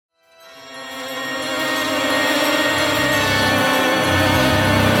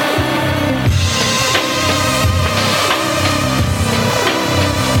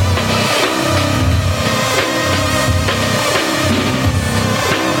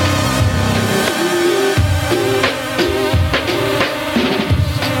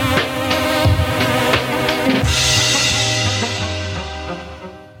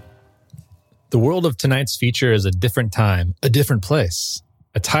world of tonight's feature is a different time, a different place.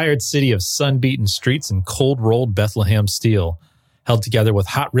 A tired city of sun-beaten streets and cold-rolled Bethlehem steel, held together with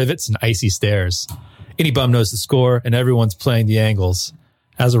hot rivets and icy stairs. Any bum knows the score, and everyone's playing the angles.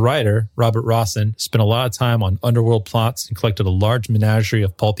 As a writer, Robert Rossen spent a lot of time on underworld plots and collected a large menagerie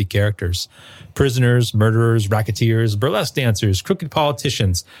of pulpy characters. Prisoners, murderers, racketeers, burlesque dancers, crooked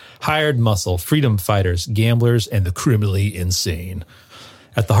politicians, hired muscle, freedom fighters, gamblers, and the criminally insane.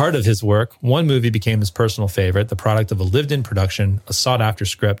 At the heart of his work, one movie became his personal favorite, the product of a lived-in production, a sought-after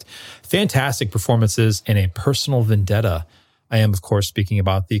script, fantastic performances, and a personal vendetta. I am, of course, speaking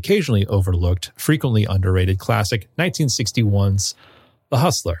about the occasionally overlooked, frequently underrated classic 1961's The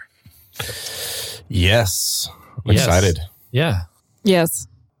Hustler. Yes. I'm excited. Yeah. Yes.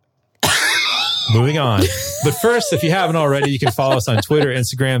 Moving on. But first, if you haven't already, you can follow us on Twitter,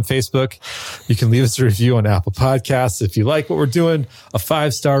 Instagram, Facebook. You can leave us a review on Apple Podcasts. If you like what we're doing, a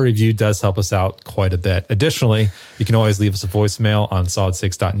 5-star review does help us out quite a bit. Additionally, you can always leave us a voicemail on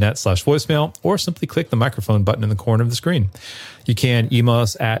solid6.net/voicemail or simply click the microphone button in the corner of the screen. You can email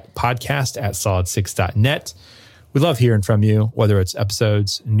us at podcast@solid6.net. We love hearing from you, whether it's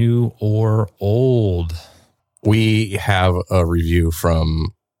episodes new or old. We have a review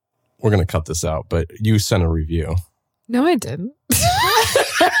from... We're going to cut this out, but you sent a review. No, I didn't.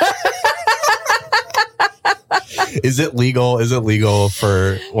 Is it legal? Is it legal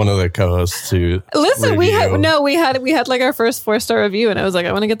for one of the co-hosts to listen? review? We had like our first 4-star review, and I was like,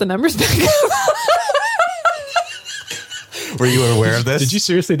 I want to get the numbers back up. Were you aware of this? Did you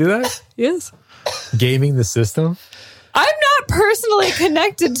seriously do that? Yes. Gaming the system? I'm not personally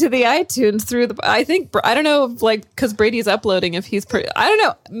connected to the iTunes through the. I don't know, like, because Brady's uploading. If he's, I don't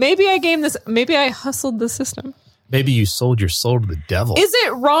know. Maybe I game this. Maybe I hustled the system. Maybe you sold your soul to the devil. Is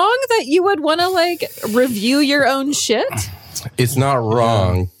it wrong that you would want to like review your own shit? It's not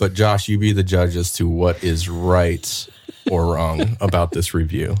wrong, but Josh, you be the judge as to what is right or wrong about this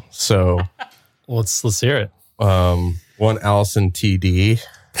review. So, let's hear it. One Allison TD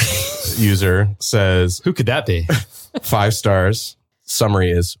user says, "Who could that be?" 5 stars. Summary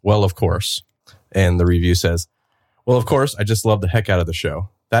is, well, of course. And the review says, well, of course, I just love the heck out of the show.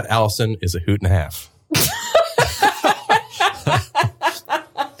 That Allison is a hoot and a half.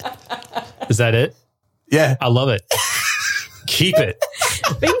 Is that it? Yeah. I love it. Keep it.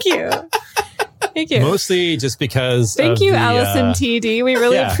 Thank you. Thank you. Mostly just because Thank you, Allison TD. We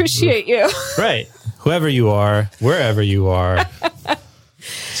really appreciate you. Right. Whoever you are, wherever you are,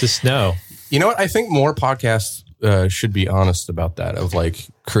 just know. You know what? I think more podcasts should be honest about that, of like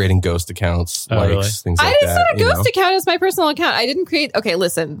creating ghost accounts, things like that. I didn't set a ghost account as my personal account. I didn't create. Okay,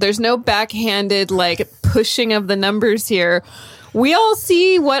 listen, there's no backhanded like pushing of the numbers here. We all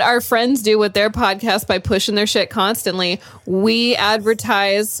see what our friends do with their podcast by pushing their shit constantly. We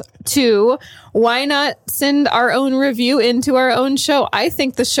advertise too. Why not send our own review into our own show? I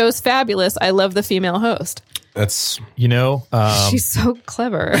think the show's fabulous. I love the female host. That's, she's so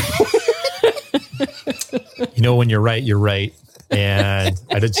clever. When you're right, you're right. And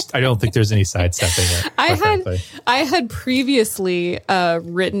I don't think there's any sidestepping it. I had previously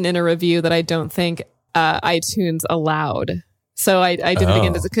written in a review that I don't think iTunes allowed. So I didn't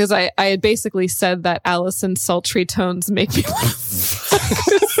begin to, because I had basically said that Allison's sultry tones make me laugh.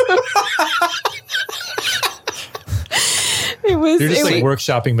 You're just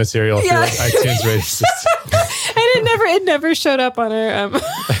workshopping material for iTunes rating system. And it never showed up on our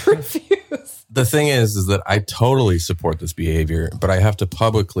reviews. The thing is that I totally support this behavior, but I have to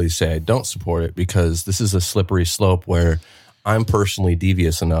publicly say I don't support it because this is a slippery slope where I'm personally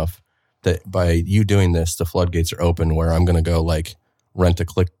devious enough that by you doing this, the floodgates are open where I'm going to go like rent a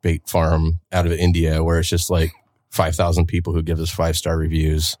clickbait farm out of India where it's just like 5,000 people who give us 5-star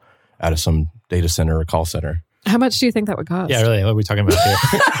reviews out of some data center or call center. How much do you think that would cost? Yeah, really. What are we talking about here?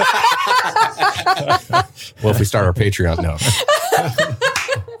 Well, if we start our Patreon, no.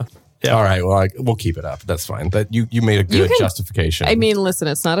 Yeah. All right. Well, we'll keep it up. That's fine. That you made a good justification. I mean, listen,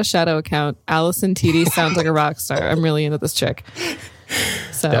 it's not a shadow account. Allison TD sounds like a rock star. I'm really into this chick.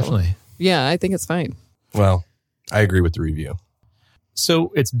 So definitely. Yeah, I think it's fine. Well, I agree with the review.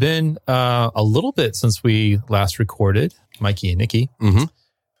 So it's been a little bit since we last recorded, Mikey and Nikki. Mm-hmm.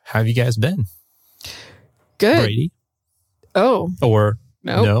 How have you guys been? Good. Brady? Oh. Or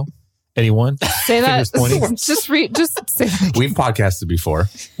nope. No? Anyone? Say that. Just say that. We've podcasted before.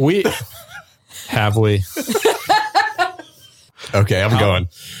 Have we? Okay, I'm going.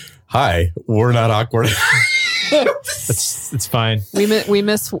 Hi, we're not awkward. It's fine. We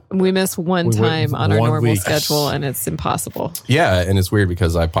miss one time on our normal schedule, and it's impossible. Yeah, and it's weird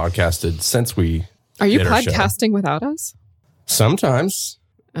because I podcasted since we. Are you podcasting without us? Sometimes.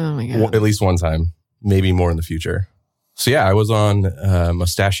 Oh my God. At least one time, maybe more in the future. So yeah, I was on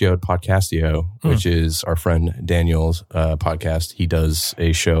Mustachioed Podcastio, which is our friend Daniel's podcast. He does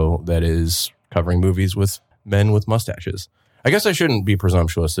a show that is covering movies with men with mustaches. I guess I shouldn't be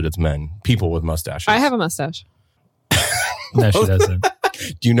presumptuous that it's men, people with mustaches. I have a mustache. No, she doesn't.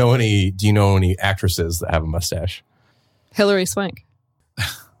 Do you know any actresses that have a mustache? Hilary Swank.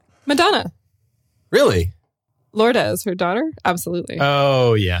 Madonna. Really? Lourdes, her daughter? Absolutely.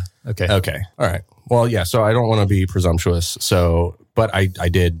 Oh, yeah. Okay. Okay. All right. Well, yeah. So I don't want to be presumptuous. But I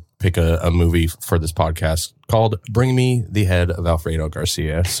did pick a movie for this podcast called Bring Me the Head of Alfredo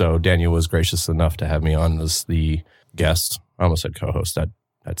Garcia. So Daniel was gracious enough to have me on as the guest. I almost said co-host.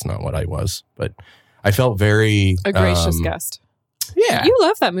 That's not what I was, but I felt very a gracious guest. Yeah. You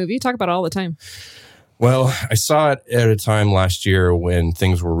love that movie. You talk about it all the time. Well, I saw it at a time last year when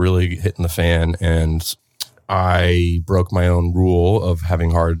things were really hitting the fan, and I broke my own rule of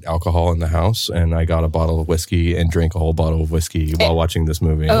having hard alcohol in the house, and I got a bottle of whiskey and drank a whole bottle of whiskey while watching this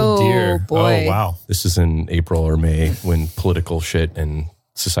movie. Oh, dear. boy. Oh, wow. This is in April or May when political shit and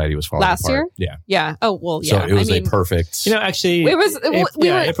society was falling Last apart. year? Yeah. Yeah. Oh, well, yeah. So it was a perfect... Actually, It was- we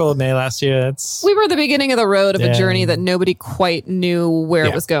were- April, May last year. we were at the beginning of the road of a Yeah. journey that nobody quite knew where it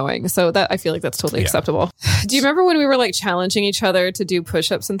Yeah. was going. So that I feel like that's totally acceptable. Do you remember when we were like challenging each other to do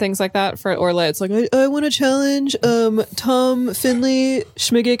push-ups and things like that for Orla? It's like, I want to challenge Tom Finley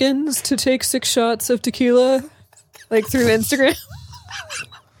Schmigiggins to take 6 shots of tequila like through Instagram.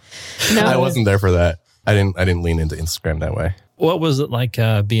 No. I wasn't there for that. I didn't lean into Instagram that way. What was it like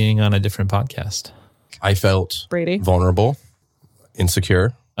being on a different podcast? I felt Brady. vulnerable,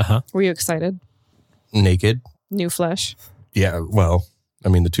 insecure, Were you excited? naked. New flesh. Yeah, well, I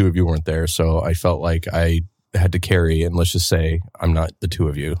mean, the two of you weren't there, so I felt like I had to carry, and let's just say I'm not the two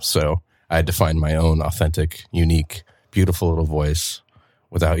of you. So I had to find my own authentic, unique, beautiful little voice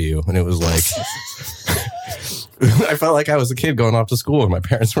without you. And it was like, I felt like I was a kid going off to school and my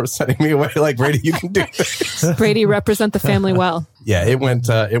parents were sending me away like, Brady, you can do this. Brady, represent the family well. Yeah, it went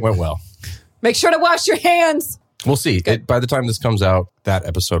well. Make sure to wash your hands. We'll see. By the time this comes out, that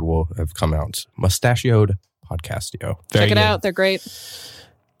episode will have come out. Mustachioed Podcastio. Very Check it good. out. They're great.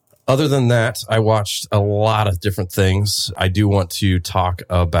 Other than that, I watched a lot of different things. I do want to talk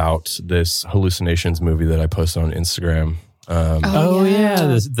about this Hallucinations movie that I posted on Instagram. Oh, yeah.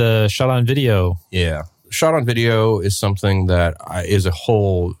 The shot on video. Yeah. Shot on video is something that is a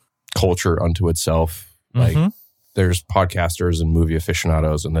whole culture unto itself. Like, there's podcasters and movie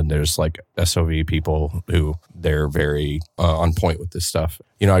aficionados, and then there's like SOV people who they're very on point with this stuff.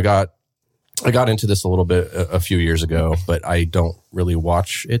 You know, I got into this a little bit a few years ago, but I don't really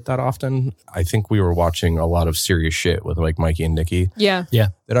watch it that often. I think we were watching a lot of serious shit with like Mikey and Nikki. Yeah.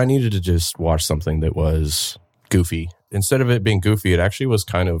 That I needed to just watch something that was goofy. Instead of it being goofy, it actually was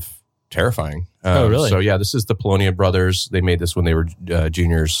kind of terrifying. Oh, really? So yeah, this is the Polonia brothers. They made this when they were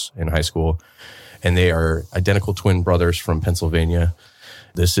juniors in high school, and they are identical twin brothers from Pennsylvania.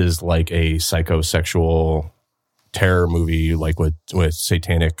 This is like a psychosexual terror movie, like with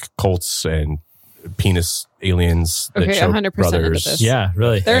satanic cults and penis aliens that Okay, choke 100% into brothers. this. Yeah,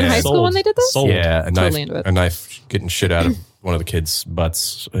 really. They're in high school Sold. when they did this? Sold. Yeah, Totally into it. a knife getting shit out of one of the kids'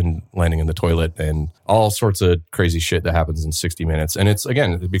 butts and landing in the toilet, and all sorts of crazy shit that happens in 60 minutes. And it's,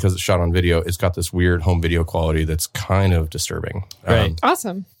 again, because it's shot on video, it's got this weird home video quality that's kind of disturbing. Right.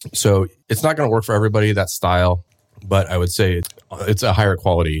 Awesome. So it's not going to work for everybody, that style, but I would say it's a higher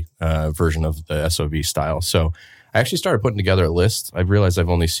quality version of the SOV style. So I actually started putting together a list. I realized I've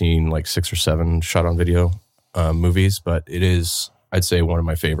only seen like 6 or 7 shot on video movies, but it is, I'd say, one of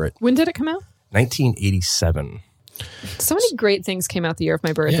my favorite. When did it come out? 1987. So many great things came out the year of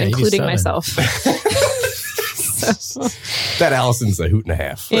my birth, Yeah, including 87. myself. That Allison's a hoot and a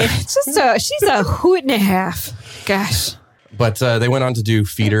half. She's a hoot and a half. Gosh. But they went on to do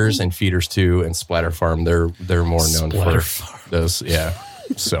Feeders and Feeders 2 and Splatter Farm. They're more known Splatter for those. Yeah.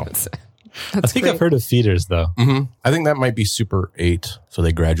 So I think I've heard of feeders, though. I think that might be Super 8. So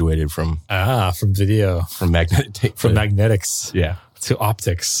they graduated from From video. magnetic tape. From magnetics Yeah. to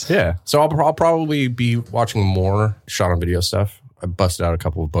optics. Yeah. So I'll probably be watching more shot on video stuff. I busted out a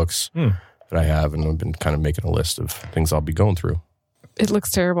couple of books that I have, and I've been kind of making a list of things I'll be going through. It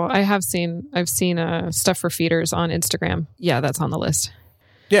looks terrible. I've seen stuff for feeders on Instagram. Yeah, that's on the list.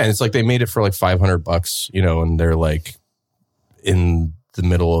 Yeah, and it's like they made it for like $500, you know, and they're like in the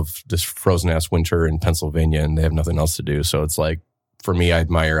middle of this frozen ass winter in Pennsylvania, and they have nothing else to do. So it's like, for me, I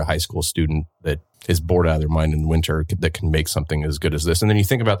admire a high school student that is bored out of their mind in winter that can make something as good as this. And then you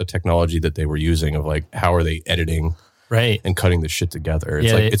think about the technology that they were using of like, how are they editing Right. and cutting this shit together? It's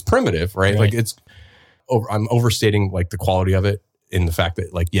Yeah, like, it's primitive, right? Right. Like I'm overstating like the quality of it. in the fact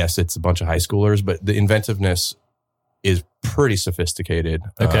that, like, yes, it's a bunch of high schoolers, but the inventiveness is pretty sophisticated.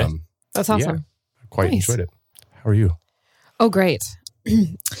 Okay. That's awesome. Yeah, quite Nice. enjoyed it. How are you? Oh, great.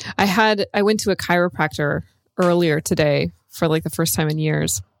 I went to a chiropractor earlier today for like the first time in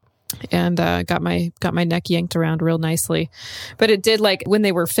years, and got my neck yanked around real nicely. But it did, like, when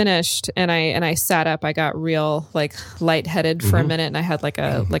they were finished and I sat up, I got real like lightheaded for a minute, and I had like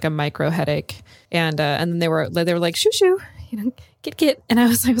a micro headache. And then they were like, shoo shoo, get. And I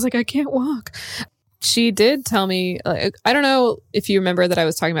was like, I can't walk. She did tell me, I don't know if you remember that I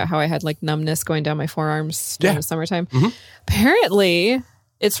was talking about how I had like numbness going down my forearms during the summertime. Apparently,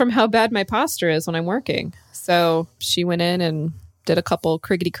 it's from how bad my posture is when I'm working. So she went in and did a couple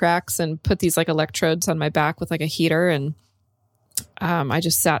crickety cracks and put these like electrodes on my back with like a heater. And I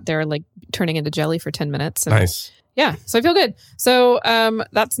just sat there like turning into jelly for 10 minutes. And Nice. yeah, so I feel good. So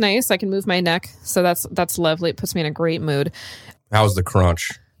that's nice. I can move my neck. So that's lovely. It puts me in a great mood. How was the crunch?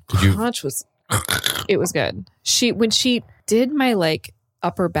 Crunch was... It was good. When she did my like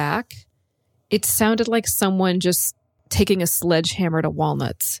upper back, it sounded like someone just taking a sledgehammer to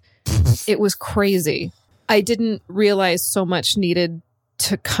walnuts. It was crazy. I didn't realize so much needed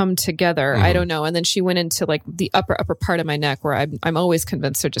to come together. I don't know. And then she went into like the upper part of my neck where I'm always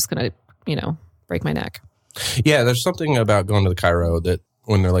convinced they're just going to, break my neck. Yeah, there's something about going to the chiro that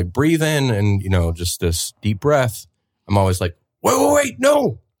when they're like, breathe in and, just this deep breath, I'm always like, wait,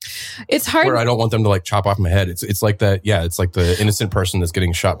 no. It's hard. Where I don't want them to like chop off my head. It's like that. Yeah, it's like the innocent person that's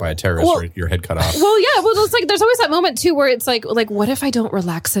getting shot by a terrorist or your head cut off. Well, yeah. Well, it's like there's always that moment too where it's like what if I don't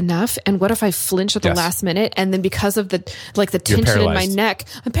relax enough, and what if I flinch at the last minute, and then because of the tension in my neck,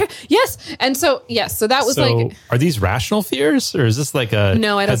 yes. And so so that was like. Are these rational fears, or is this like a?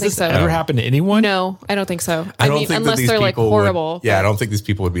 No, I don't think so. Has this ever happened to anyone? No, I don't think so. I don't think unless that these they're like people horrible. I don't think these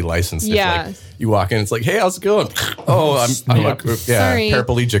people would be licensed. Yeah. If, like, you walk in, it's like, hey, how's it going? Oh, I'm Sorry.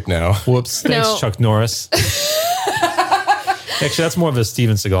 paraplegic now. Whoops. Thanks, Chuck Norris. Actually, that's more of a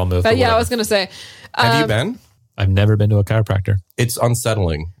Steven Seagal move. But yeah, I was going to say. Have you been? I've never been to a chiropractor. It's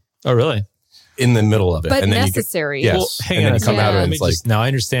unsettling Oh, really? in the middle of it. But and then necessary. Yes. Well, hang and on then a you come second. out Yeah. and it's like, Now I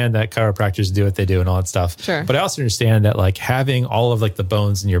understand that chiropractors do what they do and all that stuff. Sure. But I also understand that like having all of like the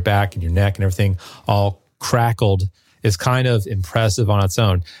bones in your back and your neck and everything all crackled is kind of impressive on its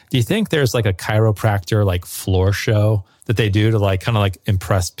own. Do you think there's like a chiropractor like floor show that they do to like kind of like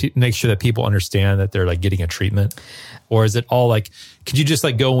impress, make sure that people understand that they're like getting a treatment? Or is it all like, could you just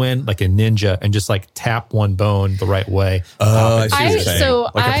like go in like a ninja and just like tap one bone the right way? I see what you're saying. So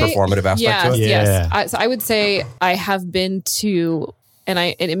like a performative aspect to it? Yes. I would say I have been to, and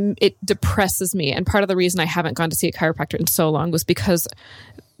it depresses me. And part of the reason I haven't gone to see a chiropractor in so long was because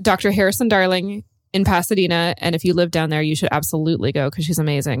Dr. Harrison Darling in Pasadena, and if you live down there, you should absolutely go because she's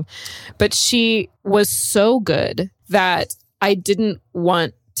amazing. But she was so good that I didn't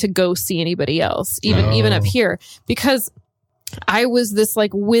want to go see anybody else, even up here, because I was this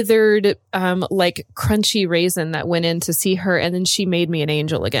like withered, like crunchy raisin that went in to see her, and then she made me an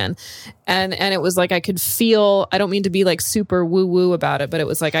angel again. And it was like I could feel, I don't mean to be like super woo woo about it, but it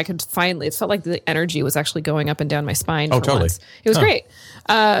was like I could finally, it felt like the energy was actually going up and down my spine. Oh, totally. Once. It was great.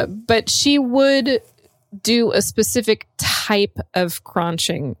 But she would do a specific type of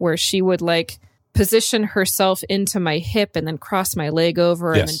crunching where she would like position herself into my hip and then cross my leg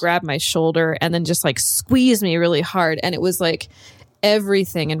over and then grab my shoulder and then just like squeeze me really hard. And it was like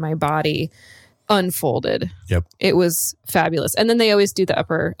everything in my body unfolded. Yep. It was fabulous. And then they always do the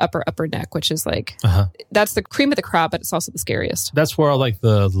upper neck, which is like, that's the cream of the crop, but it's also the scariest. That's where all like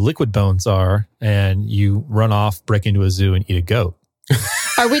the liquid bones are, and you run off, break into a zoo and eat a goat.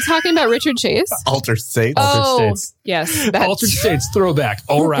 Are we talking about Richard Chase? Altered States. Oh, States. yes. Altered States throwback.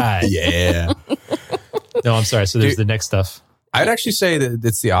 All right. Yeah. No, I'm sorry. So there's the next stuff. I'd actually say that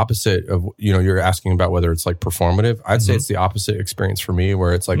it's the opposite of, you're asking about whether it's like performative. I'd say it's the opposite experience for me,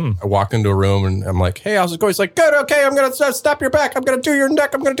 where it's like I walk into a room and I'm like, hey, how's it going? It's like, good. Okay. I'm going to stop your back. I'm going to do your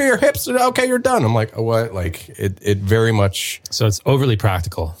neck. I'm going to do your hips. Okay. You're done. I'm like, oh, what? Like it very much. So it's overly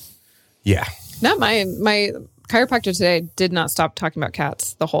practical. Yeah. No, my chiropractor today did not stop talking about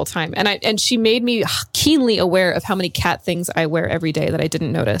cats the whole time. And she made me keenly aware of how many cat things I wear every day that I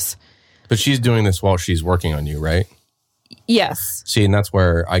didn't notice. But she's doing this while she's working on you, right? Yes. See, and that's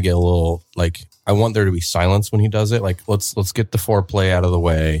where I get a little like, I want there to be silence when he does it. Like, let's get the foreplay out of the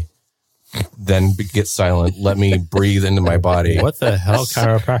way, then get silent. Let me breathe into my body. What the hell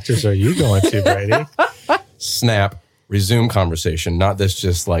chiropractors are you going to, Brady? Snap. Resume conversation, not this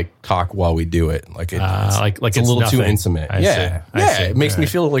just like talk while we do it. Like it's a little too intimate. I see. It makes me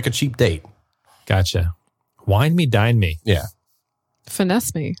feel like a cheap date. Gotcha. Wine me, dine me. Yeah.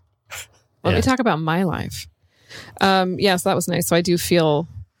 Finesse me. Let me talk about my life. Yeah, so that was nice. So I do feel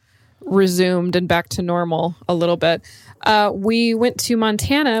resumed and back to normal a little bit. We went to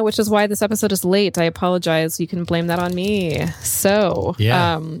Montana, which is why this episode is late. I apologize. You can blame that on me. So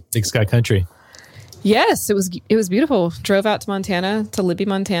Big Sky Country. yes, it was beautiful. Drove out to Montana, to Libby,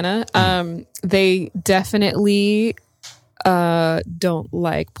 Montana. They definitely don't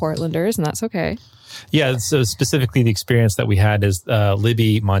like Portlanders, and that's okay. Yeah, so specifically the experience that we had is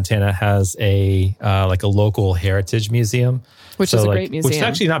Libby, Montana has a local heritage museum. Which is a great museum. Which is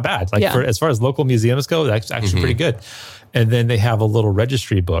actually not bad. Like Yeah. as far as local museums go, that's actually pretty good. And then they have a little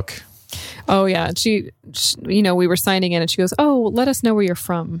registry book. Oh yeah, she we were signing in, and she goes, "Oh, let us know where you're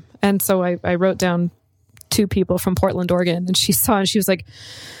from." And so I wrote down 2 people from Portland, Oregon, and she saw, and she was like,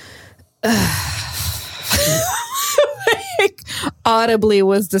 like, audibly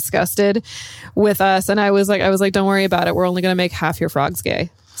was disgusted with us, and I was like, "Don't worry about it. We're only going to make half your frogs gay."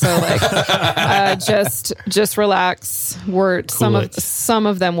 So like, just relax. Some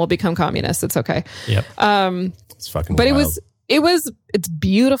of them will become communists. It's okay. Yep. It's fucking But wild. it's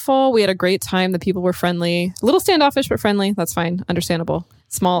beautiful. We had a great time. The people were friendly, a little standoffish, but friendly. That's fine. Understandable.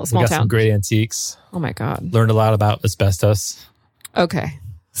 Small We got town. some great antiques. Oh my God. Learned a lot about asbestos. Okay.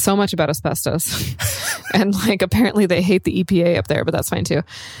 So much about asbestos. And like, apparently they hate the EPA up there, but that's fine too.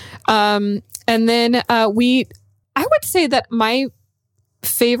 And then I would say that my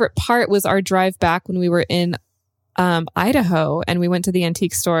favorite part was our drive back when we were in Idaho, and we went to the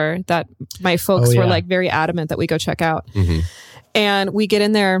antique store that my folks were like very adamant that we go check out. And we get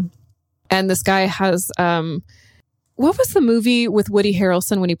in there, and this guy has what was the movie with Woody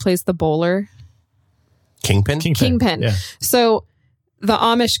Harrelson when he plays the bowler? Kingpin. Yeah. So the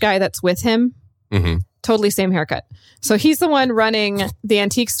Amish guy that's with him, totally same haircut. So he's the one running the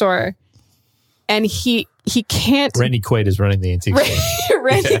antique store, and he can't. Randy Quaid is running the antique store.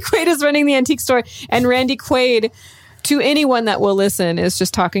 Randy Quaid is running the antique store, and Randy Quaid, to anyone that will listen, is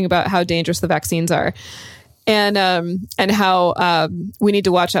just talking about how dangerous the vaccines are, and how we need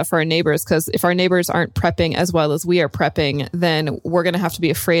to watch out for our neighbors, because if our neighbors aren't prepping as well as we are prepping, then we're going to have to be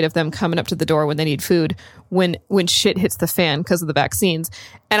afraid of them coming up to the door when they need food when shit hits the fan because of the vaccines.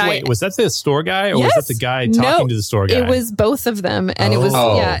 And Wait, was that the store guy, or Yes. was that the guy talking to the store guy? It was both of them, and it was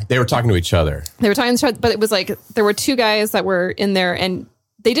They were talking to each other. they were talking, but it was like there were 2 guys that were in there, and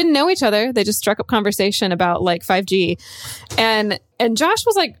they didn't know each other. They just struck up conversation about like 5G, and Josh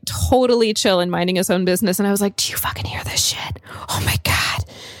was like totally chill and minding his own business, and I was like, "Do you fucking hear this shit? Oh my God!"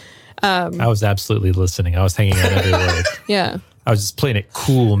 I was absolutely listening. I was hanging on every word. Yeah, I was just playing it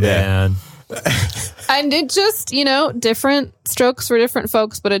cool, man. and it just different strokes for different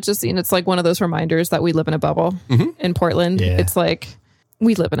folks, but it just it's like one of those reminders that we live in a bubble in Portland. Yeah. It's like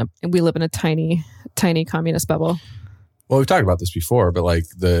we live in a tiny communist bubble. Well, we've talked about this before, but like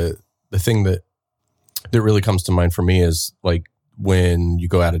the thing that really comes to mind for me is like when you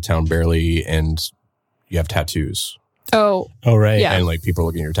go out of town barely and you have tattoos, Oh right. Yeah. and like people are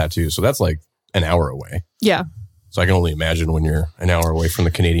looking at your tattoos. So that's like an hour away. yeah. So I can only imagine when you're an hour away from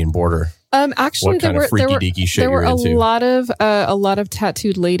the Canadian border. Actually, What kind of freaky-deaky shit there were you're into. a lot of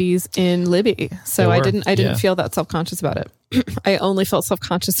tattooed ladies in Libby, so There I were, didn't yeah. feel that self-conscious about it. I only felt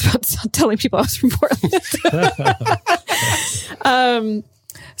self-conscious about telling people I was from Portland.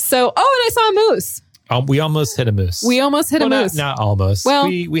 So, and I saw a moose. We almost hit a moose. We almost hit a moose. Not almost. Well-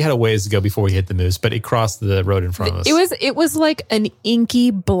 we had a ways to go before we hit the moose, but it crossed the road in front of us. It was like an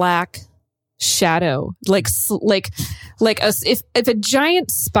inky black shadow, if a giant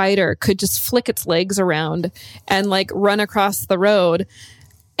spider could just flick its legs around and like run across the road.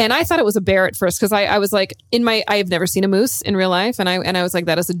 And I thought it was a bear at first, because I was like, I have never seen a moose in real life, and I was like,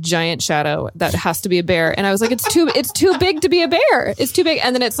 that is a giant shadow, that has to be a bear. And I was like, it's too big to be a bear. It's too big.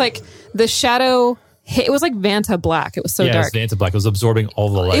 And then it's like the shadow. It was like Vanta black. It was so yeah, dark. it was Vanta Black. It was absorbing all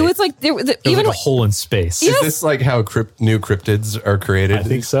the light. It was like It was even like a hole in space. Yeah. Is this like how new cryptids are created? I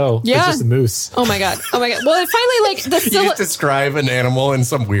think so. Yeah. It's just a moose. oh my god. Well, it finally like the You silhouette. just describe an animal in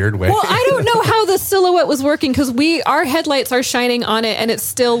some weird way. Well, I don't know how the silhouette was working, because our headlights are shining on it, and it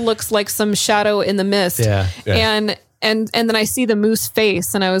still looks like some shadow in the mist. Yeah. And then I see the moose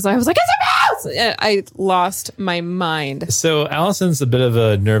face, and I was like, it's a mouse! And I lost my mind. So Allison's a bit of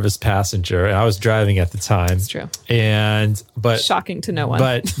a nervous passenger, and I was driving at the time. It's true. But Shocking to no one.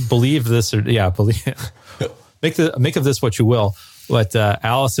 But believe this or make of this what you will. But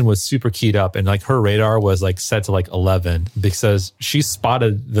Allison was super keyed up, and like her radar was like set to like 11, because she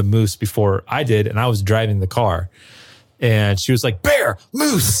spotted the moose before I did, and I was driving the car. And she was like, "Bear,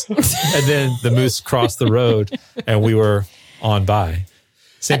 moose!" And then the moose crossed the road, and we were on by.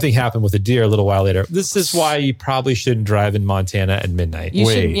 Same thing happened with a deer a little while later. This is why you probably shouldn't drive in Montana at midnight. You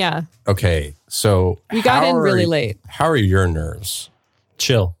shouldn't, yeah. Okay, so We got in really late. How are your nerves?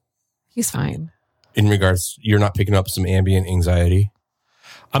 Chill. He's fine. In regards, you're not picking up some ambient anxiety?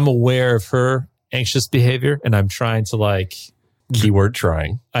 I'm aware of her anxious behavior, and I'm trying to Keyword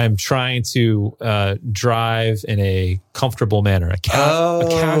trying. I'm trying to drive in a comfortable manner, a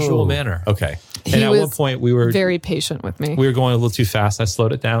casual manner. Okay. And He at was one point we were very patient with me. we were going a little too fast. I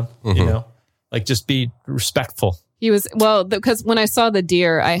slowed it down, just be respectful. He was, because when I saw the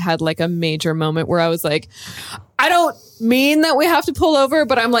deer, I had like a major moment where I was like, I don't mean that we have to pull over,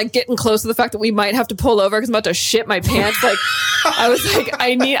 but I'm like getting close to the fact that we might have to pull over because I'm about to shit my pants. Like, I was like,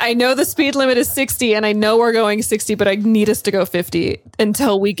 I know the speed limit is 60 and I know we're going 60, but I need us to go 50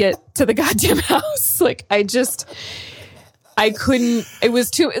 until we get to the goddamn house. Like, I couldn't, it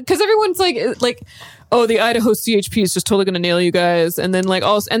was too, because everyone's like, oh, the Idaho CHP is just totally going to nail you guys. And then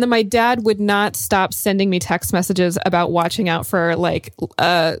and then my dad would not stop sending me text messages about watching out for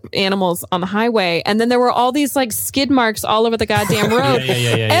animals on the highway. And then there were all these like skid marks all over the goddamn road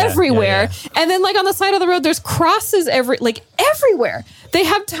everywhere. Yeah. And then like on the side of the road, there's crosses everywhere. They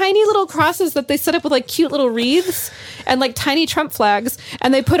have tiny little crosses that they set up with like cute little wreaths and like tiny Trump flags.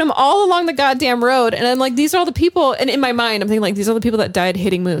 And they put them all along the goddamn road. And I'm like, these are all the people. And in my mind, I'm thinking like, these are the people that died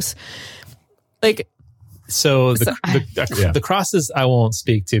hitting moose. Like, So the crosses I won't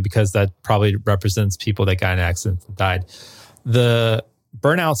speak to because that probably represents people that got in an accident and died. The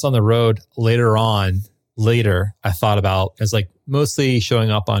burnouts on the road later, I thought about as like mostly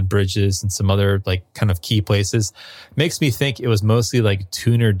showing up on bridges and some other like kind of key places. Makes me think it was mostly like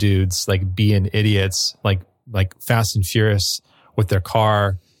tuner dudes like being idiots, like Fast and Furious with their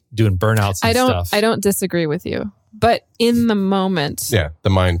car doing burnouts and stuff. I don't disagree with you. But in the moment, the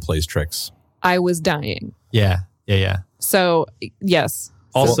mind plays tricks. I was dying. Yeah. So, yes.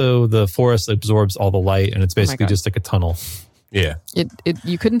 Also, the forest absorbs all the light, and it's basically just like a tunnel. Yeah.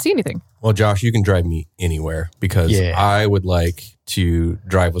 You couldn't see anything. Well, Josh, you can drive me anywhere because I would like to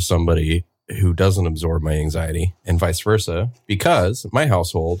drive with somebody who doesn't absorb my anxiety and vice versa, because my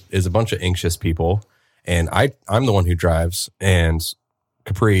household is a bunch of anxious people, and I'm the one who drives, and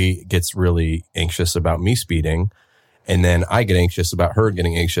Capri gets really anxious about me speeding. And then I get anxious about her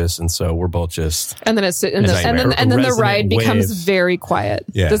getting anxious, and so we're both just. And then the ride becomes very quiet.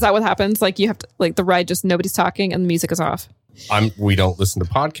 Yeah. Is that what happens? Like you have to the ride just nobody's talking and the music is off. We don't listen to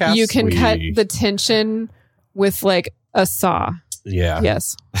podcasts. You can cut the tension with like a saw. Yeah.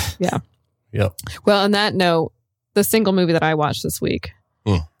 Yes. Yeah. Yep. Well, on that note, the single movie that I watched this week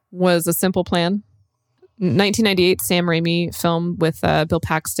was A Simple Plan. 1998 Sam Raimi film with Bill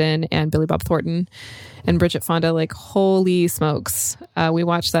Paxton and Billy Bob Thornton and Bridget Fonda. Like, holy smokes. We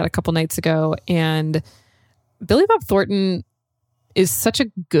watched that a couple nights ago, and Billy Bob Thornton is such a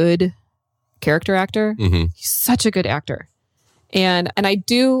good character actor. Mm-hmm. He's such a good actor. And I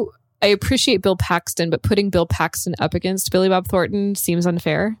appreciate Bill Paxton, but putting Bill Paxton up against Billy Bob Thornton seems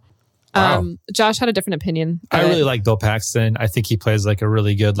unfair. Wow. Josh had a different opinion. I really like Bill Paxton. I think he plays like a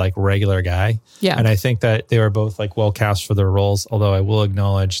really good, like regular guy. Yeah. And I think that they were both like well cast for their roles. Although I will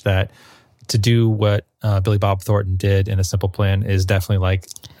acknowledge that to do what Billy Bob Thornton did in A Simple Plan is definitely like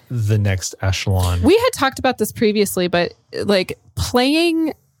the next echelon. We had talked about this previously, but like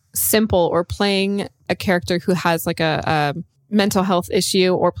playing simple or playing a character who has like a mental health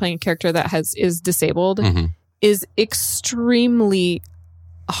issue or playing a character that is disabled is extremely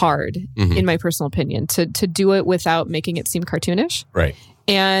hard, in my personal opinion, to do it without making it seem cartoonish. Right.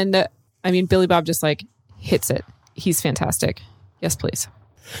 And I mean, Billy Bob just like hits it. He's fantastic. Yes, please.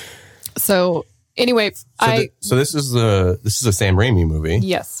 So anyway, so this is a Sam Raimi movie.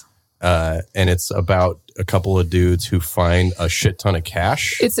 Yes. And it's about a couple of dudes who find a shit ton of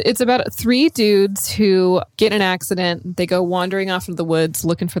cash. It's about 3 dudes who get in an accident. They go wandering off into the woods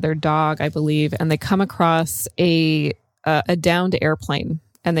looking for their dog, I believe, and they come across a downed airplane.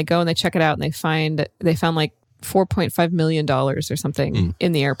 And they go and they check it out, and they found like $4.5 million or something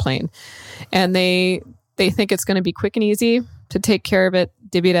in the airplane. And they think it's going to be quick and easy to take care of it,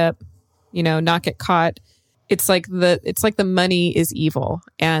 divvy it up, not get caught. It's like the money is evil.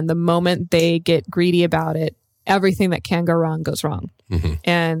 And the moment they get greedy about it, everything that can go wrong goes wrong. Mm-hmm.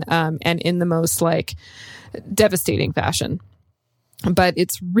 And in the most like devastating fashion. But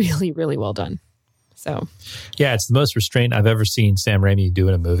it's really, really well done. So, yeah, it's the most restraint I've ever seen Sam Raimi do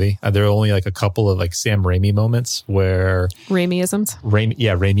in a movie. There are only like a couple of like Sam Raimi moments where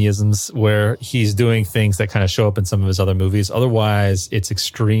Raimiisms, where he's doing things that kind of show up in some of his other movies. Otherwise, it's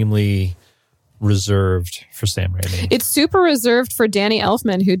extremely reserved for Sam Raimi. It's super reserved for Danny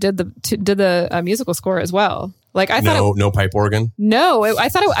Elfman, who did the musical score as well. Like I thought no pipe organ. I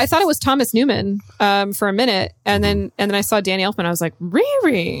thought it was Thomas Newman for a minute, and then I saw Danny Elfman. I was like,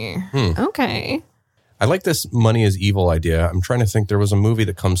 Riri, okay. I like this money is evil idea. I'm trying to think. There was a movie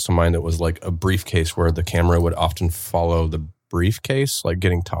that comes to mind that was like a briefcase where the camera would often follow the briefcase, like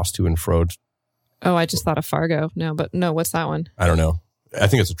getting tossed to and fro. Oh, I just thought of Fargo. No, what's that one? I don't know. I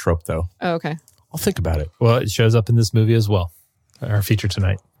think it's a trope though. Oh, okay. I'll think about it. Well, it shows up in this movie as well. Our feature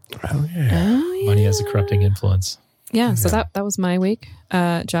tonight. Oh yeah. Money has a corrupting influence. Yeah. So that was my week.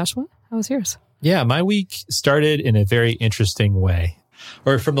 Joshua, how was yours? Yeah, my week started in a very interesting way,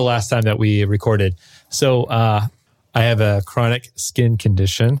 or from the last time that we recorded. So I have a chronic skin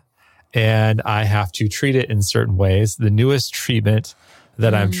condition, and I have to treat it in certain ways. The newest treatment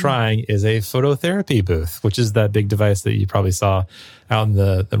that I'm trying is a phototherapy booth, which is that big device that you probably saw out in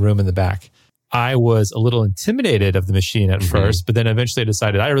the room in the back. I was a little intimidated of the machine at first, but then eventually I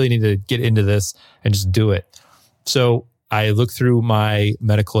decided I really need to get into this and just do it. So I looked through my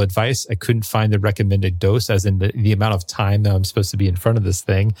medical advice. I couldn't find the recommended dose, as in the amount of time that I'm supposed to be in front of this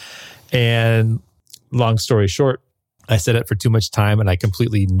thing. And long story short, I set it for too much time and I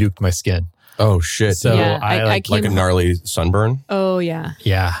completely nuked my skin. Oh shit. So Yeah, I I came like a gnarly sunburn. Oh yeah.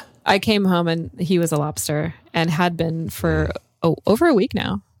 yeah. I came home and he was a lobster and had been for over a week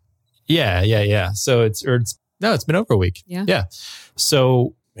now. Yeah. So it's been over a week. Yeah.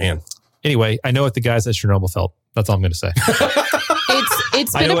 So Man. anyway, I know what the guys at Chernobyl felt. That's all I'm going to say.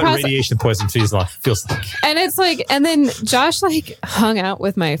 It's I been know a what process. radiation poison feels like. And it's like, and then Josh like hung out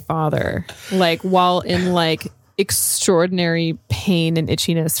with my father, like while in like extraordinary pain and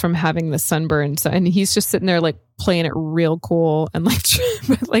itchiness from having the sunburn. So, and he's just sitting there like playing it real cool and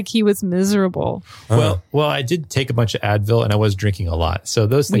like he was miserable. Well, I did take a bunch of Advil and I was drinking a lot. So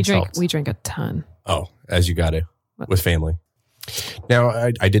those things helped. We drank a ton. Oh, as you got to with family. Now,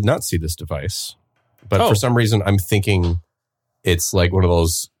 I did not see this device, but for some reason, I'm thinking it's like one of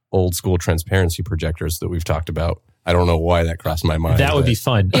those old school transparency projectors that we've talked about. I don't know why that crossed my mind. That would be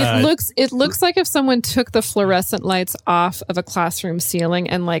fun. It looks like if someone took the fluorescent lights off of a classroom ceiling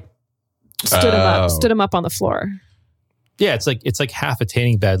and like stood them up on the floor. Yeah, it's like half a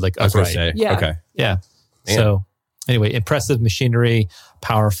tanning bed, like I was going to upright. say. Yeah. Okay. Yeah. Man. So anyway, impressive machinery,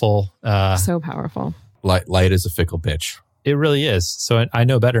 powerful. So powerful. Light is a fickle bitch. It really is. So I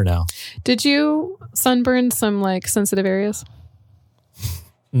know better now. Did you sunburn some like sensitive areas?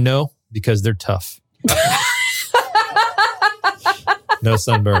 No, because they're tough. No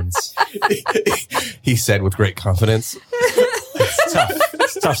sunburns. He said with great confidence. It's tough.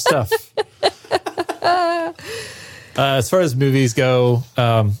 It's tough stuff. As far as movies go,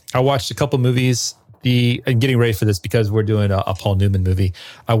 I watched a couple movies. And getting ready for this because we're doing a Paul Newman movie.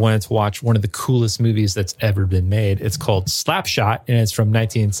 I wanted to watch one of the coolest movies that's ever been made. It's called Slapshot, and it's from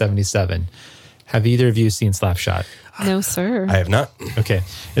 1977. Have either of you seen Slapshot? No, sir. I have not. Okay,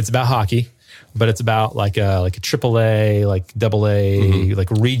 it's about hockey, but it's about like a AAA, like AA, like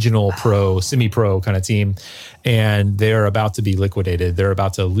regional pro, semi-pro kind of team, and they're about to be liquidated. They're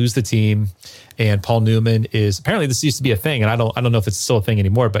about to lose the team, and Paul Newman is apparently this used to be a thing, and I don't know if it's still a thing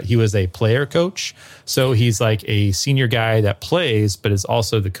anymore. But he was a player coach, so he's like a senior guy that plays, but is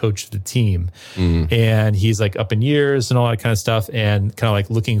also the coach of the team, and he's like up in years and all that kind of stuff, and kind of like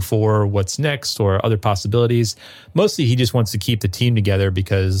looking for what's next or other possibilities. Mostly, he just wants to keep the team together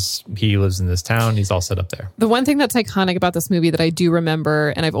because he lives in this town. He's all set up there. The one thing that's iconic about this movie that I do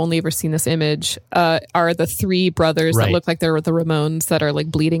remember, and I've only ever seen this image, are the three brothers that look like they're the Ramones that are like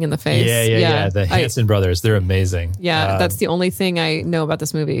bleeding in the face. Yeah. The Hanson brothers, they're amazing. Yeah, that's the only thing I know about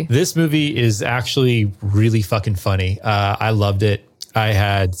this movie. This movie is actually really fucking funny. I loved it. I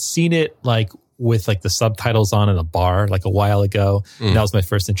had seen it like with like the subtitles on in a bar like a while ago. And that was my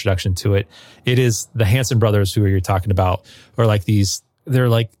first introduction to it. It is the Hanson brothers who you're talking about are like these, they're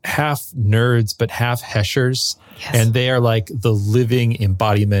like half nerds, but half heshers. Yes. And they are like the living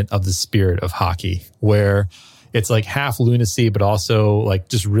embodiment of the spirit of hockey, where it's like half lunacy, but also like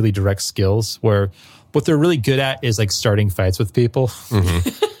just really direct skills, where what they're really good at is like starting fights with people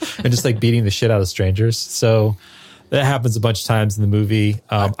and just like beating the shit out of strangers. So that happens a bunch of times in the movie.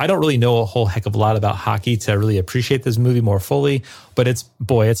 I don't really know a whole heck of a lot about hockey to really appreciate this movie more fully, but it's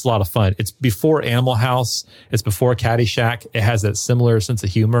a lot of fun. It's before Animal House. It's before Caddyshack. It has that similar sense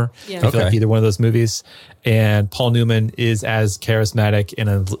of humor. Yeah. I feel like either one of those movies. And Paul Newman is as charismatic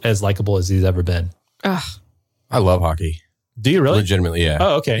and as likable as he's ever been. Ugh. I love hockey. Do you really? Legitimately, yeah.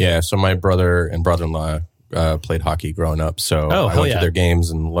 Oh, okay. Yeah, so my brother and brother-in-law played hockey growing up, so I went to their games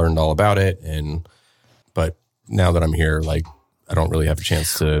and learned all about it. But now that I'm here, like, I don't really have a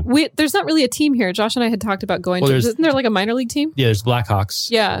chance to... There's not really a team here. Josh and I had talked about going to... Isn't there like a minor league team? Yeah, there's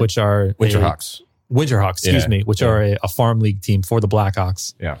Blackhawks. Yeah. Which are... Winterhawks. Winterhawks, excuse me, which are a farm league team for the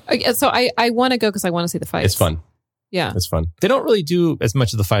Blackhawks. Yeah. Okay, so I want to go because I want to see the fights. It's fun. Yeah. It's fun. They don't really do as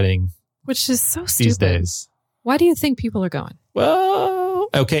much of the fighting Which is so stupid. these days. Why do you think people are going? Well,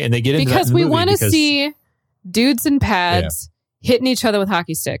 okay, and they get into that Because in the we movie want to see dudes in pads hitting each other with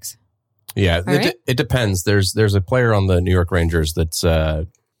hockey sticks. Yeah, right. it depends. There's a player on the New York Rangers that's or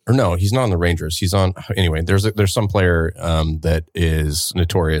no, he's not on the Rangers. He's on anyway. There's some player that is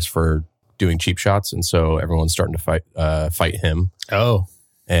notorious for doing cheap shots, and so everyone's starting to fight him. Oh,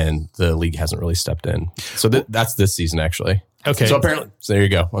 and the league hasn't really stepped in. So that's this season actually. okay. So apparently, so there you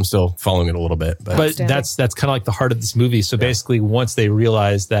go. I'm still following it a little bit, But that's kind of like the heart of this movie. So basically, once they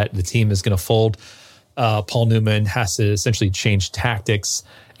realize that the team is going to fold, Paul Newman has to essentially change tactics,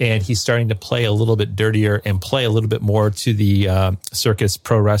 and he's starting to play a little bit dirtier and play a little bit more to the circus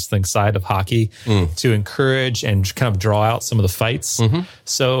pro wrestling side of hockey to encourage and kind of draw out some of the fights.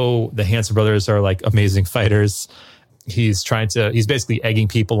 So the Hanson brothers are like amazing fighters. He's basically egging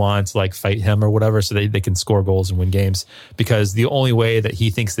people on to like fight him or whatever so they can score goals and win games, because the only way that he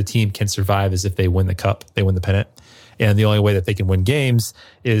thinks the team can survive is if they win the cup, they win the pennant. And the only way that they can win games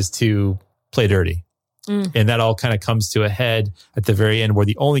is to play dirty. And that all kind of comes to a head at the very end, where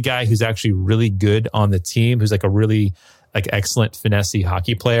the only guy who's actually really good on the team, who's like a really like excellent finesse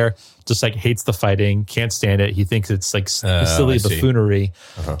hockey player, just like hates the fighting, can't stand it. He thinks it's like silly buffoonery.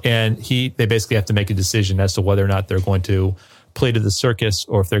 And they basically have to make a decision as to whether or not they're going to play to the circus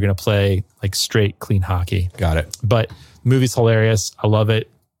or if they're going to play like straight, clean hockey. Got it. But the movie's hilarious. I love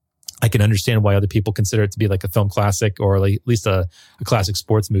it. I can understand why other people consider it to be like a film classic or like at least a classic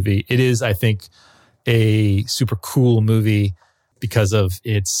sports movie. It is, I think, a super cool movie because of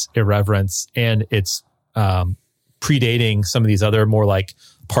its irreverence and its predating some of these other more like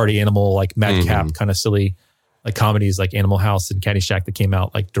party animal, like madcap kind of silly like comedies like Animal House and Caddyshack that came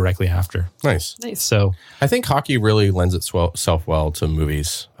out like directly after. Nice. So I think hockey really lends itself well to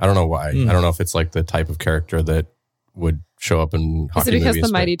movies. I don't know why. I don't know if it's like the type of character that would show up in hockey Is it because movies,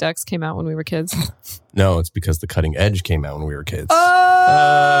 the Mighty Ducks came out when we were kids? No, it's because the Cutting Edge came out when we were kids.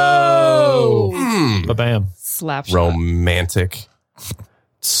 Oh, ba-bam. Slap shot. Romantic.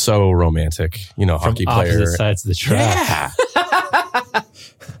 So romantic. You know, From hockey opposite player. sides of the track. Yeah.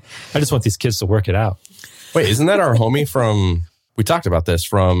 I just want these kids to work it out. Wait, isn't that our homie from, we talked about this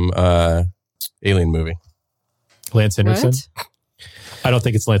from Alien movie. Lance Hendrickson. What? I don't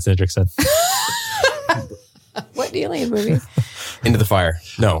think it's Lance Hendrickson. What alien movie? Into the Fire.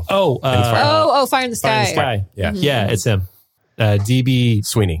 No. Oh, Fire in the Fire. Oh, Fire in the Fire in Sky. the Sky. Yeah. Yeah, it's him. DB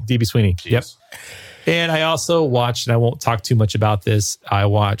Sweeney. Sweeney. Jeez. Yep. And I also watched, and I won't talk too much about this, I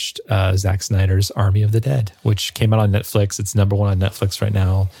watched Zack Snyder's Army of the Dead, which came out on Netflix. It's number one on Netflix right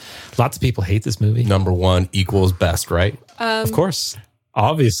now. Lots of people hate this movie. Number one equals best, right? Of course.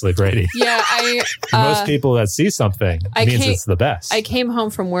 Obviously, Brady. Yeah, Most people that see something means it's the best. I came home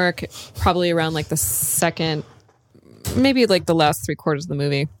from work probably around like the second, maybe like the last 3/4 of the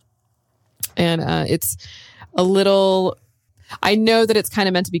movie. And it's a little, I know that it's kind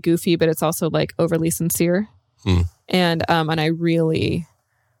of meant to be goofy, but it's also like overly sincere. And I really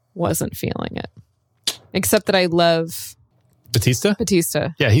wasn't feeling it. Except that I love Batista? Batista.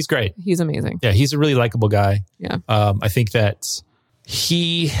 Yeah, he's great. He's amazing. Yeah, he's a really likable guy. Yeah. I think that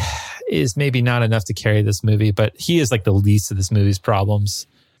he is maybe not enough to carry this movie, but he is like the least of this movie's problems.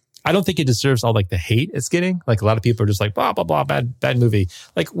 I don't think it deserves all like the hate it's getting. Like a lot of people are just like, blah, blah, blah, bad movie.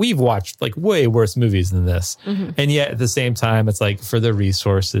 Like we've watched like way worse movies than this. And yet at the same time, it's like for the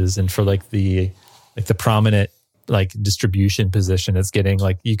resources and for like the prominent like distribution position it's getting,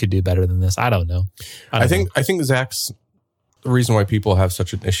 like you could do better than this. I don't know. I think the reason why people have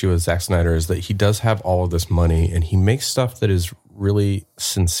such an issue with Zack Snyder is that he does have all of this money and he makes stuff that is really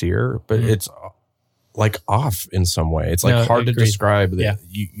sincere, but it's like off in some way. It's like hard to describe. That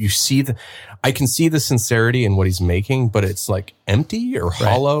you see I can see the sincerity in what he's making, but it's like empty or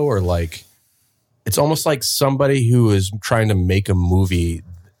hollow or like it's almost like somebody who is trying to make a movie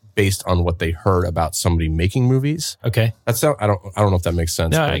based on what they heard about somebody making movies. Okay. I don't know if that makes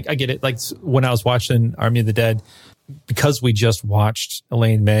sense. No, I get it. Like when I was watching Army of the Dead, because we just watched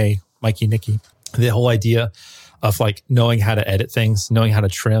Elaine May, Mikey Nicky, the whole idea of like knowing how to edit things, knowing how to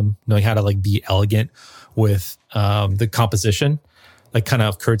trim, knowing how to like be elegant with the composition, like kind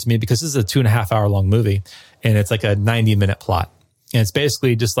of occurred to me because this is a 2.5 hour long movie and it's like a 90-minute plot. And it's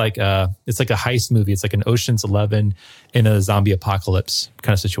basically just like it's like a heist movie. It's like an Ocean's 11 in a zombie apocalypse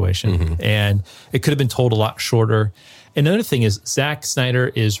kind of situation. And it could have been told a lot shorter. And another thing is Zack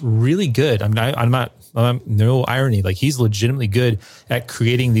Snyder is really good. I'm no irony. Like he's legitimately good at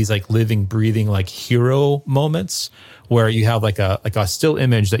creating these like living, breathing like hero moments where you have like a still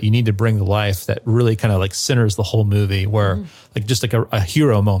image that you need to bring to life that really kind of like centers the whole movie where like just like a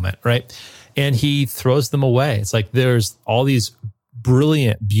hero moment, right? And he throws them away. It's like there's all these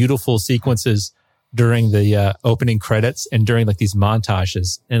brilliant, beautiful sequences during the opening credits and during like these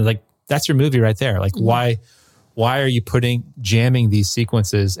montages. And like, that's your movie right there. Like why are you jamming these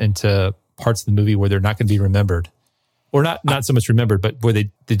sequences into parts of the movie where they're not going to be remembered, or not so much remembered, but where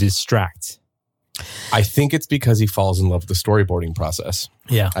they distract? I think it's because he falls in love with the storyboarding process.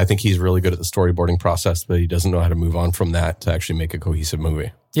 Yeah. I think he's really good at the storyboarding process, but he doesn't know how to move on from that to actually make a cohesive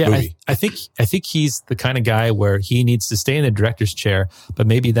movie. Yeah, I think he's the kind of guy where he needs to stay in the director's chair, but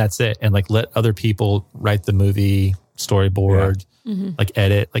maybe that's it, and like let other people write the movie, storyboard, like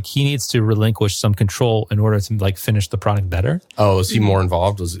edit. Like he needs to relinquish some control in order to like finish the product better. Oh, is he more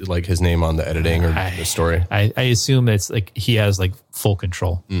involved? Was it like his name on the editing or the story? I assume it's like he has like full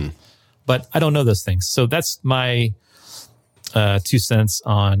control, but I don't know those things. So that's my 2 cents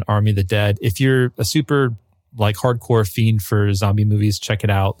on Army of the Dead. If you're a super like hardcore fiend for zombie movies, check it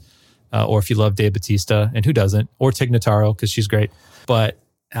out. Or if you love Dave Bautista, and who doesn't, or Tig Notaro, because she's great. But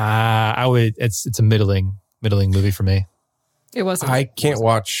I would. It's a middling movie for me. It wasn't. I can't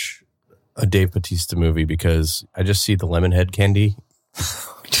watch a Dave Bautista movie because I just see the Lemonhead candy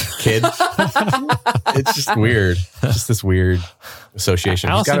kid. It's just weird. Just this weird association.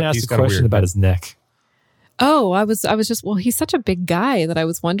 Allison asked a question about his neck. Oh, I was just, well, he's such a big guy that I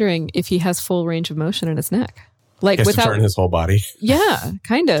was wondering if he has full range of motion in his neck. Like without turn his whole body. Yeah,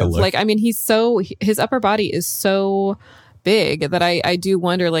 kind of. Like, I mean, his upper body is so big that I do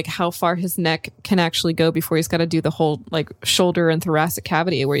wonder like how far his neck can actually go before he's got to do the whole like shoulder and thoracic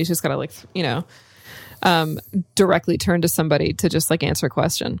cavity where he's just got to like, directly turn to somebody to just like answer a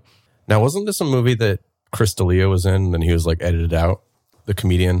question. Now, wasn't this a movie that Chris D'Elia was in and then he was like edited out? The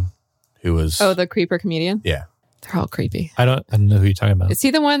comedian who was... Oh, the creeper comedian? Yeah. They're all creepy. I don't know who you're talking about. Is he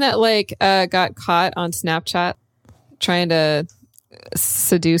the one that like got caught on Snapchat trying to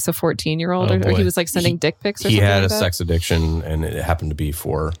seduce a 14-year-old or he was like sending dick pics or something? He had like a that? sex addiction and it happened to be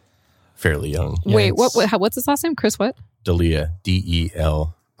for fairly young. Wait, what's his last name? Chris what? D'Elia,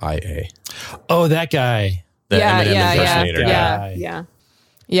 Delia. Oh, that guy. The Eminem impersonator.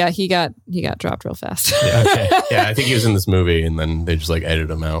 Yeah, he got dropped real fast. Yeah, okay. Yeah, I think he was in this movie and then they just like edited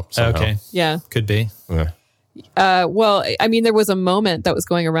him out somehow. Okay. Yeah. Could be. Yeah. Well, I mean, there was a moment that was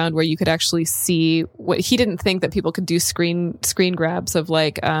going around where you could actually see what he didn't think that people could do screen grabs of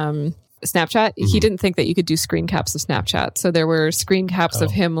like Snapchat. He didn't think that you could do screen caps of Snapchat. So there were screen caps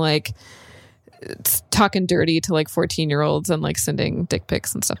of him like talking dirty to like 14-year-olds and like sending dick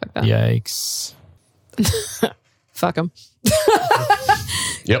pics and stuff like that. Yikes. Fuck him.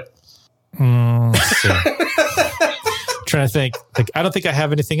 Yep. Let's see. Trying to think. Like, I don't think I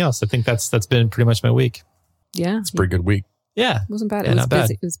have anything else. I think that's been pretty much my week. Yeah. It's a pretty good week. It Yeah. wasn't bad. Yeah, It was not bad.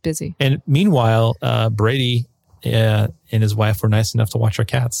 busy. It was busy. And meanwhile, Brady and his wife were nice enough to watch our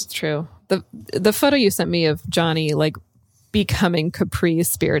cats. It's true. The photo you sent me of Johnny like becoming Capri's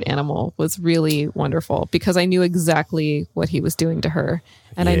spirit animal was really wonderful because I knew exactly what he was doing to her,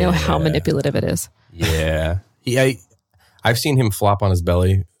 and I know how manipulative it is. Yeah. I've seen him flop on his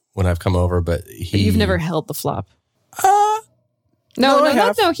belly when I've come over, but You've never held the flop.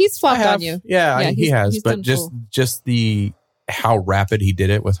 No, He's flopped on you. Yeah, he has. he's But done just full. how rapid he did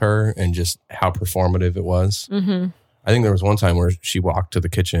it with her and just how performative it was. Mm-hmm. I think there was one time where she walked to the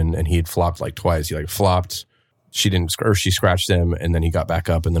kitchen and he had flopped like twice. He like flopped. She scratched him and then he got back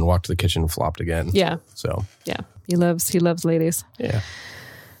up and then walked to the kitchen and flopped again. Yeah. So Yeah. He loves ladies. yeah.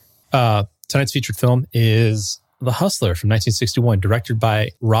 Tonight's featured film is The Hustler from 1961, directed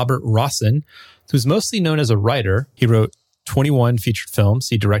by Robert Rossen, who's mostly known as a writer. He wrote 21 featured films.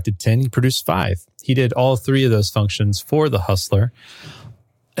 He directed 10. He produced 5. He did all 3 of those functions for The Hustler.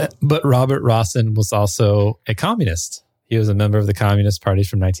 But Robert Rossen was also a communist. He was a member of the Communist Party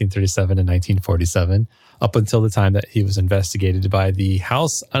from 1937 to 1947, up until the time that he was investigated by the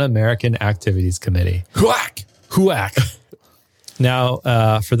House Un-American Activities Committee. HUAC.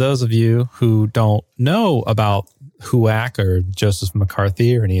 Now, for those of you who don't know about HUAC or Joseph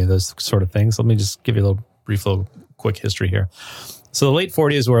McCarthy or any of those sort of things, let me just give you a brief quick history here. So the late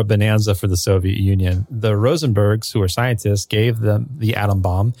 40s were a bonanza for the Soviet Union. The Rosenbergs, who were scientists, gave them the atom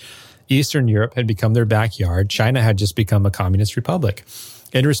bomb. Eastern Europe had become their backyard. China had just become a communist republic.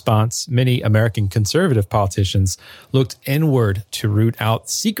 In response, many American conservative politicians looked inward to root out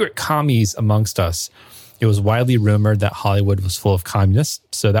secret commies amongst us. It was widely rumored that Hollywood was full of communists,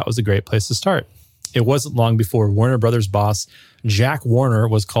 so that was a great place to start. It wasn't long before Warner Brothers boss Jack Warner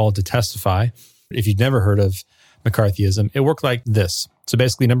was called to testify. If you'd never heard of McCarthyism, it worked like this. So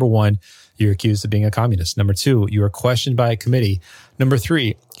basically, number one, you're accused of being a communist. Number two, you are questioned by a committee. Number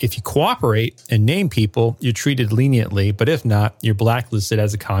three, if you cooperate and name people, you're treated leniently. But if not, you're blacklisted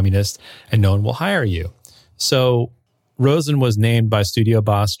as a communist and no one will hire you. So Rosen was named by studio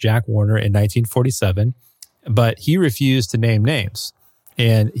boss Jack Warner in 1947, but he refused to name names.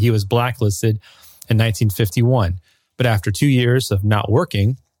 And he was blacklisted in 1951. But after 2 years of not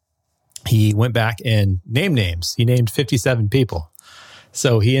working, he went back and named names. He named 57 people.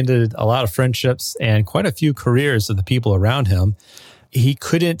 So he ended a lot of friendships and quite a few careers of the people around him. He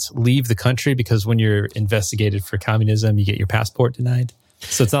couldn't leave the country because when you're investigated for communism, you get your passport denied.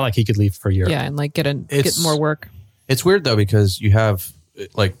 So it's not like he could leave for Europe. Yeah, and like get more work. It's weird though, because you have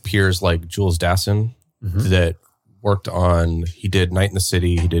like peers like Jules Dassin that worked on, he did Night in the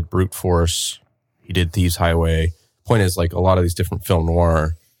City, he did Brute Force, he did Thieves Highway. Point is, like, a lot of these different film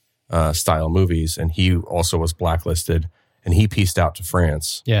noir style movies, and he also was blacklisted, and he pieced out to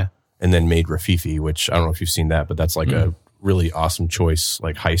France. Yeah. And then made Rafifi, which I don't know if you've seen that, but that's like a really awesome choice,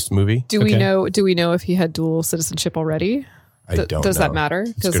 like heist movie. Do we know if he had dual citizenship already? I don't know. Does that matter?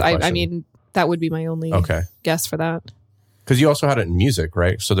 That's a Because good I question. mean, that would be my only guess for that. Because you also had it in music,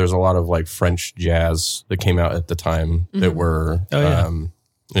 right? So there's a lot of like French jazz that came out at the time that were,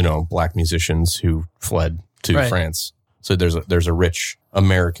 black musicians who fled to France. So there's a rich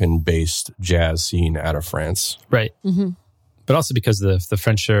American-based jazz scene out of France. Right. Mm-hmm. But also because the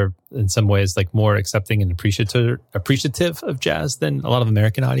French are in some ways like more accepting and appreciative of jazz than a lot of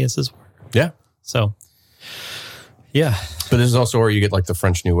American audiences were. Yeah. So, yeah. But this is also where you get like the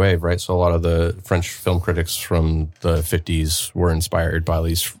French New Wave, right? So a lot of the French film critics from the 50s were inspired by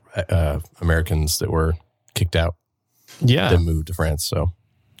these Americans that were kicked out. Yeah. That moved to France. So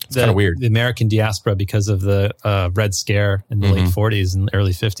it's kind of weird. The American diaspora, because of the Red Scare in the late 40s and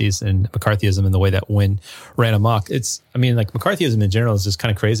early 50s and McCarthyism and the way that ran amok. Like McCarthyism in general is just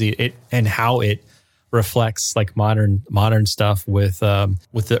kind of crazy. And how it reflects like modern stuff with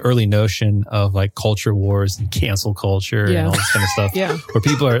the early notion of like culture wars and cancel culture and all this kind of stuff. Yeah. Where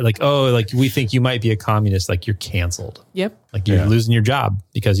people are like, oh, like we think you might be a communist, like you're canceled. Yep. Like you're losing your job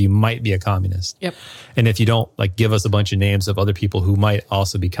because you might be a communist. Yep. And if you don't like give us a bunch of names of other people who might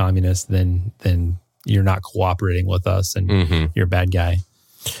also be communists, then you're not cooperating with us and you're a bad guy.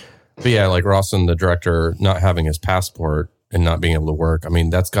 But yeah, like Rawson, the director, not having his passport and not being able to work. I mean,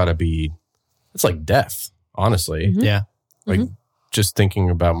 that's got to be, it's like death, honestly. Mm-hmm. Yeah. Like just thinking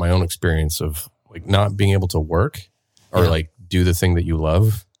about my own experience of like not being able to work or like do the thing that you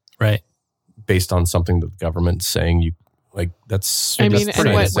love. Right. Based on something that the government's saying you like, that's I mean, pretty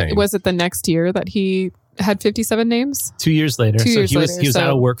and what insane. was it the next year that he had 57 names? 2 years later. 2 years he later, was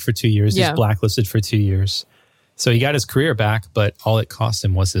out of work for 2 years. Yeah. He was blacklisted for 2 years. So he got his career back, but all it cost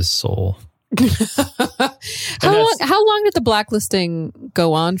him was his soul. How long did the blacklisting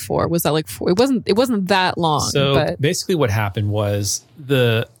go on for? Was that like it wasn't that long. So but basically what happened was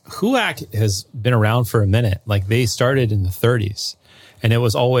the HUAC has been around for a minute. Like they started in the 30s and it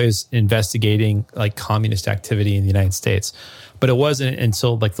was always investigating like communist activity in the United States. But it wasn't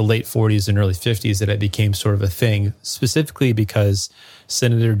until like the late 40s and early 50s that it became sort of a thing, specifically because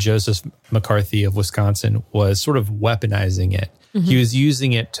Senator Joseph McCarthy of Wisconsin was sort of weaponizing it. He was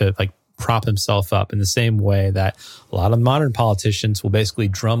using it to like prop himself up in the same way that a lot of modern politicians will basically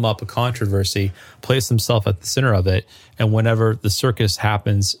drum up a controversy, place themselves at the center of it, and whenever the circus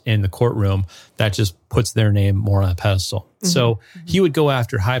happens in the courtroom, that just puts their name more on a pedestal. So he would go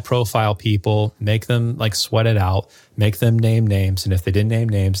after high-profile people, make them like sweat it out, make them name names, and if they didn't name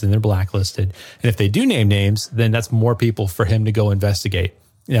names, then they're blacklisted. And if they do name names, then that's more people for him to go investigate.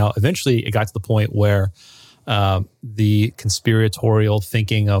 Now, eventually, it got to the point where the conspiratorial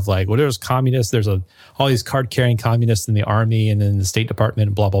thinking of like, well, there's communists, there's all these card-carrying communists in the army and in the State Department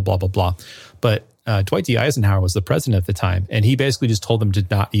and blah, blah, blah, blah, blah. But Dwight D. Eisenhower was the president at the time, and he basically just told them to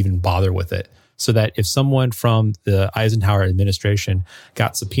not even bother with it. So that if someone from the Eisenhower administration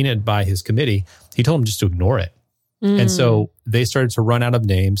got subpoenaed by his committee, he told them just to ignore it. And so they started to run out of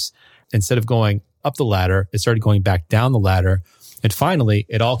names. Instead of going up the ladder, it started going back down the ladder. And finally,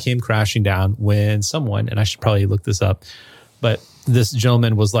 it all came crashing down when someone, and I should probably look this up, but this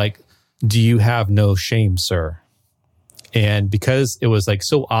gentleman was like, "Do you have no shame, sir?" And because it was like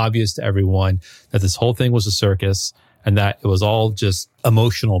so obvious to everyone that this whole thing was a circus and that it was all just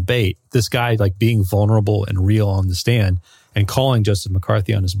emotional bait, this guy like being vulnerable and real on the stand and calling Joseph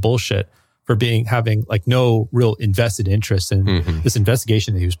McCarthy on his bullshit for having like no real invested interest in this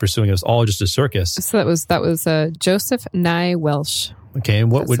investigation that he was pursuing. It was all just a circus. So that was Joseph Nye Welsh. Okay,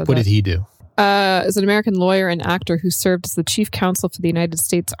 and what did he do? As an American lawyer and actor who served as the chief counsel for the United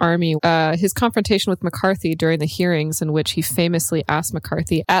States Army, his confrontation with McCarthy during the hearings in which he famously asked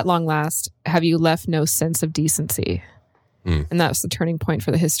McCarthy, "At long last, have you left no sense of decency?" And that was the turning point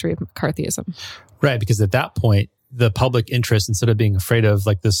for the history of McCarthyism. Right, because at that point, the public interest, instead of being afraid of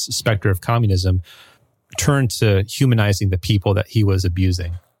like this specter of communism, turned to humanizing the people that he was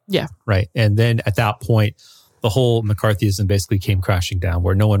abusing. Yeah. Right. And then at that point, the whole McCarthyism basically came crashing down,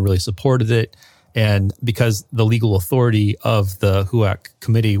 where no one really supported it. And because the legal authority of the HUAC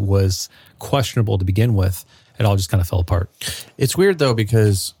committee was questionable to begin with, it all just kind of fell apart. It's weird, though,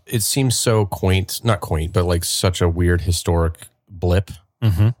 because it seems so not quaint, but like such a weird historic blip.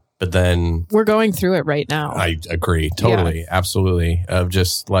 But then we're going through it right now. I agree. Totally. Absolutely. Of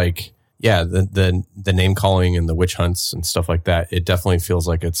just like, the name calling and the witch hunts and stuff like that. It definitely feels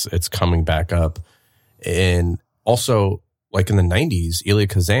like it's coming back up. And also, like in the 90s, Elia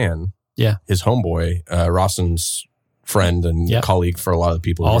Kazan, his homeboy, Rawson's friend and colleague for a lot of the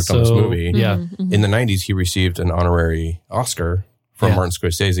people who worked on this movie. In the 90s, he received an honorary Oscar from Martin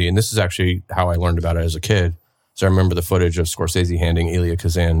Scorsese. And this is actually how I learned about it as a kid. So I remember the footage of Scorsese handing Elia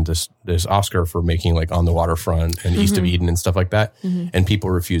Kazan this Oscar for making like On the Waterfront and East of Eden and stuff like that. And people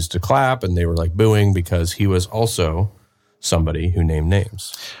refused to clap and they were like booing because he was also somebody who named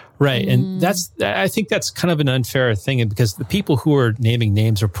names. Right. And I think that's kind of an unfair thing, because the people who are naming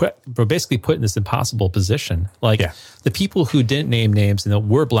names were basically put in this impossible position. Like the people who didn't name names and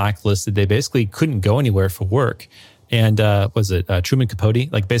were blacklisted, they basically couldn't go anywhere for work. And Truman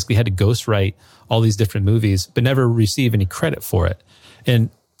Capote, like basically had to ghostwrite all these different movies, but never receive any credit for it.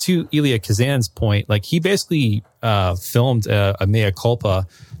 And to Elia Kazan's point, like he basically filmed a mea culpa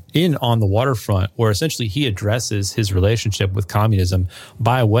On the Waterfront, where essentially he addresses his relationship with communism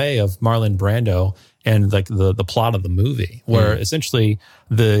by way of Marlon Brando and like the plot of the movie, where essentially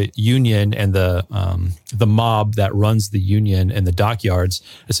the union and the mob that runs the union and the dockyards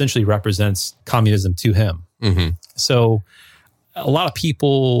essentially represents communism to him. So a lot of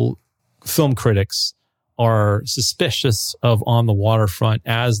people, film critics, are suspicious of On the Waterfront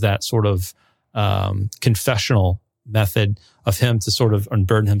as that sort of confessional method of him to sort of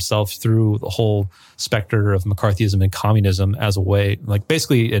unburden himself through the whole specter of McCarthyism and communism as a way, like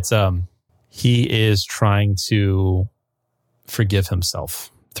basically it's he is trying to forgive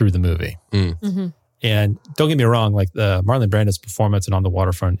himself through the movie. And don't get me wrong, like Marlon Brando's performance in On the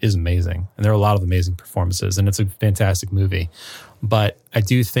Waterfront is amazing. And there are a lot of amazing performances, and it's a fantastic movie. But I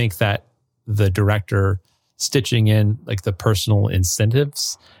do think that the director stitching in like the personal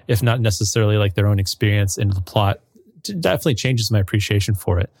incentives, if not necessarily like their own experience into the plot, definitely changes my appreciation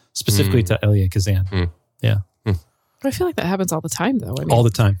for it, specifically to Elia Kazan. I feel like that happens all the time, though. I mean, all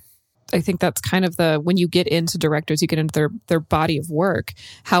the time. I think that's kind of when you get into directors, you get into their body of work.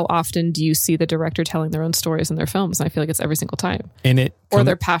 How often do you see the director telling their own stories in their films? And I feel like it's every single time. Or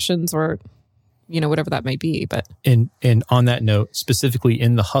their passions, or whatever that might be. But and on that note, specifically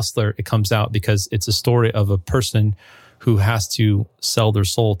in The Hustler, it comes out because it's a story of a person who has to sell their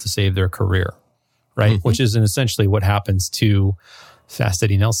soul to save their career, right? Which is essentially what happens to Fast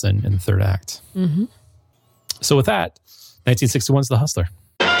Eddie Nelson in the third act. So with that, 1961's The Hustler.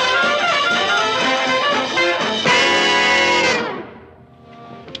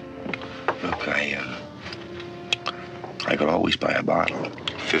 Look, I could always buy a bottle.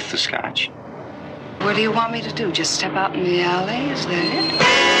 Fifth of scotch. What do you want me to do? Just step out in the alley? Is that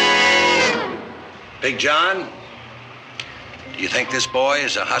it? Big John, do you think this boy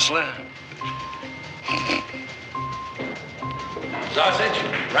is a hustler? Sausage,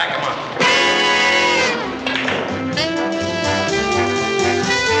 rack him up.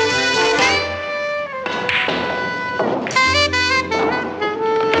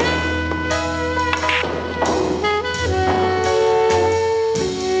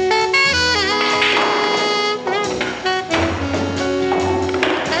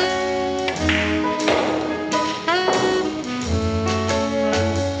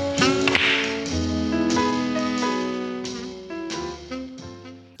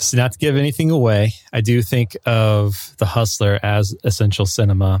 So not to give anything away, I do think of The Hustler as essential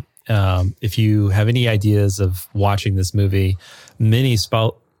cinema. If you have any ideas of watching this movie, many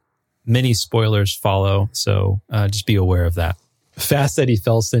spoilers follow, so just be aware of that. Fast Eddie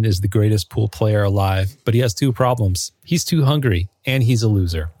Felson is the greatest pool player alive, but he has two problems. He's too hungry, and he's a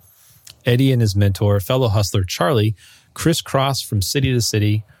loser. Eddie and his mentor, fellow hustler Charlie, crisscross from city to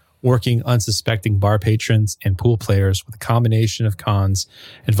city, working unsuspecting bar patrons and pool players with a combination of cons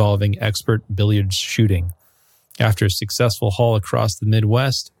involving expert billiards shooting. After a successful haul across the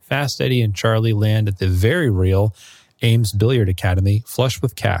Midwest, Fast Eddie and Charlie land at the very real Ames Billiard Academy, flush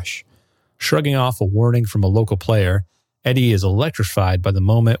with cash. Shrugging off a warning from a local player, Eddie is electrified by the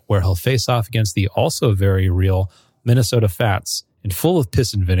moment where he'll face off against the also very real Minnesota Fats, and full of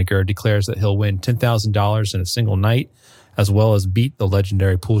piss and vinegar declares that he'll win $10,000 in a single night, as well as beat the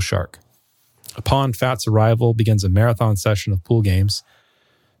legendary pool shark. Upon Fat's arrival begins a marathon session of pool games.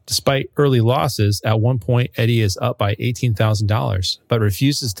 Despite early losses, at one point Eddie is up by $18,000, but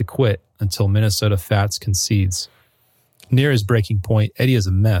refuses to quit until Minnesota Fats concedes. Near his breaking point, Eddie is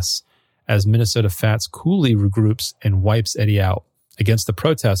a mess, as Minnesota Fats coolly regroups and wipes Eddie out, against the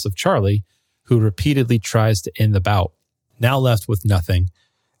protests of Charlie, who repeatedly tries to end the bout. Now left with nothing,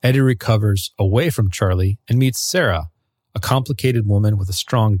 Eddie recovers away from Charlie and meets Sarah, a complicated woman with a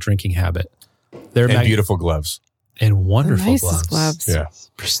strong drinking habit. And beautiful gloves. And wonderful Nicest gloves. Yeah.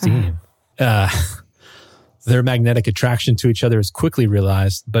 Pristine. Their magnetic attraction to each other is quickly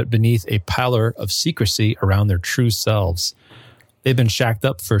realized, but beneath a pallor of secrecy around their true selves. They've been shacked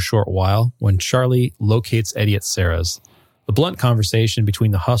up for a short while when Charlie locates Eddie at Sarah's. The blunt conversation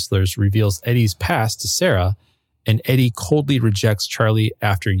between the hustlers reveals Eddie's past to Sarah, and Eddie coldly rejects Charlie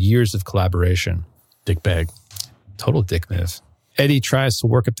after years of collaboration. Dick bag. Total dick move. Eddie tries to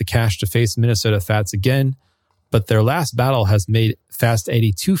work up the cash to face Minnesota Fats again, but their last battle has made Fast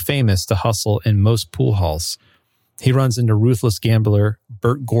Eddie too famous to hustle in most pool halls. He runs into ruthless gambler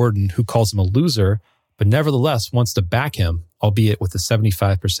Bert Gordon, who calls him a loser, but nevertheless wants to back him, albeit with a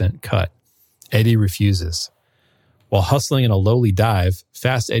 75% cut. Eddie refuses. While hustling in a lowly dive,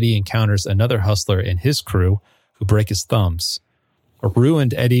 Fast Eddie encounters another hustler and his crew who break his thumbs. A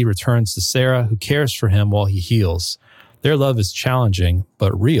ruined Eddie returns to Sarah, who cares for him while he heals. Their love is challenging,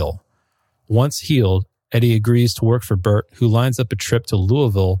 but real. Once healed, Eddie agrees to work for Bert, who lines up a trip to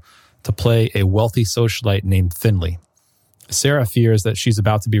Louisville to play a wealthy socialite named Finley. Sarah fears that she's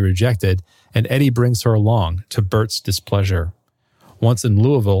about to be rejected, and Eddie brings her along, to Bert's displeasure. Once in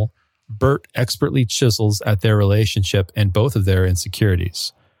Louisville, Bert expertly chisels at their relationship and both of their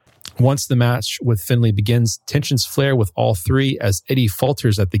insecurities. Once the match with Finley begins, tensions flare with all three as Eddie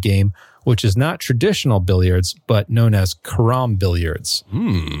falters at the game, which is not traditional billiards, but known as carom billiards.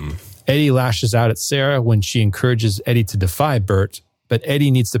 Eddie lashes out at Sarah when she encourages Eddie to defy Bert, but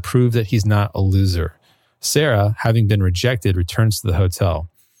Eddie needs to prove that he's not a loser. Sarah, having been rejected, returns to the hotel.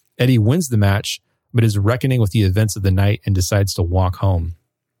 Eddie wins the match, but is reckoning with the events of the night and decides to walk home.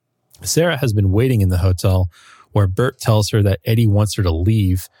 Sarah has been waiting in the hotel, where Bert tells her that Eddie wants her to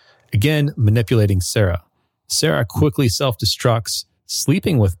leave, again manipulating Sarah. Sarah quickly self-destructs,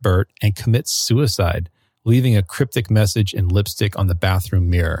 sleeping with Bert, and commits suicide, leaving a cryptic message in lipstick on the bathroom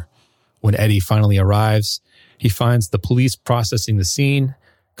mirror. When Eddie finally arrives, he finds the police processing the scene,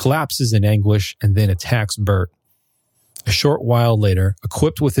 collapses in anguish, and then attacks Bert. A short while later,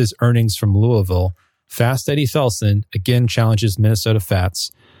 equipped with his earnings from Louisville, Fast Eddie Felson again challenges Minnesota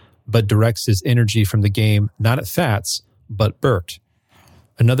Fats, but directs his energy from the game not at Fats, but Bert.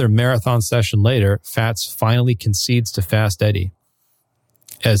 Another marathon session later, Fats finally concedes to Fast Eddie.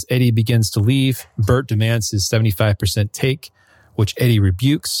 As Eddie begins to leave, Bert demands his 75% take, which Eddie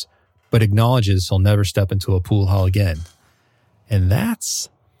rebukes, but acknowledges he'll never step into a pool hall again. And that's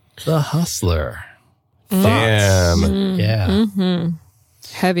The Hustler. Damn. Yeah.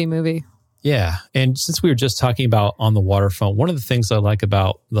 Heavy movie. Yeah. And since we were just talking about On the Waterfront, one of the things I like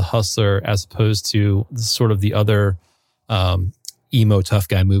about The Hustler as opposed to sort of the other emo tough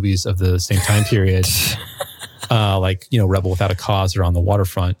guy movies of the same time period, like, you know, Rebel Without a Cause or On the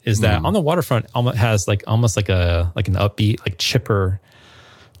Waterfront, is that On the Waterfront has like almost like an upbeat, like chipper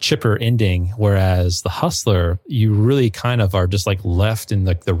ending, whereas The Hustler, you really kind of are just like left in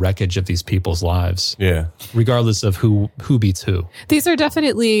like the wreckage of these people's lives. Yeah. Regardless of who beats who. These are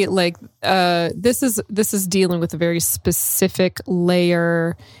definitely like this is dealing with a very specific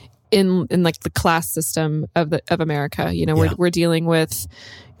layer in like the class system of America. You know, we're dealing with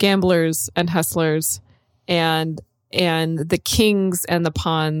gamblers and hustlers and the kings and the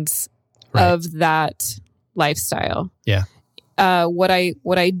pawns of that lifestyle. Yeah. What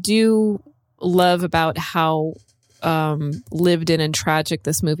I do love about how lived in and tragic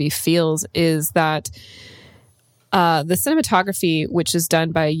this movie feels is that the cinematography, which is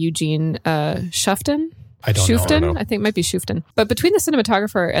done by Eugene Shufton. I don't know. I think it might be Shufton. But between the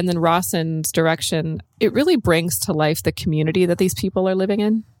cinematographer and then Rawson's direction, it really brings to life the community that these people are living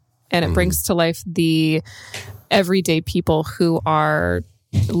in. And it brings to life the everyday people who are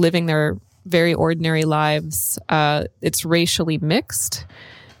living their very ordinary lives. It's racially mixed.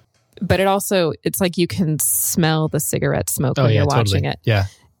 but it's like you can smell the cigarette smoke when you're watching it. Yeah.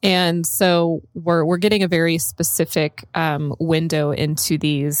 And so we're getting a very specific window into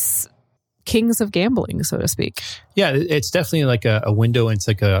these kings of gambling, so to speak. Yeah, it's definitely like a window into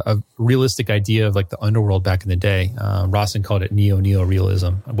like a realistic idea of like the underworld back in the day. Rawson called it neo-realism,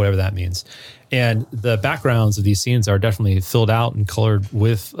 whatever that means. And the backgrounds of these scenes are definitely filled out and colored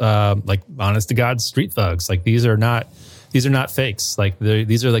with like honest to God street thugs. Like these are not fakes. Like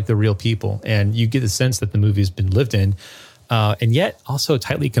these are like the real people. And you get the sense that the movie's been lived in. And yet also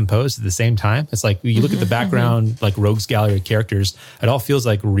tightly composed at the same time. It's like you look at the background, like rogues gallery of characters, it all feels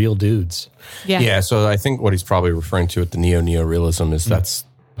like real dudes. Yeah. So I think what he's probably referring to with the neo-realism is that's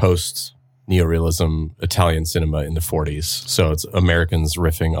post neo-realism Italian cinema in the 40s. So it's Americans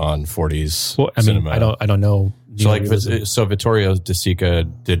riffing on 40s cinema. I don't know. So Vittorio De Sica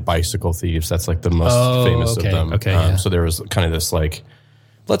did Bicycle Thieves. That's like the most famous of them. Okay. So there was kind of this like,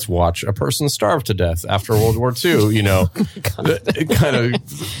 let's watch a person starve to death after World War II, kind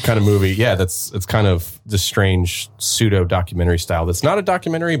of movie. Yeah, it's kind of this strange pseudo documentary style. That's not a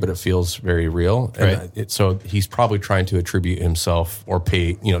documentary, but it feels very real. And so he's probably trying to attribute himself or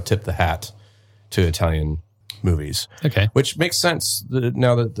pay, tip the hat to Italian movies. Okay, which makes sense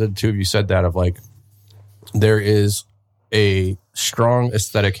now that the two of you said that. Of like, there is a strong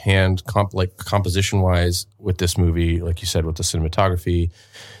aesthetic hand, composition wise, with this movie, like you said, with the cinematography,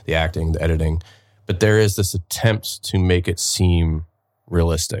 the acting, the editing. But there is this attempt to make it seem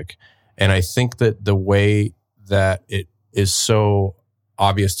realistic. And I think that the way that it is so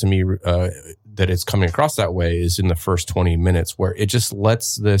obvious to me that it's coming across that way is in the first 20 minutes, where it just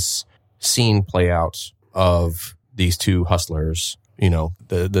lets this scene play out of these two hustlers,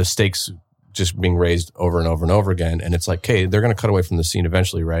 the stakes just being raised over and over and over again. And it's like, okay, they're going to cut away from the scene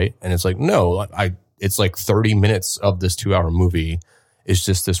eventually, right? And it's like, no, it's like 30 minutes of this 2-hour movie is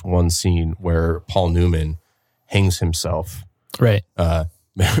just this one scene where Paul Newman hangs himself. Right.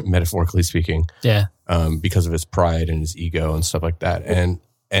 Metaphorically speaking. Yeah. Because of his pride and his ego and stuff like that. And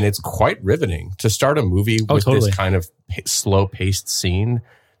it's quite riveting to start a movie with this kind of slow paced scene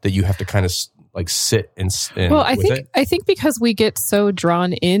that you have to kind of like sit and well, I think because we get so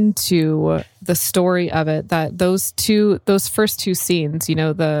drawn into the story of it that those first two scenes,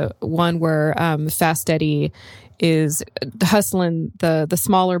 the one where Fast Eddie is hustling the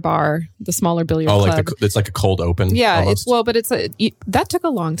smaller bar, the smaller billiard club. Like it's like a cold open. Yeah, almost. That took a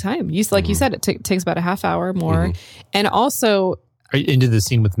long time. Like you said, it takes about a half hour more, and also. Are you into the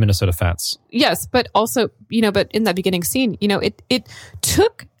scene with Minnesota Fats? Yes, but also, but in that beginning scene, it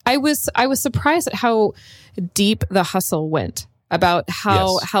took. I was surprised at how deep the hustle went, about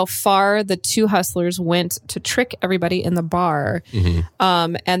how far the two hustlers went to trick everybody in the bar.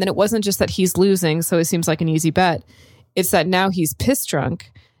 And then it wasn't just that he's losing, so it seems like an easy bet. It's that now he's piss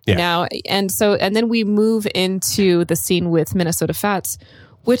drunk. Yeah. Now, and then we move into the scene with Minnesota Fats,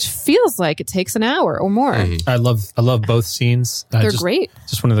 which feels like it takes an hour or more. I love both scenes. They're great.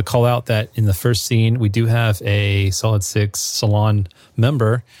 Just wanted to call out that in the first scene, we do have a Solid Six Salon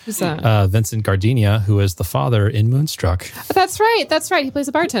member, Vincent Gardenia, who is the father in Moonstruck. That's right. He plays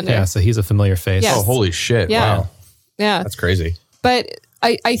a bartender. Yeah, so he's a familiar face. Yes. Oh, holy shit. Yeah. Wow. Yeah. That's crazy. But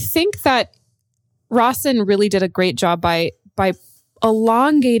I think that Rawson really did a great job by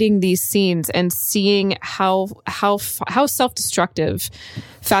elongating these scenes and seeing how self-destructive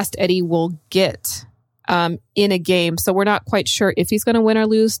Fast Eddie will get in a game. So we're not quite sure if he's going to win or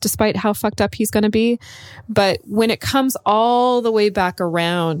lose, despite how fucked up he's going to be. But when it comes all the way back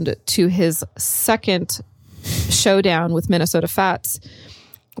around to his second showdown with Minnesota Fats,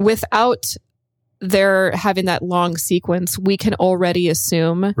 without their having that long sequence, we can already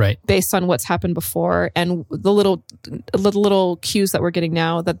assume, based on what's happened before and the little cues that we're getting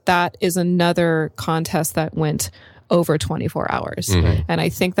now, that is another contest that went over 24 hours. And I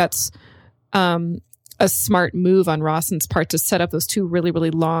think that's a smart move on Rawson's part to set up those two really,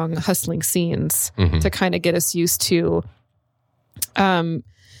 really long hustling scenes to kind of get us used to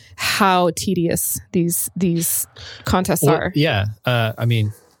how tedious these contests are. Yeah.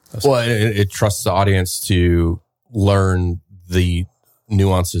 Well, it trusts the audience to learn the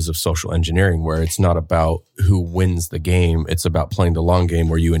nuances of social engineering, where it's not about who wins the game. It's about playing the long game,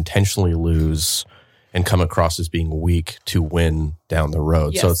 where you intentionally lose and come across as being weak to win down the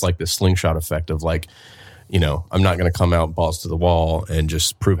road. Yes. So it's like the slingshot effect of like, I'm not going to come out balls to the wall and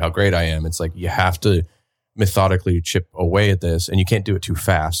just prove how great I am. It's like you have to methodically chip away at this, and you can't do it too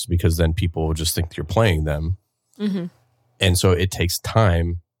fast because then people will just think you're playing them. And so it takes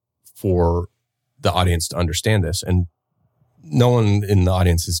time for the audience to understand this. And no one in the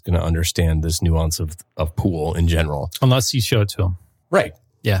audience is going to understand this nuance of pool in general. Unless you show it to them. Right.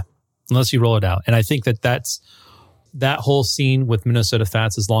 Yeah. unless you roll it out. And I think that whole scene with Minnesota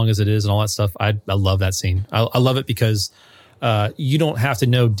Fats, as long as it is and all that stuff, I love that scene. I love it because you don't have to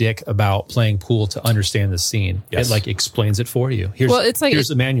know dick about playing pool to understand the scene. Yes. It like explains it for you. Here's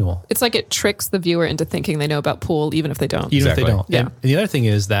the manual. It's like it tricks the viewer into thinking they know about pool, even if they don't. Even if they don't. Yeah. And the other thing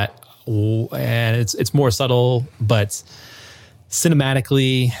is that, and it's more subtle, but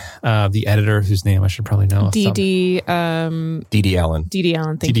cinematically, the editor, whose name I should probably know. D.D. Allen. D.D. Allen.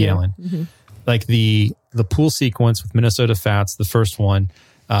 Thank D.D. you. Allen. Mm-hmm. Like the pool sequence with Minnesota Fats, the first one,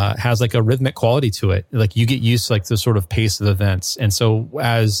 has like a rhythmic quality to it. Like you get used to like the sort of pace of events. And so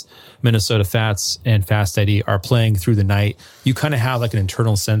as Minnesota Fats and Fast Eddie are playing through the night, you kind of have like an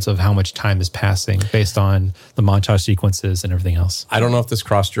internal sense of how much time is passing based on the montage sequences and everything else. I don't know if this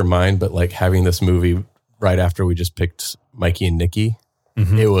crossed your mind, but like having this movie right after we just picked Mikey and Nikki,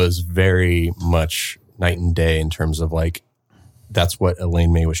 it was very much night and day in terms of like, that's what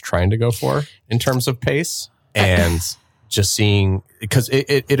Elaine May was trying to go for in terms of pace. And just seeing, because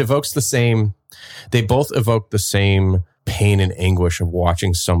it evokes the same, they both evoke the same pain and anguish of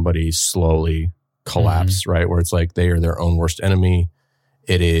watching somebody slowly collapse, right? Where it's like they are their own worst enemy.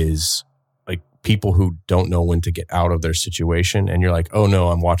 It is like people who don't know when to get out of their situation. And you're like, oh no,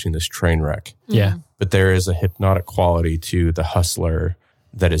 I'm watching this train wreck. Yeah. But there is a hypnotic quality to the hustler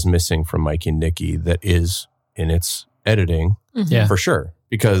that is missing from Mikey and Nikki that is in its editing, for sure.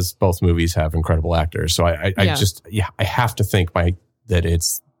 Because both movies have incredible actors. So I have to think that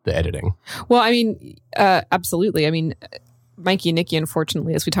it's the editing. Well, I mean, absolutely. I mean, Mikey and Nikki,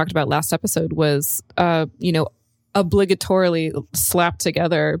 unfortunately, as we talked about last episode, was, obligatorily slapped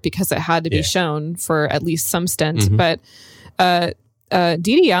together because it had to be shown for at least some stint. But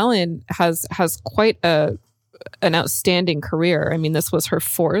D.D. Allen has quite an outstanding career. I mean, this was her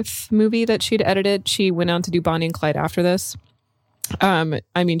fourth movie that she'd edited. She went on to do Bonnie and Clyde after this.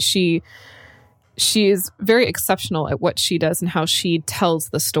 I mean, she is very exceptional at what she does and how she tells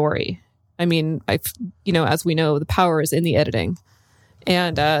the story. I mean, as we know, the power is in the editing,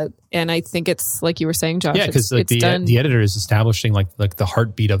 and I think it's like you were saying, Josh. Yeah, because like the editor is establishing like the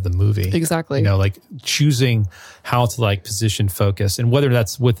heartbeat of the movie. Exactly. Like choosing how to like position focus, and whether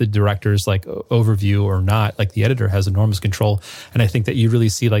that's with the director's like overview or not, like the editor has enormous control. And I think that you really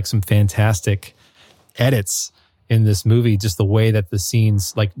see like some fantastic edits in this movie, just the way that the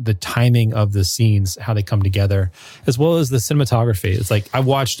scenes, like the timing of the scenes, how they come together, as well as the cinematography. It's like I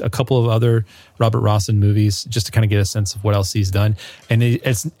watched a couple of other Robert Rossen movies just to kind of get a sense of what else he's done, and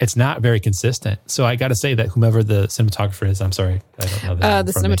it's not very consistent. So I got to say that whomever the cinematographer is, I'm sorry, I don't know that.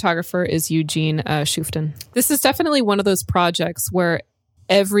 The cinematographer is Eugene Schuften. This is definitely one of those projects where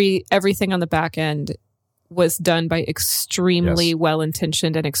everything on the back end was done by extremely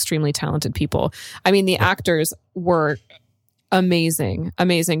well-intentioned and extremely talented people. I mean, the actors were amazing,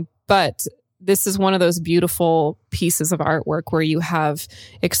 but this is one of those beautiful pieces of artwork where you have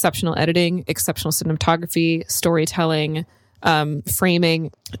exceptional editing, exceptional cinematography, storytelling,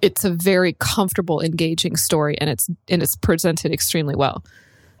 framing. It's a very comfortable, engaging story, and it's presented extremely well.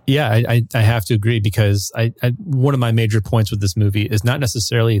 Yeah, I have to agree, because I one of my major points with this movie is not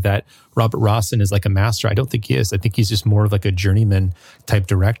necessarily that Robert Rossen is like a master. I don't think he is. I think he's just more of like a journeyman type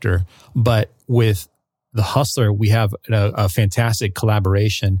director. But with The Hustler, we have a fantastic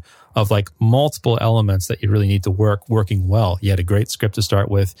collaboration of like multiple elements that you really need to working well. You had a great script to start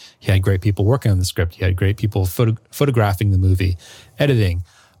with. You had great people working on the script. You had great people photographing the movie, editing.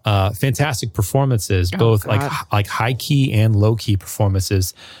 Fantastic performances, both like high key and low key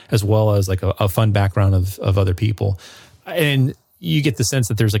performances, as well as like a fun background of other people. And you get the sense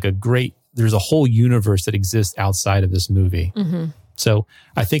that there's a whole universe that exists outside of this movie. So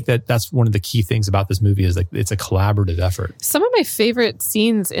I think that's one of the key things about this movie is like it's a collaborative effort. Some of my favorite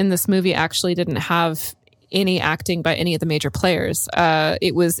scenes in this movie actually didn't have any acting by any of the major players.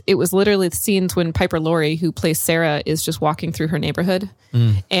 It was literally the scenes when Piper Laurie, who plays Sarah, is just walking through her neighborhood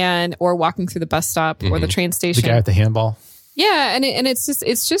or walking through the bus stop or the train station. The guy with the handball. Yeah, and it's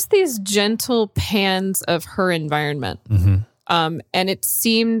just these gentle pans of her environment. And it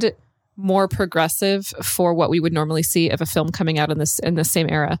seemed more progressive for what we would normally see of a film coming out in the same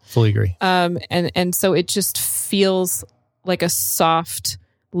era. Fully agree. And so it just feels like a soft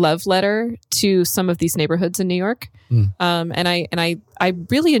love letter to some of these neighborhoods in New York. And I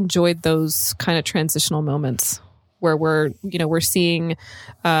really enjoyed those kind of transitional moments where we're seeing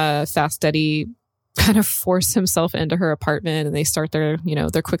Fast Eddie kind of force himself into her apartment and they start their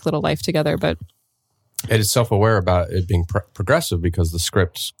quick little life together. But it is self-aware about it being progressive because the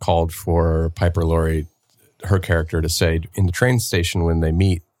script called for Piper Laurie, her character, to say in the train station when they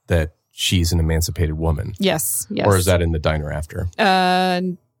meet that she's an emancipated woman. Yes. Or is that in the diner after?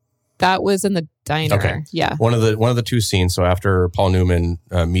 That was in the diner. Okay. Yeah. One of the two scenes. So after Paul Newman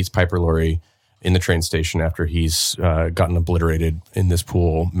meets Piper Laurie in the train station after he's gotten obliterated in this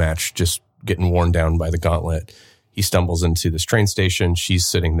pool match, just getting worn down by the gauntlet, he stumbles into this train station. She's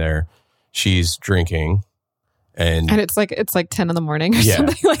sitting there. She's drinking. And it's like 10 in the morning or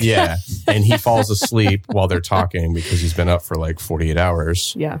something like that. And he falls asleep while they're talking because he's been up for like 48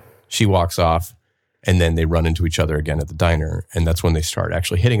 hours. Yeah. She walks off. And then they run into each other again at the diner. And that's when they start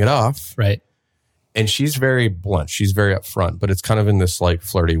actually hitting it off. Right. And she's very blunt. She's very upfront, but it's kind of in this like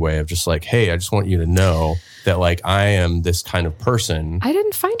flirty way of just like, hey, I just want you to know that like I am this kind of person. I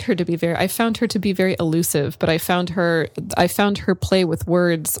didn't find her to be I found her to be very elusive, but I found her play with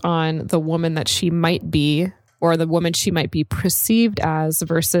words on the woman that she might be, or the woman she might be perceived as,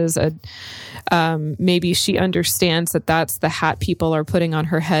 versus maybe she understands that that's the hat people are putting on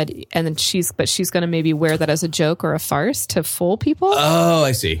her head, and then she's going to maybe wear that as a joke or a farce to fool people. Oh,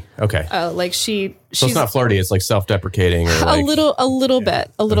 I see. Okay. Like she's it's not flirty. It's like self-deprecating or like, a little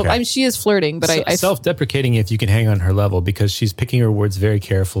bit. Okay. I mean, she is flirting, but I self-deprecating if you can hang on her level, because she's picking her words very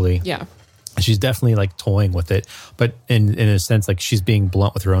carefully. Yeah. She's definitely like toying with it, but in a sense, like she's being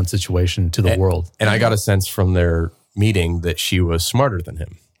blunt with her own situation to the world. And I got a sense from their meeting that she was smarter than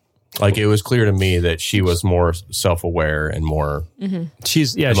him. Like it was clear to me that she was more self-aware and more. Mm-hmm.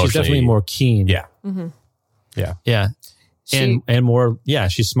 She's definitely more keen. Yeah. Mm-hmm. Yeah. Yeah. And more,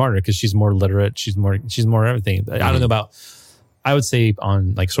 she's smarter because she's more literate. She's more everything. Mm-hmm. I don't know about, I would say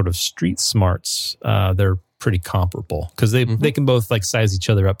on like sort of street smarts, they're pretty comparable because they can both like size each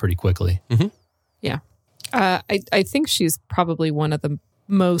other up pretty quickly. Mm-hmm. Yeah. I think she's probably one of the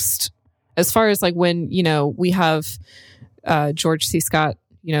most, as far as like when, we have George C. Scott,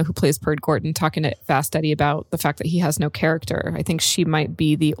 who plays Perd Gorton, talking to Fast Eddie about the fact that he has no character. I think she might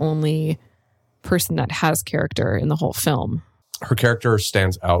be the only person that has character in the whole film. Her character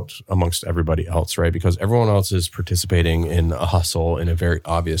stands out amongst everybody else, right? Because everyone else is participating in a hustle in a very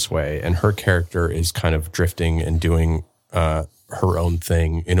obvious way. And her character is kind of drifting and doing her own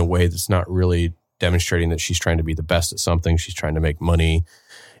thing in a way that's not really demonstrating that she's trying to be the best at something. She's trying to make money.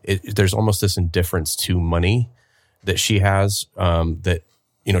 There's almost this indifference to money that she has that,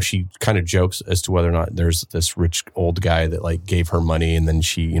 she kind of jokes as to whether or not there's this rich old guy that like gave her money and then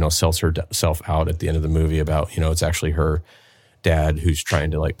she, sells herself out at the end of the movie about, it's actually her dad who's trying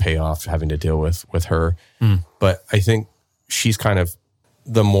to like pay off having to deal with her. But I think she's kind of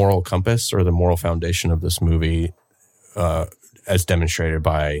the moral compass or the moral foundation of this movie, as demonstrated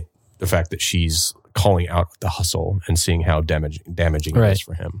by the fact that she's calling out the hustle and seeing how damaging it is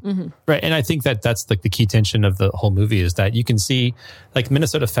for him. Mm-hmm. Right. And I think that that's like the key tension of the whole movie is that you can see like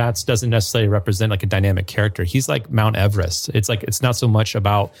Minnesota Fats doesn't necessarily represent like a dynamic character. He's like Mount Everest. It's like, it's not so much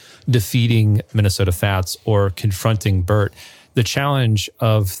about defeating Minnesota Fats or confronting Bert. The challenge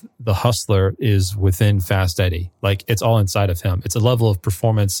of the hustler is within Fast Eddie. Like it's all inside of him. It's a level of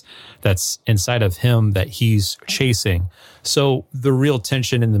performance that's inside of him that he's chasing. So the real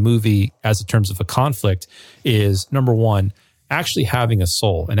tension in the movie as in terms of a conflict is number one, actually having a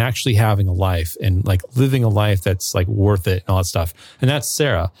soul and actually having a life and like living a life that's like worth it and all that stuff. And that's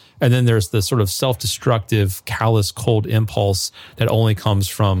Sarah. And then there's the sort of self-destructive, callous, cold impulse that only comes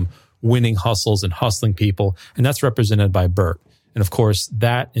from winning hustles and hustling people. And that's represented by Bert. And of course,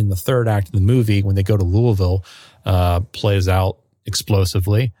 that in the third act of the movie, when they go to Louisville, plays out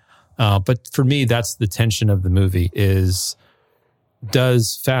explosively. But for me, that's the tension of the movie is,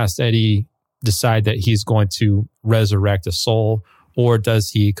 does Fast Eddie decide that he's going to resurrect a soul, or does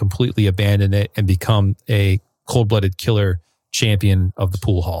he completely abandon it and become a cold-blooded killer champion of the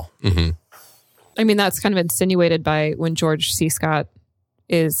pool hall? Mm-hmm. I mean, that's kind of insinuated by when George C. Scott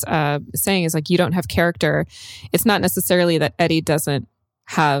is saying is like, you don't have character. It's not necessarily that Eddie doesn't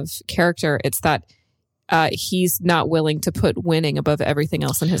have character. It's that he's not willing to put winning above everything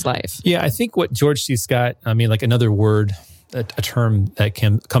else in his life. Yeah, I think what George C. Scott, I mean, like another word, a term that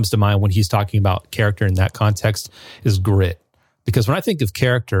comes to mind when he's talking about character in that context is grit. Because when I think of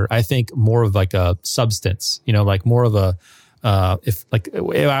character, I think more of like a substance, like more of a, if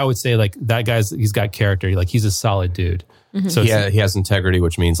I would say like that he's got character, like he's a solid dude. Mm-hmm. So he has integrity,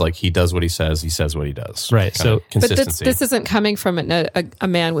 which means like he does what he says what he does. Right. So consistency. But this isn't coming from a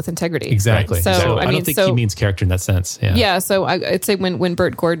man with integrity. Exactly. Right? So I don't think he means character in that sense. Yeah. Yeah. So I'd say when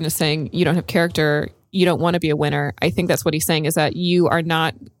Bert Gordon is saying you don't have character, you don't want to be a winner, I think that's what he's saying is that you're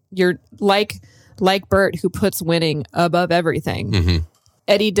like Bert who puts winning above everything. Mm-hmm.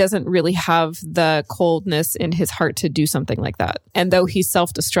 Eddie doesn't really have the coldness in his heart to do something like that. And though he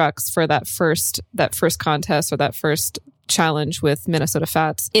self-destructs for that first contest or that first challenge with Minnesota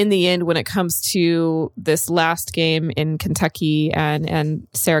Fats. In the end, when it comes to this last game in Kentucky and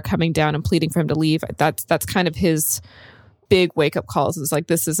Sarah coming down and pleading for him to leave, that's kind of his big wake-up calls. It's like,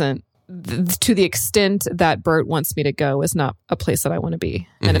 this isn't, to the extent that Bert wants me to go, is not a place that I want to be.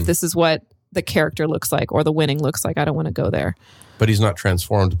 And if this is what the character looks like or the winning looks like, I don't want to go there. But he's not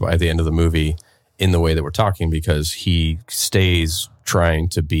transformed by the end of the movie in the way that we're talking, because he stays trying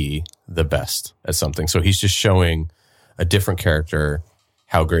to be the best at something. So he's just showing a different character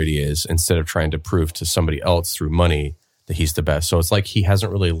how great he is, instead of trying to prove to somebody else through money that he's the best. So it's like he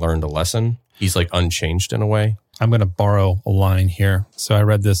hasn't really learned a lesson. He's like unchanged in a way. I'm going to borrow a line here. So I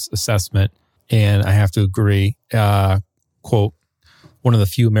read this assessment and I have to agree. Quote, one of the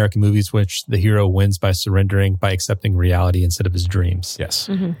few American movies which the hero wins by surrendering, by accepting reality instead of his dreams. Yes.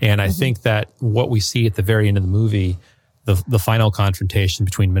 And I think that what we see at the very end of the movie, the final confrontation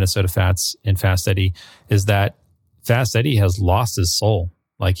between Minnesota Fats and Fast Eddie, is that Fast Eddie has lost his soul.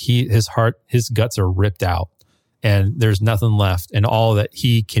 Like his heart, his guts are ripped out and there's nothing left. And all that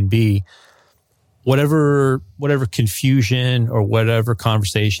he can be, whatever confusion or whatever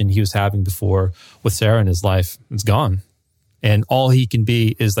conversation he was having before with Sarah in his life, it's gone. And all he can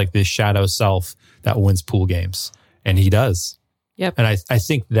be is like this shadow self that wins pool games. And he does. Yep. And I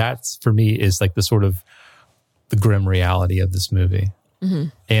think that's, for me, is like the sort of the grim reality of this movie.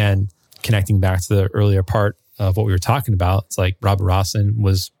 And connecting back to the earlier part of what we were talking about, it's like Robert Rossen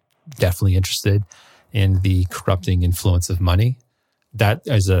was definitely interested in the corrupting influence of money. That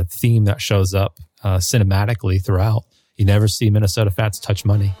is a theme that shows up cinematically throughout. You never see Minnesota Fats touch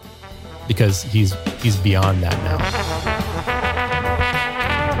money because he's beyond that now.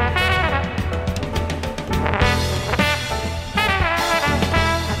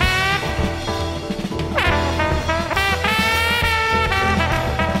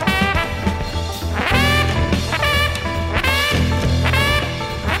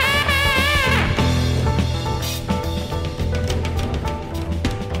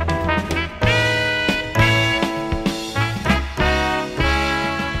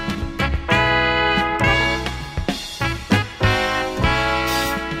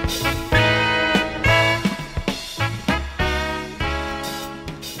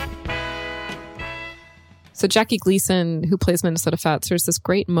 So Jackie Gleason, who plays Minnesota Fats, there's this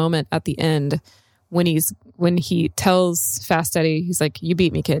great moment at the end when he tells Fast Eddie, he's like, "You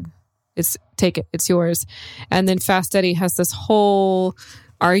beat me, kid. Take it. It's yours." And then Fast Eddie has this whole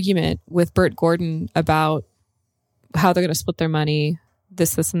argument with Bert Gordon about how they're going to split their money,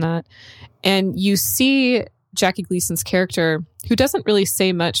 this, and that. And you see Jackie Gleason's character, who doesn't really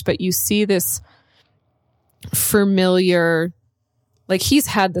say much, but you see this familiar, like he's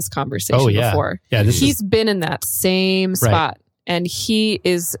had this conversation before. Yeah, he's been in that same spot. Right. And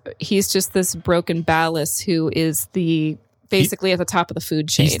he's just this broken ballast who is basically at the top of the food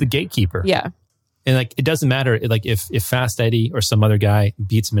chain. He's the gatekeeper. Yeah. And like, it doesn't matter. Like if Fast Eddie or some other guy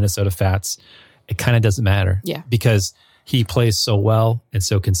beats Minnesota Fats, it kind of doesn't matter. Yeah. Because he plays so well and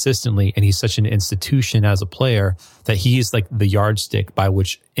so consistently, and he's such an institution as a player that he's like the yardstick by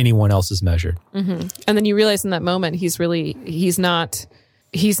which anyone else is measured. Mm-hmm. And then you realize in that moment, he's not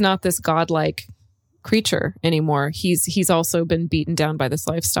this godlike creature anymore. He's also been beaten down by this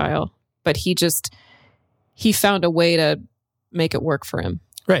lifestyle, but he found a way to make it work for him.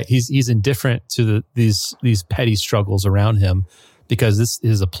 Right. He's indifferent to these petty struggles around him because this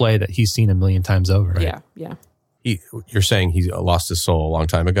is a play that he's seen a million times over. Right? Yeah. Yeah. You're saying he lost his soul a long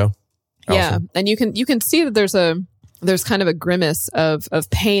time ago? Yeah. And you can see that there's kind of a grimace of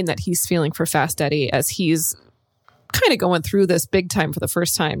pain that he's feeling for Fast Eddie as he's kind of going through this big time for the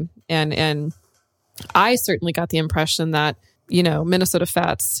first time. And I certainly got the impression that, Minnesota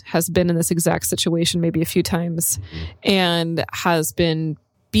Fats has been in this exact situation maybe a few times and has been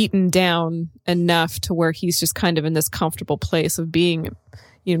beaten down enough to where he's just kind of in this comfortable place of being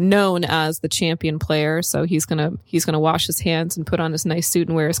known as the champion player. So he's gonna wash his hands and put on his nice suit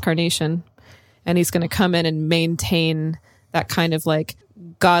and wear his carnation, and he's gonna come in and maintain that kind of like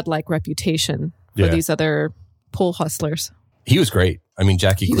godlike reputation for these other pool hustlers. He was great. I mean,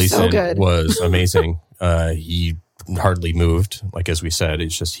 Jackie Gleason was amazing. He hardly moved, like as we said.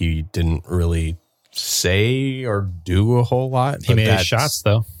 It's just he didn't really say or do a whole lot. He made his shots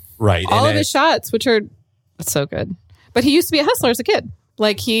though, right? All of his shots, which are so good. But he used to be a hustler as a kid.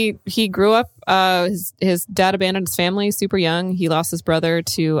 Like he grew up, his dad abandoned his family super young. He lost his brother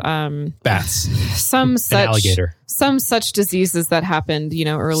to bats, some alligator, some such diseases that happened,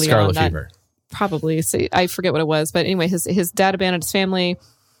 early Scarlet on. fever. Probably. So I forget what it was, but anyway, his dad abandoned his family.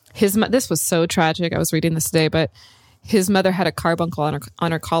 This was so tragic. I was reading this today, but his mother had a carbuncle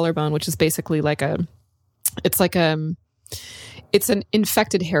on her collarbone, which is basically like it's an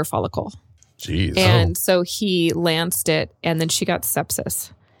infected hair follicle. Jeez. And so he lanced it, and then she got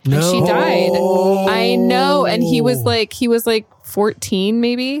sepsis. And she died. I know. And he was like 14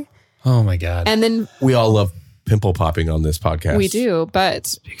 maybe. Oh my God. And then We all love pimple popping on this podcast. we do,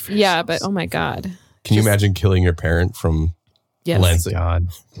 but yeah, but oh my God. Can you imagine killing your parent from Yes. lancing? God.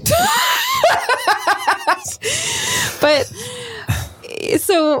 But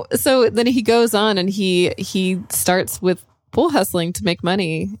so then he goes on and he starts with pool hustling to make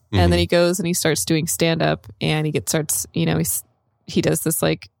money, and then he goes and he starts doing stand up, and he starts, you know, he does this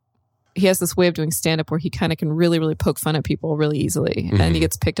like, he has this way of doing stand up where he kind of can really, really poke fun at people really easily. And he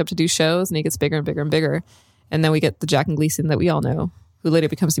gets picked up to do shows, and he gets bigger and bigger and bigger. And then we get the Jack and Gleason that we all know, who later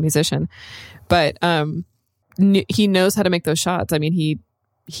becomes a musician. But he knows how to make those shots. I mean,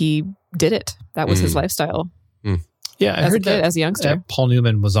 he did it. That was his lifestyle. Yeah, I As a heard kid, that as a youngster. that Paul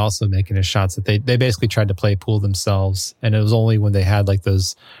Newman was also making his shots that they basically tried to play pool themselves. And it was only when they had like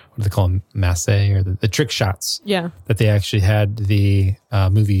those, what do they call them, masse or the trick shots, Yeah. that they actually had the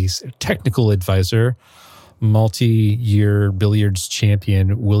movie's technical advisor, multi-year billiards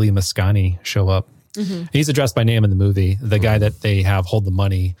champion Willie Mascani show up. He's addressed by name in the movie. The guy that they have hold the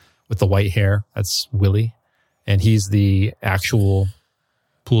money with the white hair, that's Willie. And he's the actual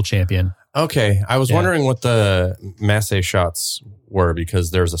pool champion. Okay. I was wondering what the masse shots were,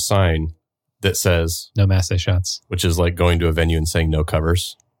 because there's a sign that says, No masse shots. which is like going to a venue and saying no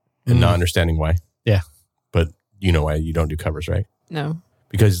covers and not understanding why. Yeah. But you know why you don't do covers, right? No.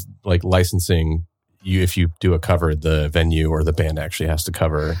 Because like licensing, if you do a cover, the venue or the band actually has to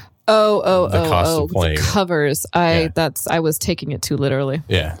cover. The cost of playing. The covers. I was taking it too literally.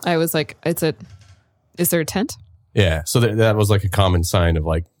 Yeah. I was like, is there a tent? Yeah. So that was like a common sign of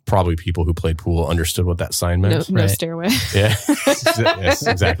like probably people who played pool understood what that sign meant. No Right. stairway. Yeah. Yes,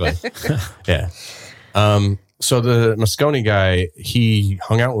 exactly. Yeah. So the Moscone guy, he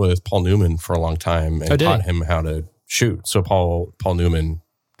hung out with Paul Newman for a long time and Oh, did taught he? him how to shoot. So Paul Newman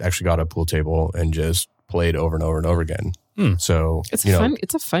actually got a pool table and just played over and over and over again. So It's you know, fun.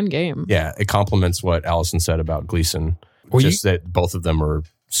 It's a fun game. yeah, it complements what Allison said about Gleason. Just that both of them are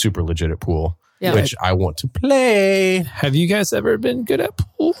super legit at pool, Yeah. which I want to play. Have you guys ever been good at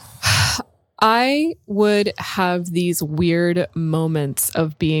pool? I would have these weird moments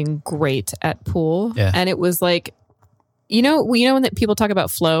of being great at pool. Yeah. And it was like, you know when that people talk about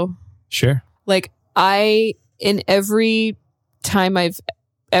flow? Sure. Like in every time I've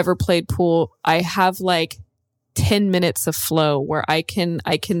ever played pool, I have like 10 minutes of flow where I can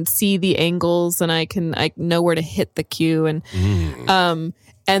see the angles and I know where to hit the cue, and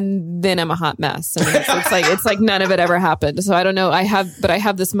then I'm a hot mess. And it's like none of it ever happened. So I don't know. I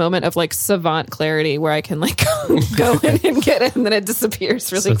have this moment of like savant clarity where I can like go in and get it, and then it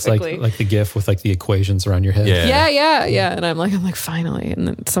disappears really So it's quickly. like the GIF with like the equations around your head. Yeah. Yeah. And I'm like, finally. And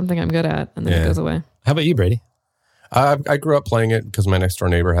then it's something I'm good at. And then it goes away. How about you, Brady? I grew up playing it because my next door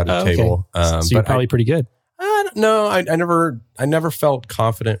neighbor had a table. So you're probably pretty good. No, I never felt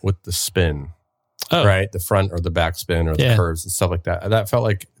confident with the spin. Oh. Right, the front or the back spin or the curves and stuff like that. That felt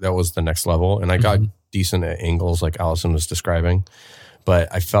like that was the next level, and I got decent at angles like Allison was describing, but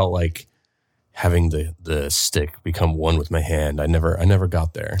I felt like having the stick become one with my hand. I never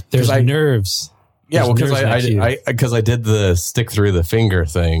got there. There's Yeah, nerves. There's well, because nerves in that cue. I did the stick through the finger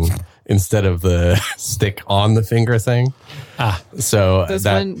thing instead of the stick on the finger thing. So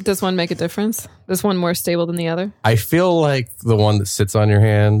Does one make a difference? Is one more stable than the other? I feel like the one that sits on your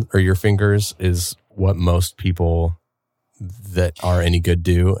hand or your fingers is what most people that are any good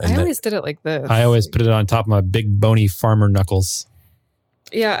do. And I that- always did it like this. I always put it on top of my big bony farmer knuckles.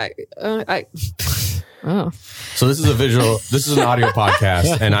 Yeah. Oh. So this is a visual, this is an audio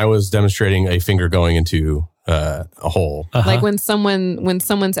podcast, and I was demonstrating a finger going into a hole. Like when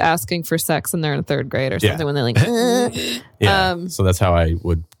someone's asking for sex and they're in third grade or something, Yeah. when they're like, Yeah. So that's how I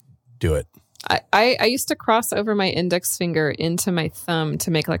would do it. I used to cross over my index finger into my thumb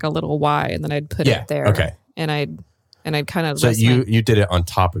to make like a little Y, and then I'd put Yeah, it there. okay. And I'd kind of So you did it on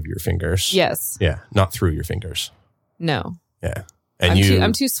top of your fingers. Yes. Yeah. Not through your fingers. No. Yeah. And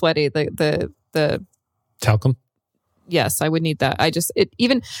I'm too sweaty. The Talcum. yes, I would need that.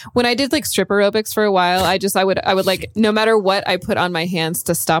 Even when I did like strip aerobics for a while, I would like, no matter what I put on my hands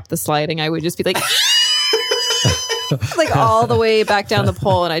to stop the sliding, I would just be like, like all the way back down the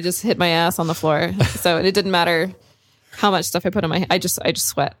pole, and I just hit my ass on the floor. So it didn't matter how much stuff I put on my, I just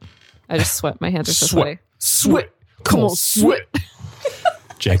sweat. I just sweat. My hands are so sweaty. Sweat. Come on, sweat.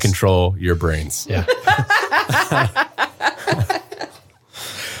 I control your brains. Yeah.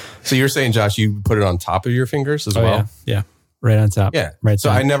 So you're saying, Josh, you put it on top of your fingers as Oh, well? yeah. Right on top. Yeah. Right. So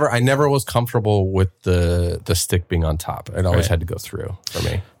there. I never was comfortable with the stick being on top. It always had to go through for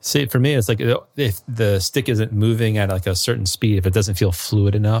me. See, for me, it's like if the stick isn't moving at like a certain speed, if it doesn't feel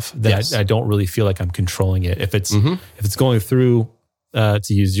fluid enough, then Yes. I don't really feel like I'm controlling it. If it's going through, to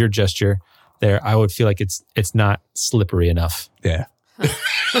use your gesture there, I would feel like it's not slippery enough. Yeah.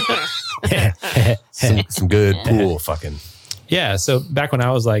 some good pool fucking. Yeah. So back when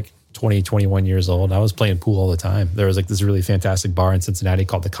I was like 20, 21 years old, I was playing pool all the time. There was like this really fantastic bar in Cincinnati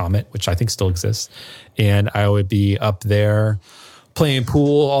called the Comet, which I think still exists. And I would be up there playing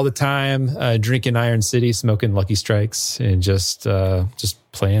pool all the time, drinking Iron City, smoking Lucky Strikes, and just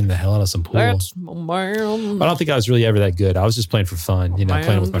playing the hell out of some pool. That's my man. I don't think I was really ever that good. I was just playing for fun,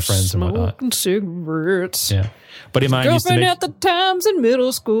 playing with my friends and whatnot. Smoking cigarettes. Yeah. Buddy of mine used to Girlfriend make, at the times in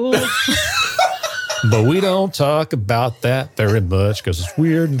middle school. but we don't talk about that very much because it's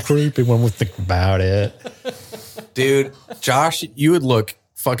weird and creepy when we think about it. Dude, Josh, you would look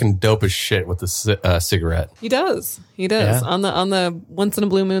fucking dope as shit with the cigarette. He does. Yeah. On the once in a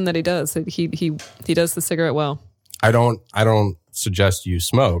blue moon that he does. He does the cigarette well. I don't suggest you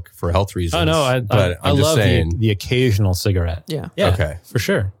smoke for health reasons. Oh no, but I I'm just love saying. the occasional cigarette. Yeah. Yeah, Okay. for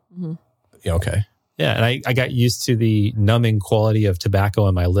sure. Yeah, okay. Yeah, and I got used to the numbing quality of tobacco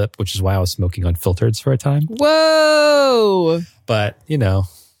on my lip, which is why I was smoking unfiltered for a time. Whoa. But Oh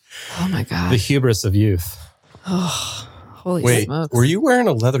my the God. hubris of youth. Holy Wait, smokes. were you wearing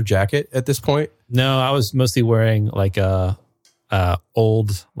a leather jacket at this point? No, I was mostly wearing like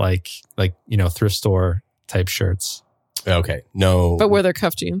old like thrift store type shirts. Okay, no. But were there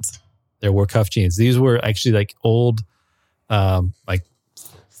cuff jeans? There were cuff jeans. These were actually like old, like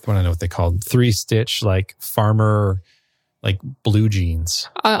I don't know what they called, 3-stitch like farmer like blue jeans,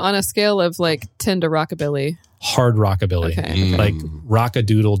 On a scale of like 10 to rockabilly. hard rockabilly, Okay. like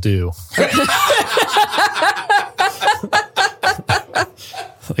rock-a-doodle-doo.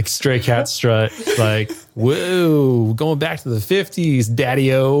 Like Stray Cat strut, like whoa, going back to the 50s,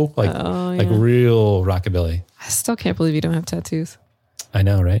 daddy-o, like like real rockabilly. I still can't believe you don't have tattoos. I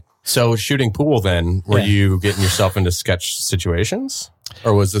know, right? So shooting pool then, were Yeah. you getting yourself into sketch situations?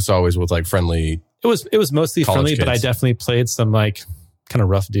 Or was this always with like friendly? It was mostly College friendly, but I kids. definitely played some like kind of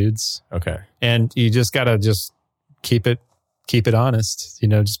rough dudes. Okay. And you just gotta just keep it honest.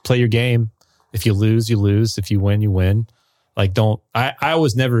 Just play your game. If you lose, you lose. If you win, you win. Like I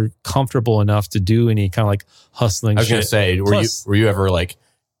was never comfortable enough to do any kind of like hustling. I was going to shit. say, Plus- were you ever like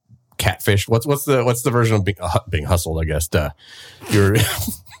catfish? What's the version of being hustled? I guess. You're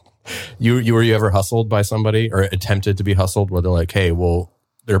were you ever hustled by somebody or attempted to be hustled? Where they're like, hey, well,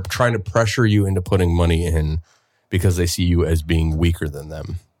 they're trying to pressure you into putting money in because they see you as being weaker than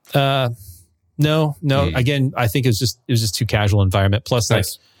them. No. Again, I think it was just too casual environment. Plus,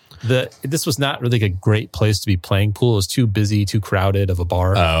 Nice. this was not really a great place to be playing pool. It was too busy, too crowded of a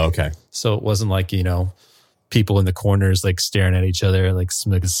bar. Oh, okay. So it wasn't like, people in the corners like staring at each other, like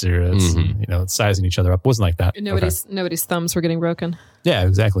smoking cigarettes, and, sizing each other up. It wasn't like that. Nobody's thumbs were getting broken. Yeah,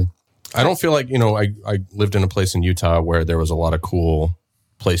 exactly. I don't feel like, I lived in a place in Utah where there was a lot of cool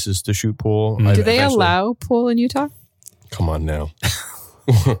places to shoot pool. Mm. Do they allow pool in Utah? Come on now.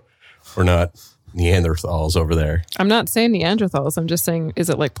 We're not Neanderthals over there. I'm not saying Neanderthals. I'm just saying, is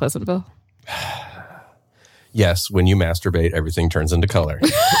it like Pleasantville? Yes, when you masturbate, everything turns into color.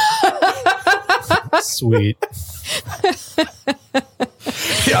 Sweet.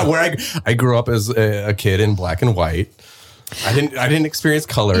 Yeah, where I grew up as a kid in black and white. I didn't experience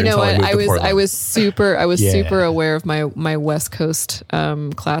color You know until I what? moved to Portland. I was Yeah. super aware of my West Coast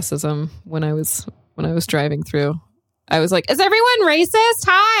classism when I was driving through. I was like, "Is everyone racist?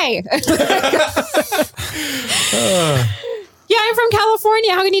 Hi." Yeah, I'm from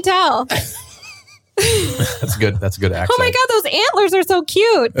California. How can you tell? That's good. That's a good accent. Oh my God, those antlers are so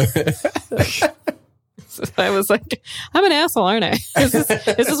cute. I was like, I'm an asshole, aren't I? Is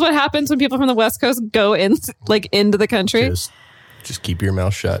this what happens when people from the West Coast go into the country? Just keep your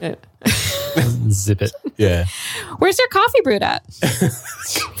mouth shut. Zip it. Yeah. Where's your coffee brewed at?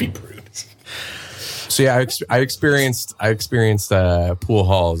 Be brewed. So yeah, I experienced pool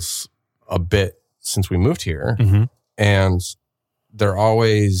halls a bit since we moved here, and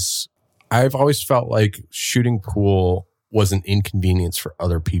I've always felt like shooting pool was an inconvenience for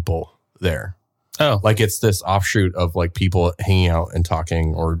other people there. Oh, Like it's this offshoot of like people hanging out and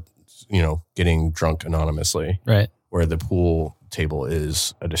talking or, getting drunk anonymously, right. where the pool table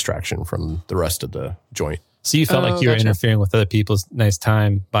is a distraction from the rest of the joint. So you felt like you were gotcha. interfering with other people's nice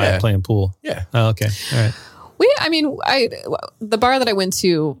time by Yeah. playing pool. Yeah. Oh, okay. All right. The bar that I went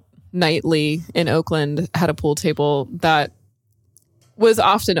to nightly in Oakland had a pool table that was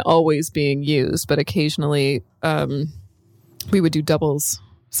often always being used, but occasionally we would do doubles.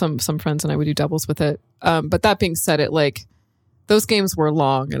 Some friends and I would do doubles with it. But that being said, those games were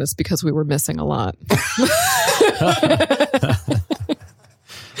long, and it's because we were missing a lot.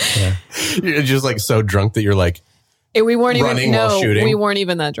 Yeah. You're just like so drunk that you're like we weren't running while shooting. We weren't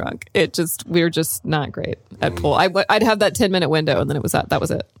even that drunk. We were just not great at pool. I'd have that 10-minute window, and then that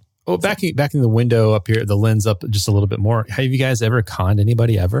was it. Well, backing the window up here, the lens up just a little bit more. Have you guys ever conned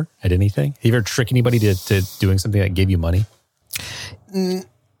anybody ever at anything? Have you ever tricked anybody to doing something that gave you money?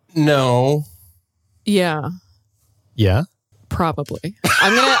 No. Yeah. Yeah. Probably.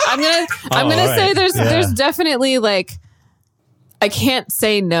 I'm gonna say there's definitely I can't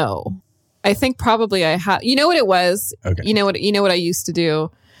say no. I think probably I have. You know what it was? Okay. You know what I used to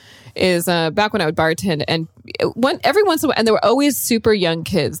do is back when I would bartend, and every once in a while, and they were always super young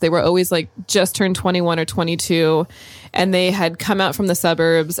kids. They were always just turned 21 or 22, and they had come out from the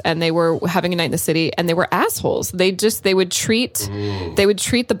suburbs, and they were having a night in the city, and they were assholes. They would treat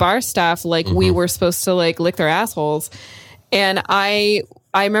the bar staff like we were supposed to lick their assholes. And I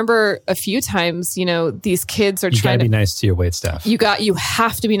remember a few times, these kids are trying to be nice to your waitstaff. You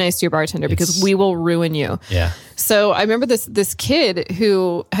have to be nice to your bartender because we will ruin you. Yeah. So I remember this kid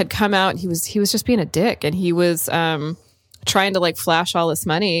who had come out. He was just being a dick, and he was trying to flash all this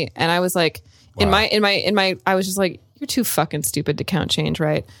money. And I was like, wow. in my, I was just like, you're too fucking stupid to count change,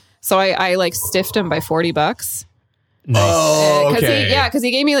 right? So I stiffed him by $40. Nice. Oh, okay. Because he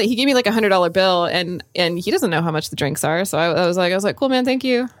gave me like $100 bill, and he doesn't know how much the drinks are. So I was like, cool, man, thank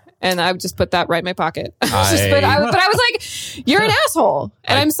you. And I would just put that right in my pocket. But I was like, you're an asshole,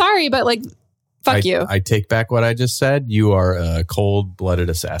 and I'm sorry, but fuck you. I take back what I just said. You are a cold-blooded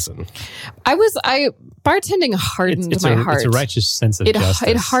assassin. Bartending hardened my heart. It's a righteous sense of justice.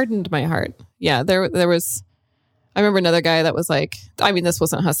 It hardened my heart. Yeah, there was. I remember another guy that was this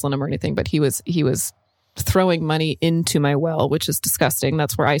wasn't hustling him or anything, but he was throwing money into my well, which is disgusting.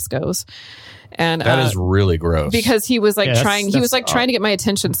 That's where ice goes. And that is really gross. Because he was trying to get my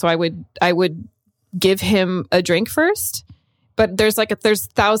attention. So I would give him a drink first, but there's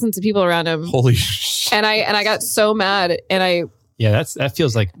thousands of people around him. Holy shit. And I got so mad, and that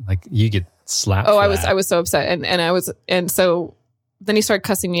feels like you get slapped. Oh, I was so upset. And so then he started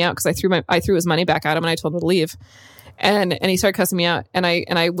cussing me out because I threw his money back at him, and I told him to leave. And he started cussing me out, and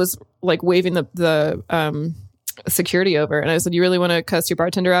I was waving the security over, and I said, "You really want to cuss your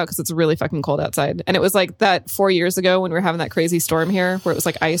bartender out because it's really fucking cold outside." And it was like that 4 years ago when we were having that crazy storm here, where it was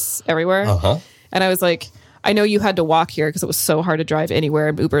ice everywhere. And I was like, "I know you had to walk here because it was so hard to drive anywhere,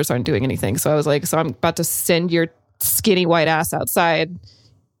 and Ubers aren't doing anything." So I was like, "So I'm about to send your skinny white ass outside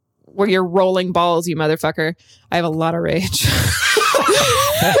where you're rolling balls, you motherfucker." I have a lot of rage.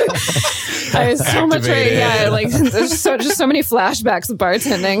 I have so much rage. Yeah, there's just so many flashbacks of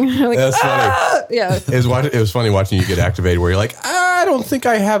bartending. That's funny. Yeah, it was funny watching you get activated, where you're like, I don't think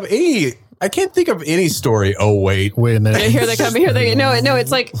I have any. I can't think of any story. Oh wait a minute. Here they come. No.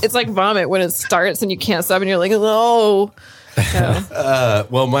 It's like vomit when it starts and you can't stop, and you're like, oh. Yeah.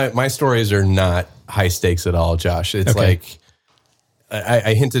 Well, my stories are not high stakes at all, Josh. It's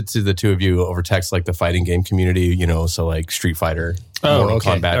I hinted to the two of you over text, the fighting game community, so Street Fighter, Mortal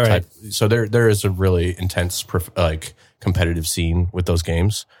Kombat type. So there is a really intense competitive scene with those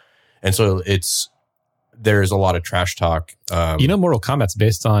games, and so there's a lot of trash talk. Mortal Kombat's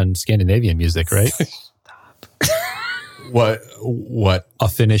based on Scandinavian music, right? What? I'll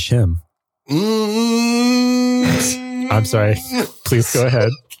finish him. I'm sorry. Please go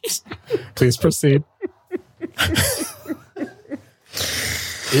ahead. Please proceed.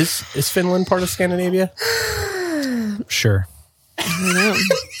 Is Finland part of Scandinavia? Sure. I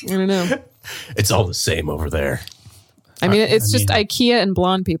don't know. It's all the same over there. I mean, it's just IKEA and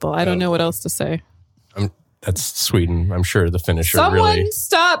blonde people. I don't know what else to say. That's Sweden. I'm sure the Finnish are Someone really...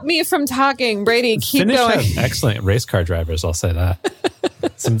 stop me from talking. Brady, keep Finnish going. have excellent race car drivers, I'll say that.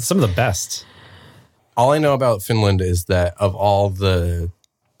 Some of the best. All I know about Finland is that of all the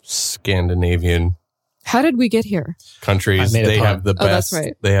Scandinavian... How did we get here? Countries, they have the best. Oh, that's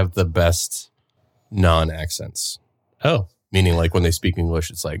right. They have the best non-accents. Oh, meaning when they speak English,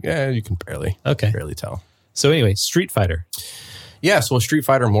 it's you can barely tell. So anyway, Street Fighter. Yeah, so Street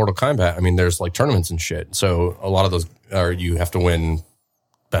Fighter and Mortal Kombat, I mean, there's tournaments and shit. So a lot of those are you have to win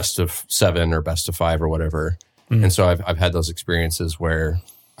best of 7 or best of 5 or whatever. Mm. And so I've had those experiences where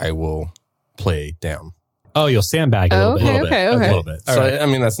I will play down. Oh, you'll sandbag a little bit. A little bit. So, right. I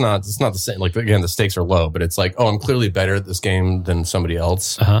mean, it's not the same. Again, the stakes are low, but it's I'm clearly better at this game than somebody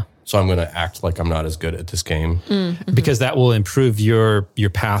else. Uh-huh. So I'm going to act like I'm not as good at this game. Mm-hmm. Because that will improve your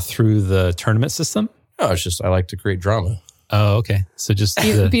path through the tournament system? No, it's just I like to create drama. Oh, okay. So just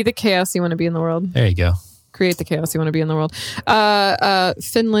be the chaos you want to be in the world. There you go. Create the chaos you want to be in the world.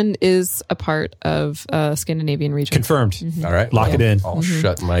 Finland is a part of Scandinavian region. Confirmed. All right. Lock it in. I'll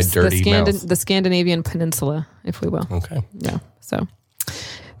shut my dirty mouth. The Scandinavian peninsula, if we will. Okay. Yeah. So,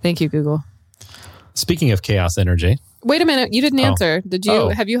 thank you, Google. Speaking of chaos energy. Wait a minute. You didn't answer. Did you? Oh.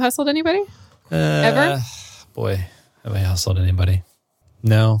 Have you hustled anybody? Ever? Boy, have I hustled anybody?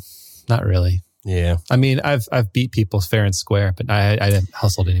 No, not really. Yeah. I mean, I've beat people fair and square, but I didn't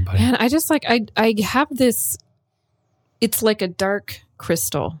hustled anybody. Man, I just like I have this. It's like a dark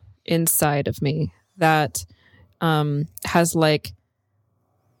crystal inside of me that has like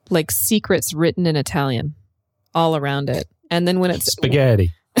secrets written in Italian all around it, and then when it's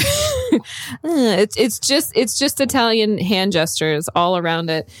Spaghetti. it's just Italian hand gestures all around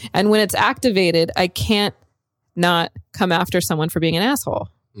it, and when it's activated, I can't not come after someone for being an asshole.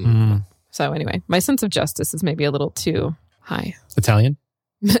 Mm. So anyway, my sense of justice is maybe a little too high. Italian?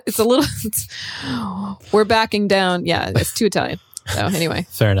 It's a little. We're backing down. Yeah, it's too Italian. So anyway,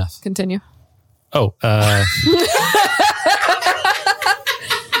 Fair enough. continue. Oh,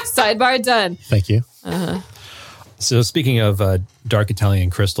 Sidebar done. thank you. So speaking of dark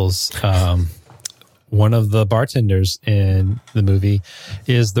Italian crystals, one of the bartenders in the movie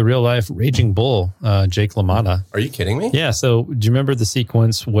is the real life Raging Bull, Jake LaMotta. Are you kidding me? Yeah. So do you remember the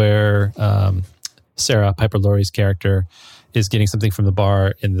sequence where Sarah, Piper Laurie's character, is getting something from the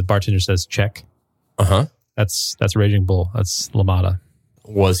bar and the bartender says, check? Uh-huh. That's Raging Bull. That's LaMotta.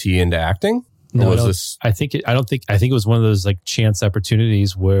 Was he into acting? Or was this... I think it was one of those like chance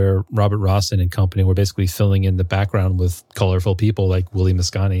opportunities where Robert Rossen and company were basically filling in the background with colorful people like Willie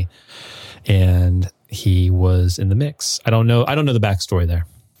Moscani, and he was in the mix. I don't know the backstory there.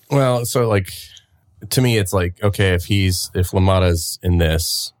 Well, so like to me, it's like, okay, if LaMotta's in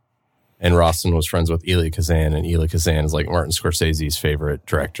this, and Rossen was friends with Elia Kazan, and Elia Kazan is like Martin Scorsese's favorite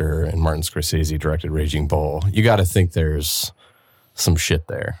director, and Martin Scorsese directed Raging Bull, you got to think there's some shit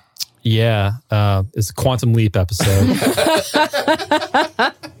there. Yeah, it's a Quantum Leap episode.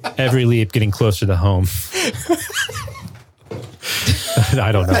 Every leap getting closer to home.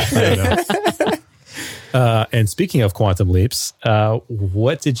 I don't know. And speaking of Quantum Leaps,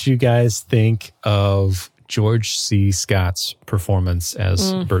 what did you guys think of George C. Scott's performance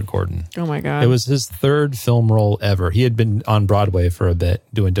as Burt Gordon? Oh my God. It was his third film role ever. He had been on Broadway for a bit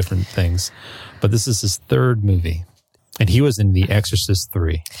doing different things, but this is his third movie. And he was in The Exorcist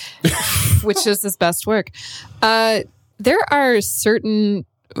 3. Which is his best work. There are certain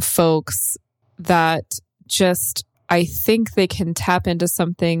folks that just, I think they can tap into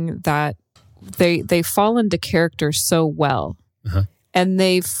something that they fall into character so well. Uh-huh. And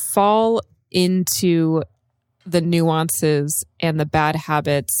they fall into the nuances and the bad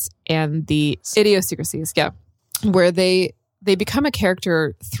habits and the idiosyncrasies. Yeah. Where they become a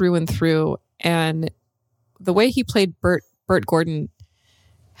character through and through. And the way he played Burt Gordon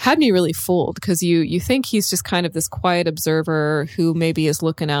had me really fooled, because you think he's just kind of this quiet observer who maybe is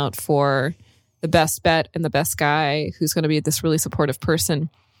looking out for the best bet and the best guy who's going to be this really supportive person.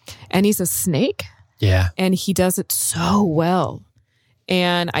 And he's a snake. Yeah. And he does it so well.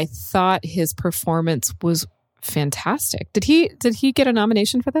 And I thought his performance was fantastic. Did he get a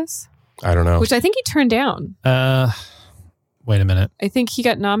nomination for this? I don't know. Which I think he turned down. Wait a minute. I think he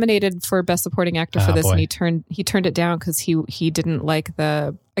got nominated for Best Supporting Actor for this, boy. and he turned it down because he didn't like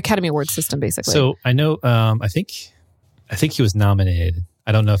the Academy Award system, basically. So I know. I think he was nominated.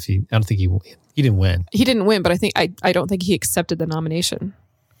 I don't think he didn't win. He didn't win, but I don't think he accepted the nomination.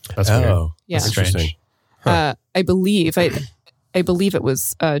 That's weird. Yeah. That's strange. Interesting. I believe it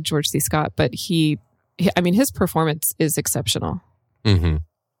was George C. Scott, but his performance is exceptional. Mm-hmm.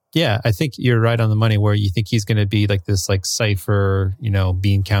 Yeah, I think you're right on the money where you think he's going to be like this like cipher,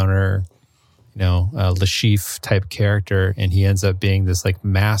 bean counter, Lashif type character, and he ends up being this like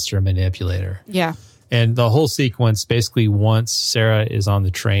master manipulator. Yeah. And the whole sequence, basically once Sarah is on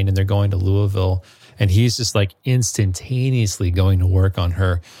the train and they're going to Louisville, and he's just like instantaneously going to work on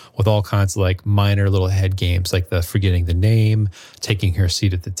her with all kinds of like minor little head games, like the forgetting the name, taking her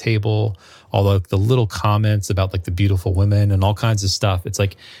seat at the table, all the little comments about like the beautiful women and all kinds of stuff. It's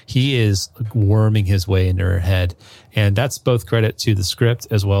like he is like worming his way into her head. And that's both credit to the script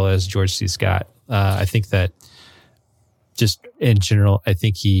as well as George C. Scott. I think that just in general, I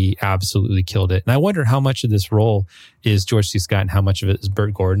think he absolutely killed it. And I wonder how much of this role is George C. Scott and how much of it is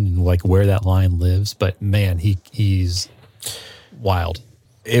Burt Gordon and like where that line lives. But man, he's wild.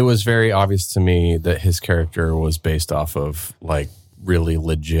 It was very obvious to me that his character was based off of like really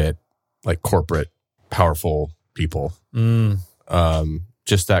legit, like corporate, powerful people.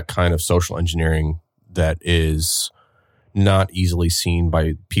 Just that kind of social engineering that is not easily seen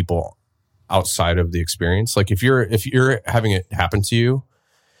by people outside of the experience. Like if you're having it happen to you,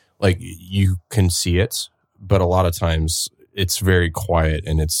 like you can see it, but a lot of times it's very quiet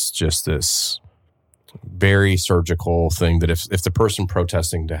and it's just this very surgical thing that if the person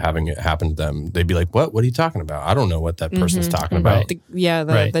protesting to having it happen to them, they'd be like, what are you talking about? I don't know what that person's talking about. The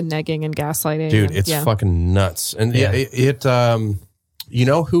negging and gaslighting. Dude, it's fucking nuts. And it you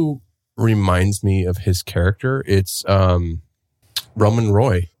know who reminds me of his character? It's Roman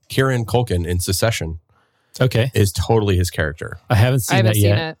Roy, Kieran Culkin in Succession. Okay. Is totally his character. I haven't seen that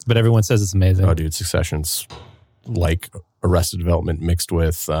yet, but everyone says it's amazing. Oh, dude, Succession's like Arrested Development mixed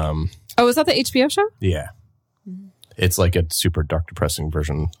with... is that the HBO show? Yeah. It's like a super dark, depressing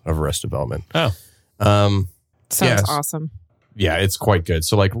version of Arrested Development. Oh. Sounds awesome. Yeah, it's quite good.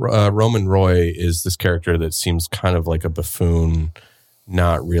 So like Roman Roy is this character that seems kind of like a buffoon,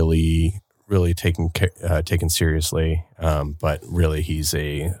 not really taken seriously, but really he's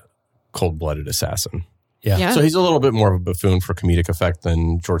a cold-blooded assassin. Yeah. So he's a little bit more of a buffoon for comedic effect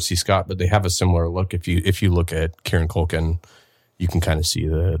than George C. Scott, but they have a similar look. If you look at Kieran Culkin, you can kind of see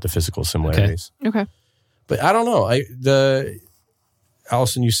the physical similarities. Okay. But I don't know.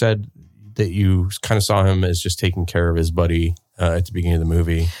 Allison, you said that you kind of saw him as just taking care of his buddy at the beginning of the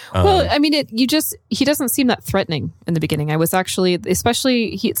movie. Well, I mean, he doesn't seem that threatening in the beginning. I was actually,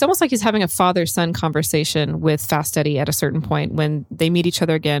 it's almost like he's having a father-son conversation with Fast Eddie at a certain point when they meet each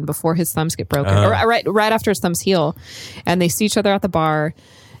other again before his thumbs get broken, or right after his thumbs heal, and they see each other at the bar,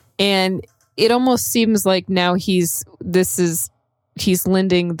 and it almost seems like now he's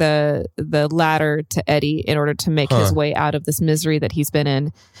lending the ladder to Eddie in order to make his way out of this misery that he's been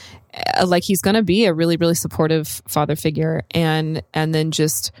in. Like he's going to be a really, really supportive father figure, and then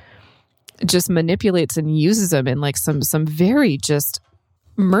just manipulates and uses him in like some very just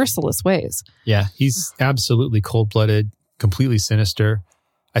merciless ways. Yeah, he's absolutely cold-blooded, completely sinister.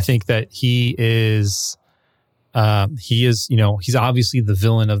 I think that he is, he's obviously the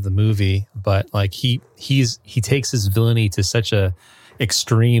villain of the movie, but like he takes his villainy to such a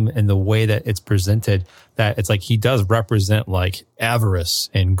extreme in the way that it's presented that it's like he does represent like avarice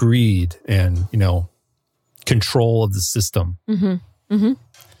and greed and control of the system.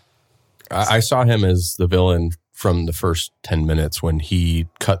 I saw him as the villain from the first 10 minutes when he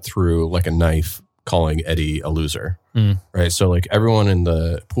cut through like a knife calling Eddie a loser. Right. So like everyone in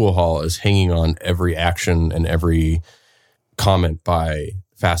the pool hall is hanging on every action and every comment by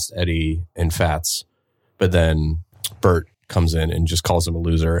Fast Eddie and Fats. But then Bert comes in and just calls him a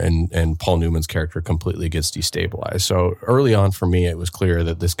loser, and Paul Newman's character completely gets destabilized. So early on for me, it was clear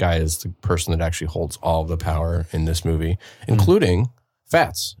that this guy is the person that actually holds all of the power in this movie, including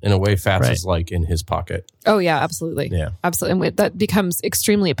Fats. In a way, Fats is like in his pocket. Oh yeah, absolutely. Yeah. Absolutely. And that becomes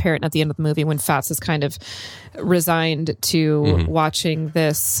extremely apparent at the end of the movie when Fats is kind of resigned to watching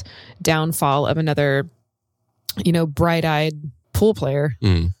this downfall of another, bright-eyed pool player.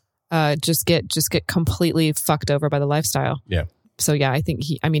 Just get completely fucked over by the lifestyle. Yeah. So yeah, I think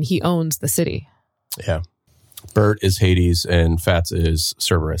he owns the city. Yeah. Bert is Hades and Fats is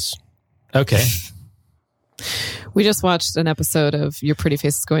Cerberus. Okay. We just watched an episode of Your Pretty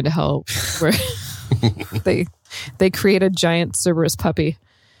Face is Going to Hell where they create a giant Cerberus puppy,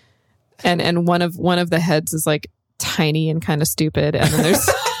 and one of the heads is like tiny and kind of stupid, and then there's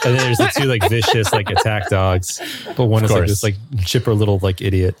and then there's the two like vicious like attack dogs, but one is like this like chipper little like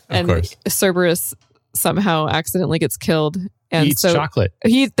idiot. And Cerberus somehow accidentally gets killed. And he eats chocolate.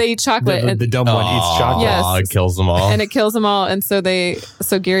 They eat chocolate. The dumb one eats chocolate. Yes. It kills them all. And it kills them all. And so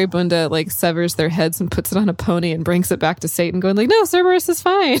Gary Bunda like severs their heads and puts it on a pony and brings it back to Satan, going like, no, Cerberus is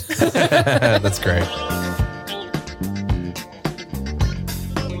fine. That's great.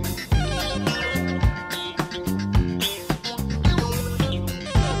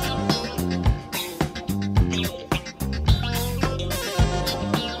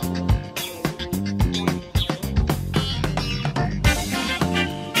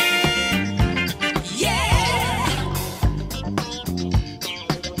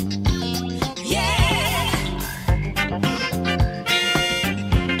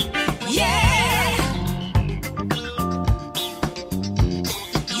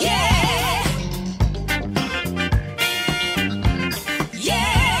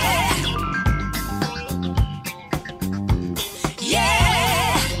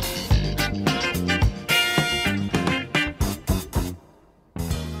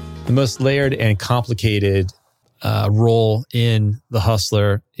 The most layered and complicated role in The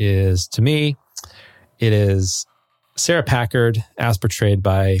Hustler is, to me, it is Sarah Packard as portrayed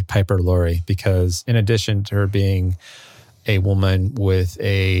by Piper Laurie, because in addition to her being a woman with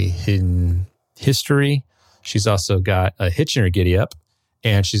a hidden history, she's also got a hitch in her giddy up,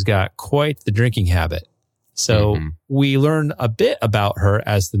 and she's got quite the drinking habit. So we learn a bit about her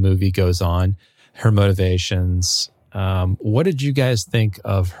as the movie goes on, her motivations. What did you guys think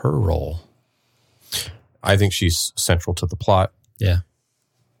of her role? I think she's central to the plot. Yeah.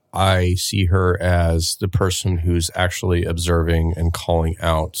 I see her as the person who's actually observing and calling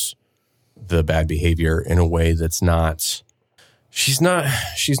out the bad behavior in a way that's not, she's not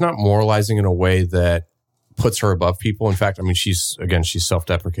moralizing in a way that puts her above people. In fact, I mean, she's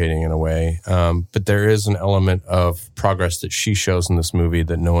self-deprecating in a way. But there is an element of progress that she shows in this movie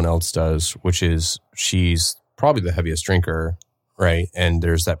that no one else does, which is she's probably the heaviest drinker, right? And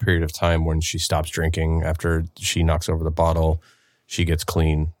there's that period of time when she stops drinking after she knocks over the bottle. She gets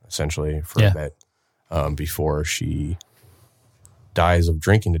clean, essentially, for a bit before she dies of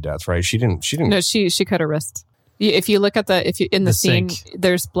drinking to death, right? She didn't. No, she cut her wrist. If you look at in the scene, sink.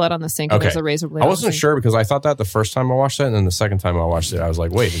 There's blood on the sink. And there's a razor blade. I wasn't sure because I thought that the first time I watched it, and then the second time I watched it, I was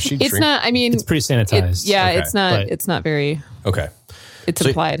like, "Wait, did she?" It's drink? not. I mean, It's pretty sanitized. It's not. It's not very. Okay, It's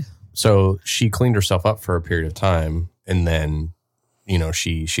implied. so she cleaned herself up for a period of time, and then,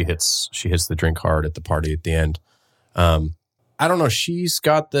 she hits the drink hard at the party at the end. I don't know. She's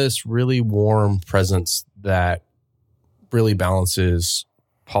got this really warm presence that really balances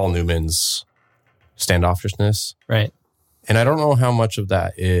Paul Newman's standoffishness. Right. And I don't know how much of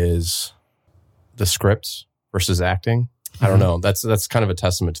that is the script versus acting. I don't know. That's kind of a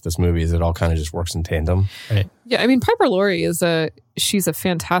testament to this movie, is it all kind of just works in tandem. Right. Yeah, I mean, Piper Laurie she's a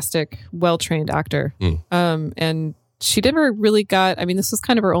fantastic, well-trained actor. And she never really this was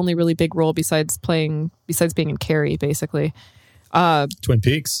kind of her only really big role besides being in Carrie, basically. Twin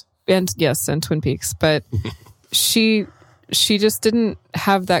Peaks. And Twin Peaks. But she just didn't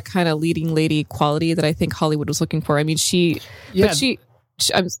have that kind of leading lady quality that I think Hollywood was looking for. I mean, she has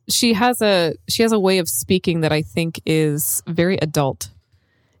a way of speaking that I think is very adult,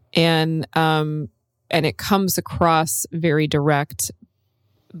 and it comes across very direct,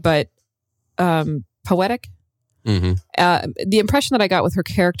 but poetic. The impression that I got with her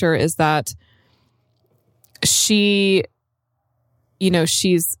character is that she's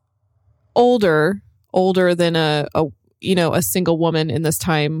older than a single woman in this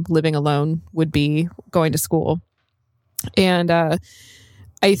time living alone would be going to school. And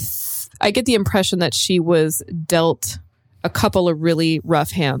I get the impression that she was dealt a couple of really rough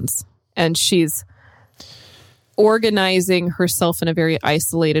hands, and she's organizing herself in a very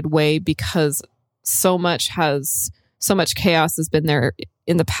isolated way because so much chaos has been there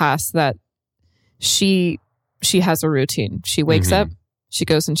in the past that she has a routine. She wakes up, she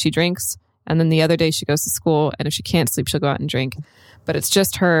goes and she drinks, and then the other day she goes to school, and if she can't sleep, she'll go out and drink. But it's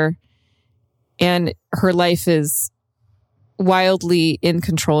just her, and her life is wildly in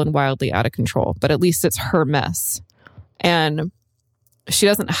control and wildly out of control, but at least it's her mess. And she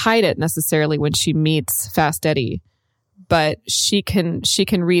doesn't hide it necessarily when she meets Fast Eddie, but she can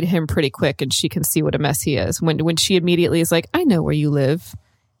read him pretty quick, and she can see what a mess he is. When she immediately is like, I know where you live.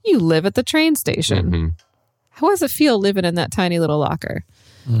 You live at the train station. How does it feel living in that tiny little locker?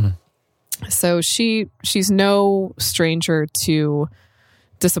 So she's no stranger to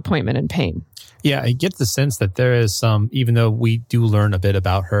disappointment and pain. Yeah, I get the sense that there is some, even though we do learn a bit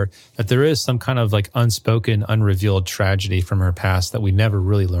about her, that there is some kind of like unspoken, unrevealed tragedy from her past that we never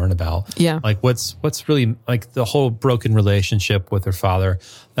really learn about. Yeah. Like what's really like the whole broken relationship with her father,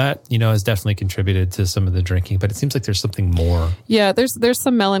 that, has definitely contributed to some of the drinking, but it seems like there's something more. Yeah, there's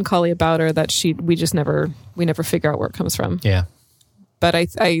some melancholy about her that we never figure out where it comes from. Yeah. But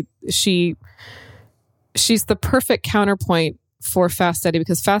she's the perfect counterpoint for Fast Eddie,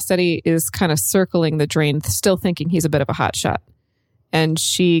 because Fast Eddie is kind of circling the drain, still thinking he's a bit of a hot shot, and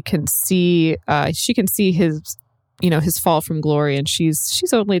she can see his his fall from glory, and she's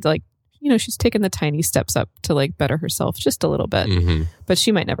only like she's taken the tiny steps up to like better herself just a little bit, but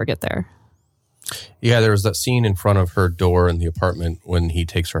she might never get there. Yeah, there was that scene in front of her door in the apartment when he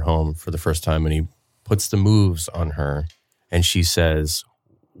takes her home for the first time, and he puts the moves on her, and she says,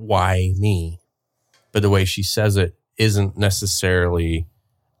 "Why me?" But the way she says it isn't necessarily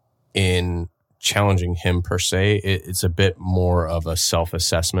in challenging him per se. It's a bit more of a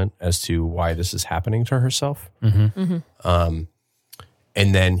self-assessment as to why this is happening to herself. And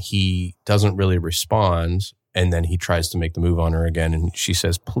then he doesn't really respond, and then he tries to make the move on her again, and she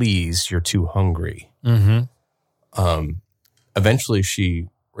says, "Please, you're too hungry." Eventually she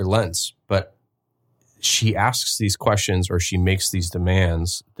relents, but she asks these questions, or she makes these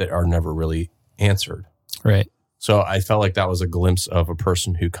demands that are never really answered. Right. So I felt like that was a glimpse of a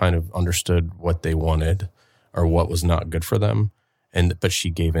person who kind of understood what they wanted or what was not good for them. But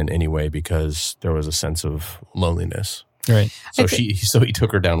she gave in anyway because there was a sense of loneliness Right. So he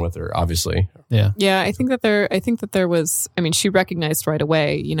took her down with her, obviously. Yeah. Yeah, I think that there was, I mean, she recognized right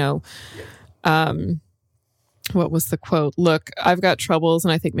away, what was the quote? Look, I've got troubles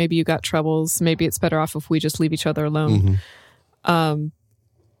and I think maybe you got troubles. Maybe it's better off if we just leave each other alone. Mm-hmm.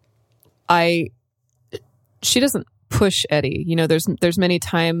 She doesn't push Eddie. There's many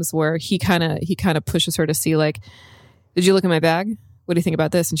times where he kind of pushes her to see, like, did you look at my bag? What do you think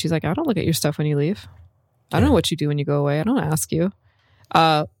about this? And she's like, I don't look at your stuff when you leave. I don't know what you do when you go away. I don't ask you.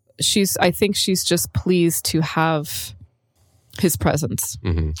 I think she's just pleased to have his presence.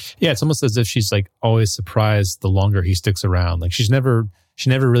 Mm-hmm. Yeah, it's almost as if she's like always surprised the longer he sticks around. Like she never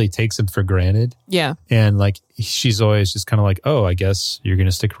really takes him for granted. Yeah. And like she's always just kind of like, oh, I guess you're going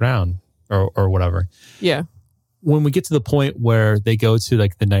to stick around or whatever. Yeah. When we get to the point where they go to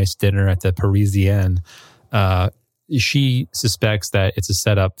like the nice dinner at the Parisienne, she suspects that it's a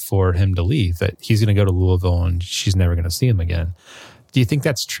setup for him to leave, that he's going to go to Louisville and she's never going to see him again. Do you think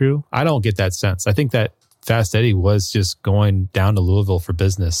that's true? I don't get that sense. I think that Fast Eddie was just going down to Louisville for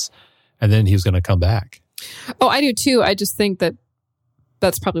business and then he was going to come back. Oh, I do too. I just think that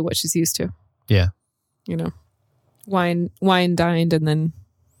that's probably what she's used to. Yeah. Wine dined and then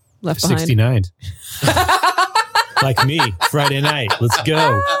left behind. 69. Like me, Friday night. Let's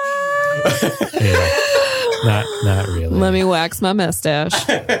go. Anyway, not really. Let me wax my mustache.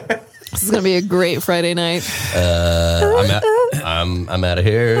 This is going to be a great Friday night. I'm out of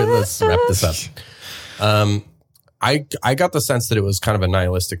here. Let's wrap this up. I got the sense that it was kind of a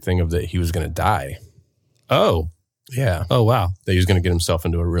nihilistic thing of that he was going to die. Oh. Yeah. Oh, wow. That he was going to get himself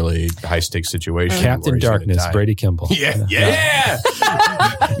into a really high stakes situation. Captain Darkness, Brady Kimball. Yeah.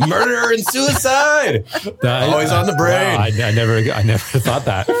 Murder and suicide. Always on the brain. I never thought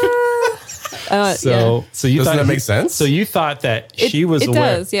that. So you Doesn't thought that make sense? So you thought that she was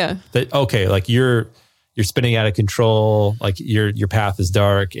aware. It does, yeah. That okay, like you're spinning out of control, like your path is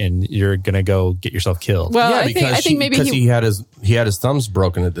dark, and you're gonna go get yourself killed. Well, yeah, I think maybe he had his thumbs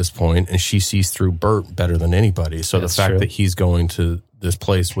broken at this point, and she sees through Bert better than anybody. So That's the fact true. that he's going to this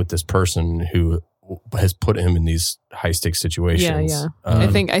place with this person who has put him in these high stakes situations. Yeah.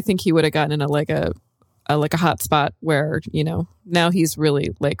 I think he would have gotten in a hot spot where, now he's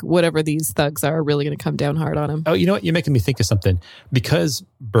really like, whatever these thugs are really going to come down hard on him. Oh, you know what? You're making me think of something. Because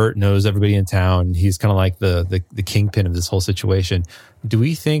Bert knows everybody in town, he's kind of like the kingpin of this whole situation. Do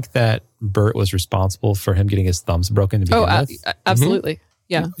we think that Bert was responsible for him getting his thumbs broken to begin with? Absolutely.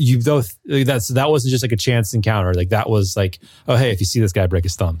 Yeah. That wasn't just like a chance encounter. Like that was like, oh, hey, if you see this guy break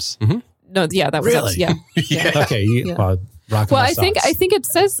his thumbs. Mm-hmm. No, yeah, that was Really? yeah. Okay. Yeah. Rocking Well, my I think it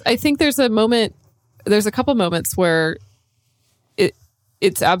says, I think there's a couple moments where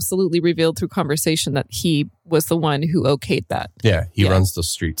it's absolutely revealed through conversation that he was the one who okayed that. Yeah, he runs the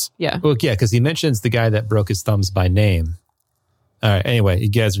streets. Yeah. Well, yeah, because he mentions the guy that broke his thumbs by name. All right. Anyway, you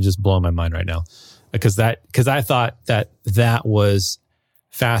guys are just blowing my mind right now, because I thought that was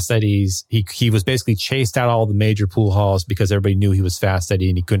Fast Eddie's. He was basically chased out all the major pool halls because everybody knew he was Fast Eddie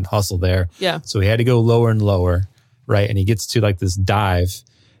and he couldn't hustle there. Yeah. So he had to go lower and lower, right? And he gets to like this dive,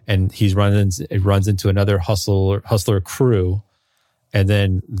 and he runs into another hustler crew, and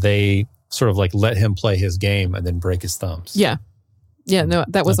then they sort of like let him play his game and then break his thumbs. Yeah. Yeah. No,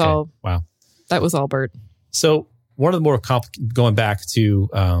 that was all. Wow. That was all Bert. So one of the more going back to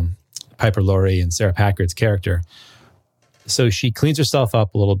Piper Laurie and Sarah Packard's character. So she cleans herself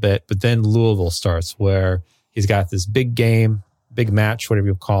up a little bit, but then Louisville starts, where he's got this big game, big match, whatever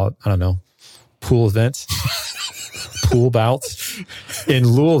you call it. I don't know, pool event, pool bout in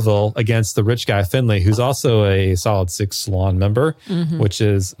Louisville against the rich guy Finley, who's also a Solid Six Salon member, which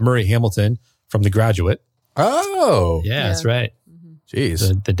is Murray Hamilton from The Graduate. Oh, Yeah, that's right.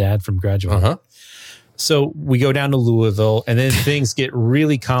 jeez. The dad from Graduate. Uh-huh. So we go down to Louisville, and then things get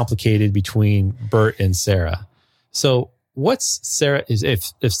really complicated between Bert and Sarah. So what's Sarah is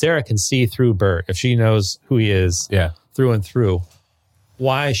if Sarah can see through Bert, if she knows who he is through and through,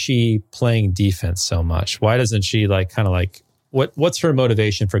 why is she playing defense so much? Why doesn't she what's her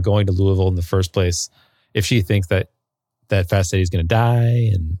motivation for going to Louisville in the first place if she thinks that Fast Eddie's going to die,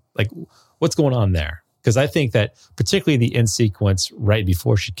 and like what's going on there? Because I think that particularly the end sequence right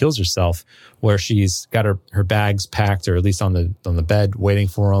before she kills herself, where she's got her bags packed, or at least on the bed waiting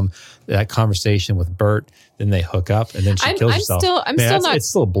for him, that conversation with Bert, then they hook up, and then she kills herself. It's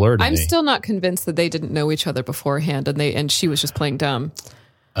still blurred to me. I'm still not convinced that they didn't know each other beforehand, and she was just playing dumb.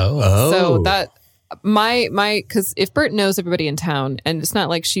 Oh. So that because if Bert knows everybody in town, and it's not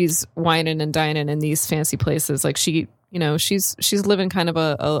like she's whining and dining in these fancy places, like she's living kind of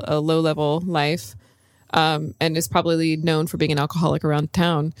a low level life. And is probably known for being an alcoholic around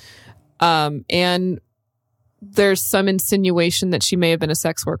town. And there's some insinuation that she may have been a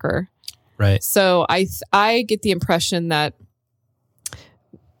sex worker. Right. So I get the impression that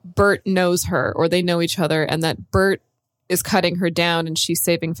Bert knows her, or they know each other, and that Bert is cutting her down and she's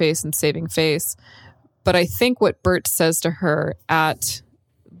saving face and saving face. But I think what Bert says to her at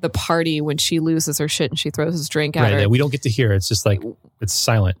the party when she loses her shit and she throws his drink at Right. her. Yeah, we don't get to hear. It's just like it's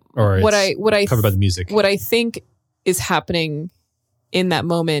silent, or What it's I covered by the music. What I think is happening in that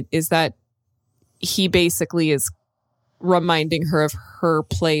moment is that he basically is reminding her of her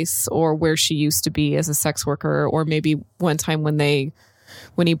place or where she used to be as a sex worker, or maybe one time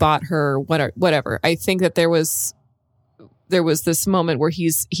when he bought her, whatever. I think that there was this moment where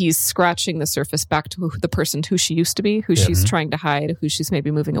he's scratching the surface back to the person who she used to be, who she's trying to hide, who she's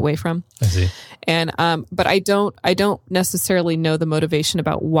maybe moving away from. I see. And but I don't necessarily know the motivation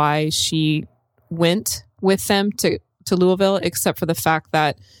about why she went with them to Louisville, except for the fact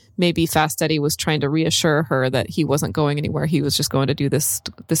that maybe Fast Eddie was trying to reassure her that he wasn't going anywhere. He was just going to do this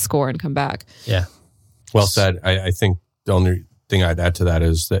score and come back. Yeah. Well said. I think the only thing I'd add to that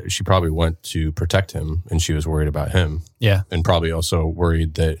is that she probably went to protect him, and she was worried about him. Yeah. And probably also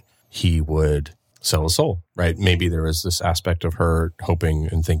worried that he would sell his soul, right? Maybe there was this aspect of her hoping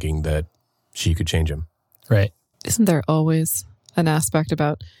and thinking that she could change him. Right. Isn't there always an aspect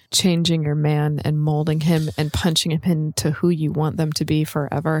about changing your man and molding him and punching him into who you want them to be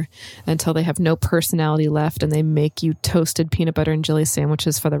forever until they have no personality left and they make you toasted peanut butter and jelly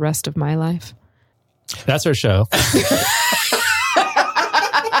sandwiches for the rest of my life? That's our show.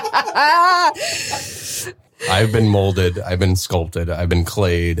 I've been molded, I've been sculpted, I've been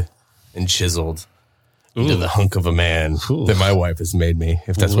clayed and chiseled into the hunk of a man that my wife has made me,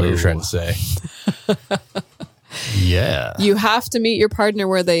 if that's what you're trying to say. Yeah. You have to meet your partner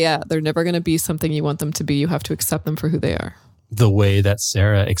where they at. They're never going to be something you want them to be. You have to accept them for who they are. The way that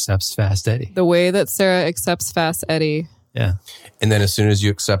Sarah accepts Fast Eddie. The way that Sarah accepts Fast Eddie. Yeah. And then as soon as you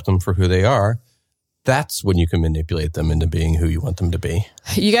accept them for who they are, that's when you can manipulate them into being who you want them to be.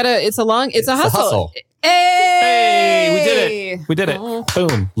 You gotta, it's a hustle. Hey, we did it. Oh.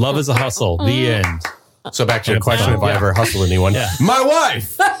 Boom. Love is a hustle. The end. So back to the question, if I ever hustle anyone, my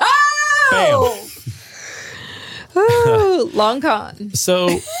wife! Bam. Ooh, long con. So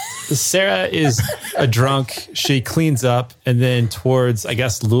Sarah is a drunk. She cleans up, and then towards, I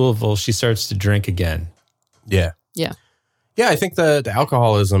guess, Louisville, she starts to drink again. Yeah. Yeah. Yeah, I think the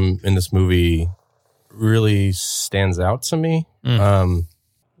alcoholism in this movie really stands out to me.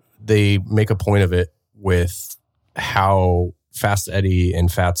 They make a point of it with how Fast Eddie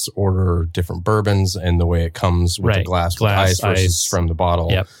and Fats order different bourbons and the way it comes with the glass with ice versus from the bottle.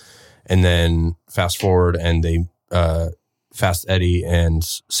 Yep. And then fast forward, and they Fast Eddie and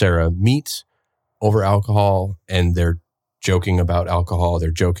Sarah meet over alcohol, and they're joking about alcohol.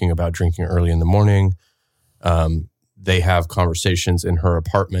 They're joking about drinking early in the morning. They have conversations in her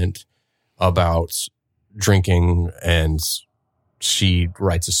apartment about drinking, and she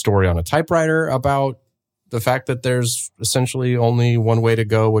writes a story on a typewriter about the fact that there's essentially only one way to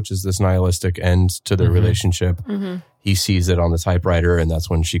go, which is this nihilistic end to their relationship. Mm-hmm. He sees it on the typewriter, and that's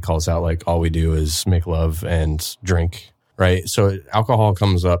when she calls out, like, all we do is make love and drink, right? So alcohol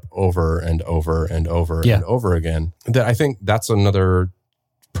comes up over and over and over and over again. That I think that's another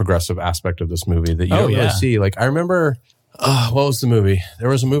progressive aspect of this movie that you don't really see. Like, I remember, what was the movie? There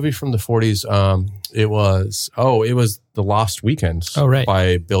was a movie from the 40s. It was The Lost Weekend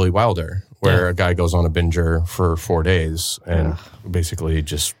by Billy Wilder, where a guy goes on a binger for 4 days and basically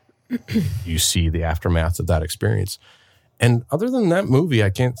just you see the aftermath of that experience. And other than that movie, I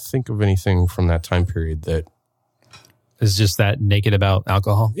can't think of anything from that time period that is just that naked about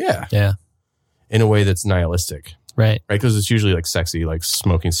alcohol. Yeah. Yeah. In a way that's nihilistic. Right. Right. Because it's usually like sexy, like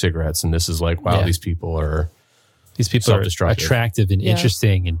smoking cigarettes. And this is like, wow, these people are attractive and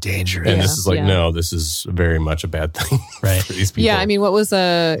interesting and dangerous. And this is like, no, this is very much a bad thing right. for these people. Yeah. I mean, what was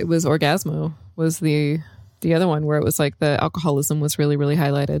it was Orgasmo was the other one where it was like the alcoholism was really, really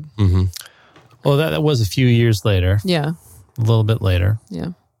highlighted. Mm-hmm. Well, that was a few years later. Yeah. A little bit later. Yeah.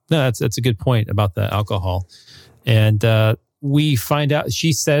 No, that's a good point about the alcohol. And we find out,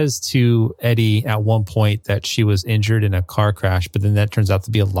 she says to Eddie at one point that she was injured in a car crash, but then that turns out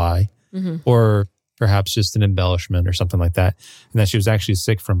to be a lie or perhaps just an embellishment or something like that. And that she was actually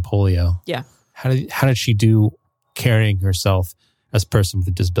sick from polio. Yeah. How did she do carrying herself as a person with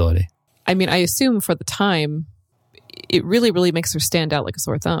a disability? I mean, I assume for the time, it really, really makes her stand out like a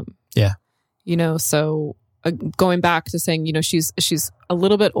sore thumb. Yeah. You know, so going back to saying, you know, she's a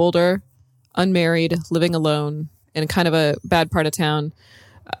little bit older, unmarried, living alone in kind of a bad part of town,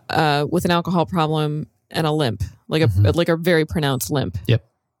 with an alcohol problem and a limp, like a very pronounced limp. Yep.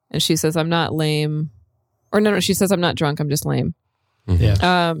 And she says, "I'm not lame. Or no, she says, I'm not drunk, I'm just lame.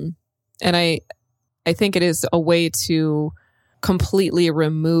 Yeah. And I think it is a way to completely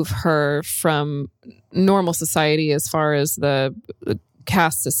remove her from normal society as far as the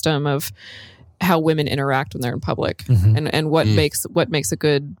caste system of how women interact when they're in public, and what makes a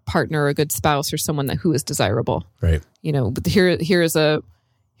good partner, or a good spouse, or someone who is desirable. Right. You know, but here's a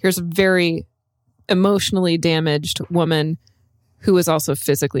very emotionally damaged woman who is also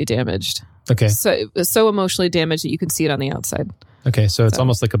physically damaged. Okay. So emotionally damaged that you can see it on the outside. Okay. So it's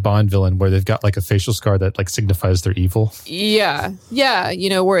almost like a Bond villain where they've got like a facial scar that like signifies their evil. Yeah. You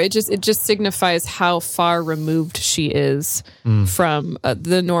know, where it just signifies how far removed she is from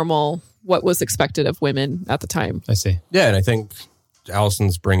the normal, what was expected of women at the time. I see. Yeah, and I think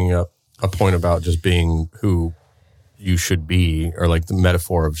Allison's bringing up a point about just being who you should be, or like the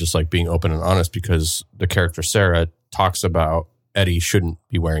metaphor of just like being open and honest, because the character Sarah talks about Eddie shouldn't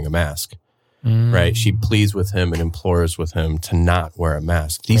be wearing a mask. Right? She pleads with him and implores with him to not wear a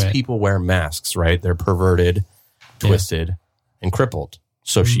mask. These people wear masks, right? They're perverted, twisted, and crippled.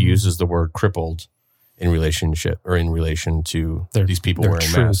 So she uses the word crippled in relation to these people wearing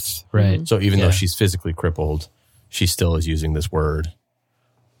truth, masks. right? So even though she's physically crippled, she still is using this word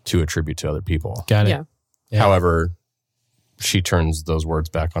to attribute to other people. Got it. Yeah. However, she turns those words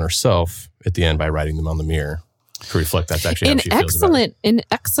back on herself at the end by writing them on the mirror to reflect that's actually how she feels about it. In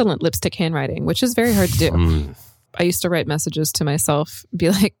excellent lipstick handwriting, which is very hard to do. I used to write messages to myself,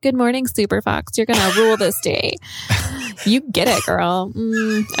 be like, "Good morning, Super Fox. You're gonna rule this day. You get it, girl!"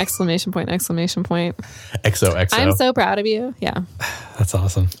 Exclamation point! Exclamation point! XOXO. I'm so proud of you. Yeah. That's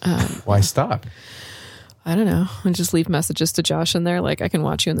awesome. Why stop? I don't know. I just leave messages to Josh in there, like, I can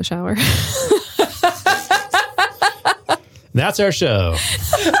watch you in the shower. That's our show.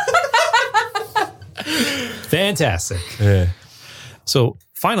 Fantastic. Yeah. So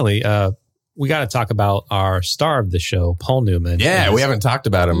finally, we got to talk about our star of the show, Paul Newman. Yeah, we haven't talked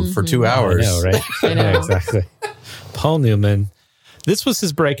about him for 2 hours. I know, right? I know. Yeah, exactly. Paul Newman. This was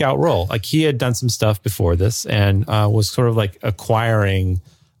his breakout role. Like, he had done some stuff before this and was sort of like acquiring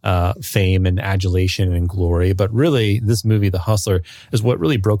fame and adulation and glory. But really, this movie, The Hustler, is what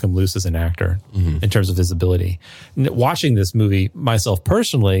really broke him loose as an actor in terms of his ability. Watching this movie, myself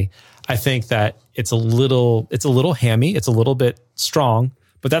personally, I think that it's a little hammy. It's a little bit strong,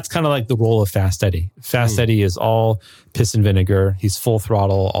 but that's kind of like the role of Fast Eddie. Fast Eddie is all piss and vinegar. He's full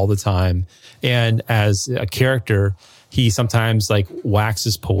throttle all the time. And as a character, he sometimes like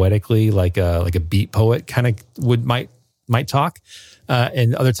waxes poetically, like a beat poet kind of might talk.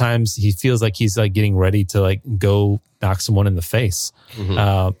 And other times he feels like he's like getting ready to like go knock someone in the face.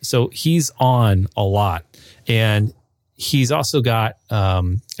 So he's on a lot. And he's also got,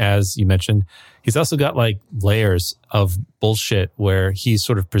 as you mentioned, he's also got like layers of bullshit where he's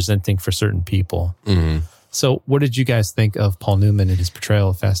sort of presenting for certain people. So what did you guys think of Paul Newman and his portrayal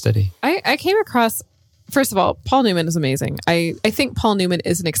of Fast Eddie? I came across, first of all, Paul Newman is amazing. I think Paul Newman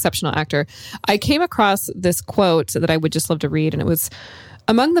is an exceptional actor. I came across this quote that I would just love to read, and it was,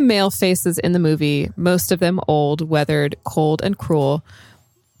 "Among the male faces in the movie, most of them old, weathered, cold, and cruel,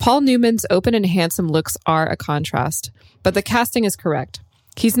 Paul Newman's open and handsome looks are a contrast, but the casting is correct.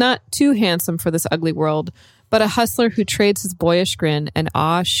 He's not too handsome for this ugly world, but a hustler who trades his boyish grin and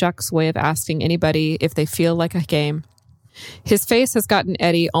aw shucks way of asking anybody if they feel like a game. His face has gotten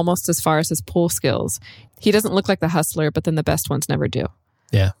Eddie almost as far as his pool skills. He doesn't look like the hustler, but then the best ones never do."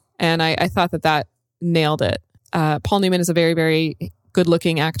 Yeah. And I thought that nailed it. Paul Newman is a very, very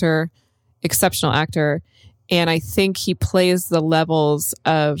good-looking actor, exceptional actor, and I think he plays the levels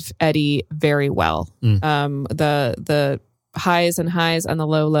of Eddie very well. The highs and the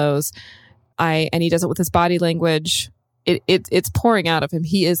lows. And he does it with his body language. It's pouring out of him.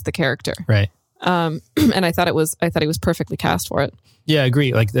 He is the character. Right. And I thought he was perfectly cast for it. Yeah, I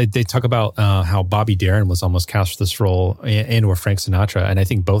agree. Like they talk about how Bobby Darin was almost cast for this role, and or Frank Sinatra, and I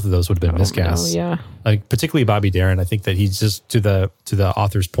think both of those would have been miscasts. Oh, yeah. Like particularly Bobby Darin, I think that he's just to the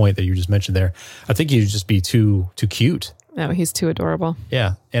author's point that you just mentioned there. I think he'd just be too cute. No, he's too adorable.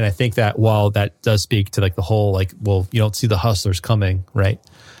 Yeah, and I think that while that does speak to like the whole like, well, you don't see the hustlers coming, right?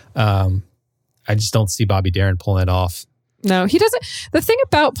 I just don't see Bobby Darin pulling it off. No, he doesn't. The thing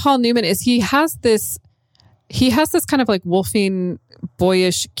about Paul Newman is he has this kind of like wolfing,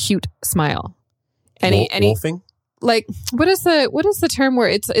 boyish, cute smile. And Wolfing? Like, what is the term where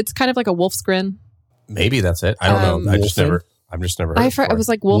it's kind of like a wolf's grin? Maybe that's it. I don't know. I've just never heard it before. I was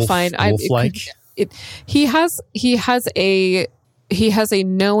like wolfine. Wolf-like? He has a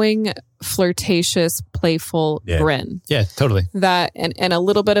knowing, flirtatious, playful grin. Yeah, totally. That and a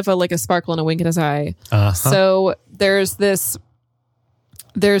little bit of a sparkle and a wink in his eye. Uh-huh. So there's this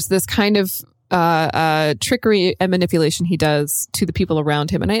kind of trickery and manipulation he does to the people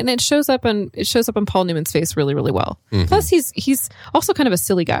around him, and it shows up on Paul Newman's face really, really well. Mm-hmm. Plus, he's also kind of a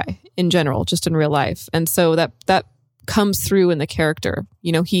silly guy in general, just in real life, and so that comes through in the character.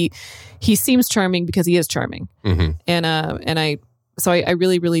 You know, he seems charming because he is charming, Mm-hmm. and I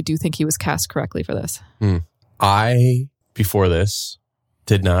really, really do think he was cast correctly for this. I, before this,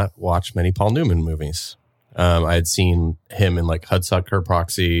 did not watch many Paul Newman movies. I had seen him in like Hudsucker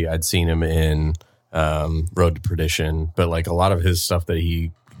Proxy. I'd seen him in Road to Perdition, but like a lot of his stuff that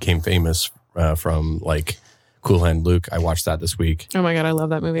he became famous from, like Cool Hand Luke. I watched that this week. Oh my God, I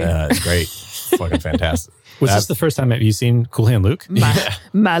love that movie. It's great. Fucking fantastic. Was this the first time have you seen Cool Hand Luke?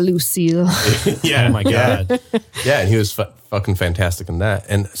 My Lucille. Yeah. Oh my God. Yeah, and he was fucking fantastic in that.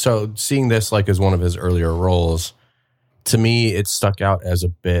 And so seeing this like as one of his earlier roles, to me, it stuck out as a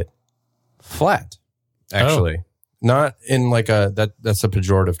bit flat, actually. Not in like that's a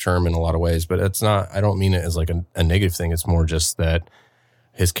pejorative term in a lot of ways, but it's not, I don't mean it as like a negative thing. It's more just that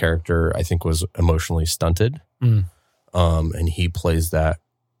his character, I think, was emotionally stunted. And he plays that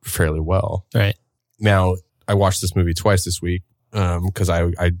fairly well. Right. Now, I watched this movie twice this week because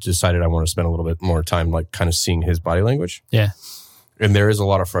I decided I want to spend a little bit more time like kind of seeing his body language. Yeah. And there is a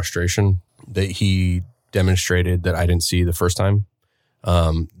lot of frustration that he demonstrated that I didn't see the first time.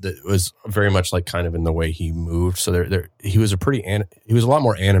 That was very much like kind of in the way he moved. So he was he was a lot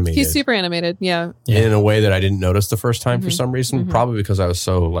more animated. He's super animated. Yeah. In a way that I didn't notice the first time for some reason, probably because I was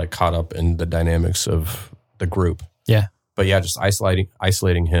so like caught up in the dynamics of the group. Yeah. But yeah, just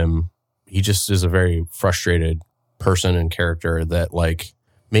isolating him. He just is a very frustrated person and character that like,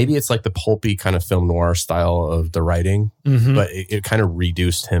 maybe it's like the pulpy kind of film noir style of the writing, but it kind of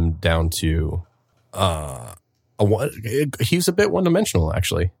reduced him down to, he's a bit one-dimensional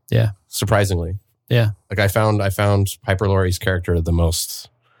actually. Yeah. Surprisingly. Yeah. Like I found Piper Laurie's character the most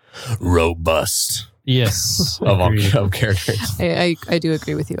robust Yes. of characters. I do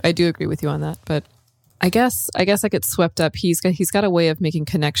agree with you. I do agree with you on that. But I guess I get swept up. He's got a way of making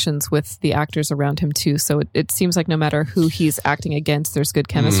connections with the actors around him too. So it seems like no matter who he's acting against, there's good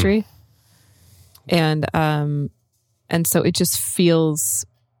chemistry. And so it just feels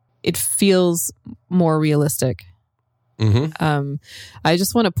more realistic. I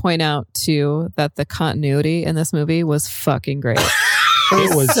just want to point out too that the continuity in this movie was fucking great.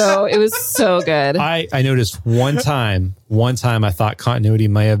 It was so good. I noticed one time I thought continuity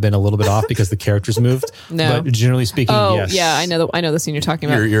may have been a little bit off because the characters moved. No. But generally speaking, yes. Yeah, I know the scene you're talking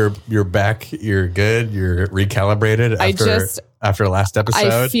about. You're back. You're good. You're recalibrated after last episode.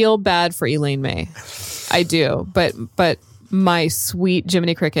 I feel bad for Elaine May. I do, but my sweet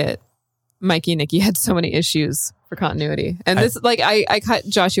Jiminy Cricket, Mikey and Nikki had so many issues for continuity, and this I cut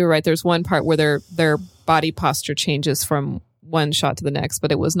Josh. You were right. There's one part where their body posture changes from one shot to the next,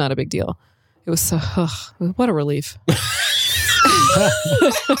 but it was not a big deal. It was so what a relief.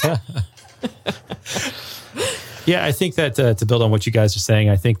 Yeah, I think that to build on what you guys are saying,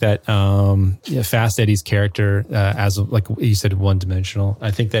 I think that Fast Eddie's character, as like you said, one dimensional.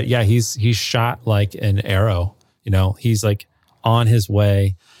 I think that he's shot like an arrow. You know, he's like on his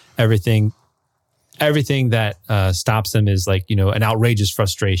way. Everything that stops him is like, you know, an outrageous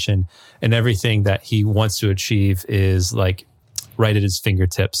frustration, and everything that he wants to achieve is like right at his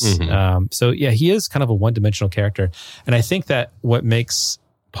fingertips. So yeah, he is kind of a one-dimensional character, and I think that what makes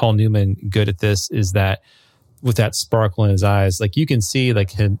Paul Newman good at this is that with that sparkle in his eyes, like you can see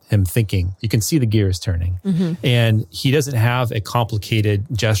like him thinking, you can see the gears turning, and he doesn't have a complicated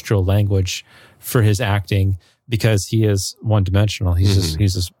gestural language for his acting because he is one-dimensional. He's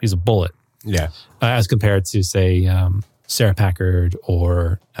he's a bullet. Yeah. As compared to, say, Sarah Packard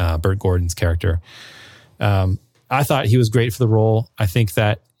or Burt Gordon's character. I thought he was great for the role. I think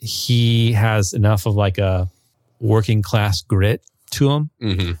that he has enough of like a working class grit to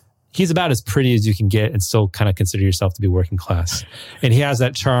him. He's about as pretty as you can get and still kind of consider yourself to be working class. And he has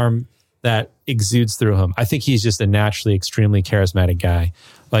that charm that exudes through him. I think he's just a naturally extremely charismatic guy.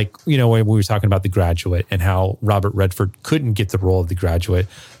 Like, you know, when we were talking about The Graduate and how Robert Redford couldn't get the role of The Graduate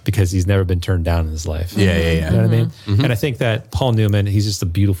because he's never been turned down in his life. Yeah. You know what I mean? And I think that Paul Newman, he's just a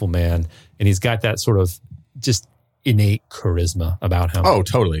beautiful man, and he's got that sort of just innate charisma about him. Oh,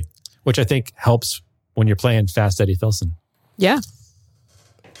 totally. Which I think helps when you're playing Fast Eddie Filson. Yeah.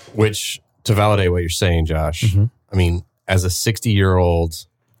 Which, to validate what you're saying, Josh, I mean, as a 60-year-old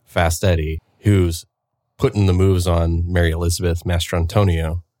Fast Eddie who's putting the moves on Mary Elizabeth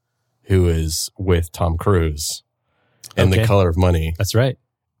Mastrantonio, who is with Tom Cruise in The Color of Money. That's right.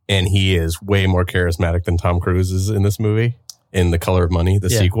 And he is way more charismatic than Tom Cruise is in this movie, in The Color of Money, the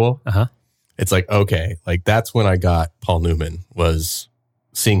sequel. It's like, okay, like that's when I got Paul Newman was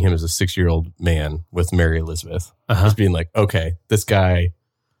seeing him as a 6-year-old man with Mary Elizabeth. Uh-huh. Just being like, okay, this guy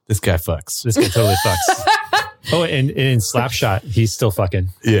fucks. This guy totally fucks. Oh, and in Slapshot, he's still fucking.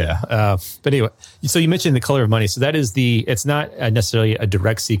 Yeah. But anyway, so you mentioned The Color of Money. So that is it's not necessarily a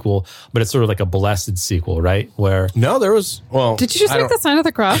direct sequel, but it's sort of like a blessed sequel, right? Where, No, there was, well. Did you just make the sign of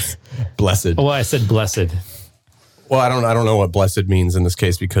the cross? Blessed. well, I said blessed. Well, I don't know what blessed means in this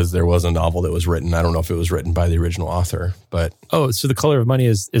case because there was a novel that was written. I don't know if it was written by the original author, but Oh, so The Color of Money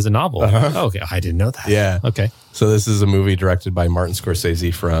is a novel. Oh, okay. I didn't know that. yeah. Okay. So this is a movie directed by Martin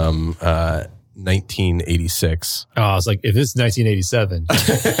Scorsese from 1986. Oh, I was like, if it's 1987.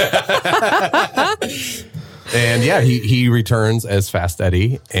 And yeah, he returns as Fast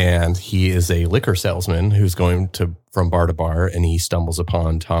Eddie, and he is a liquor salesman who's going from bar to bar, and he stumbles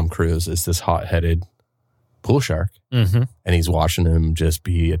upon Tom Cruise as this hot-headed pool shark. Mm-hmm. And he's watching him just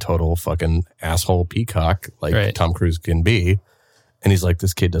be a total fucking asshole peacock like Right. Tom Cruise can be. And he's like,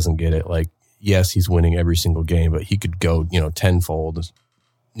 this kid doesn't get it. Like, yes, he's winning every single game, but he could go, tenfold,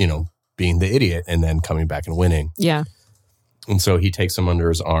 being the idiot and then coming back and winning. Yeah. And so he takes him under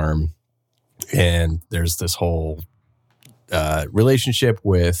his arm, and there's this whole relationship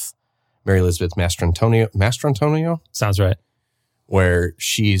with Mary Elizabeth Mastrantonio, Sounds right. where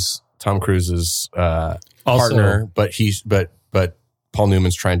she's Tom Cruise's Also- partner, but but Paul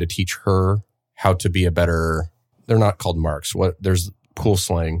Newman's trying to teach her how to be a better. They're not called marks. There's cool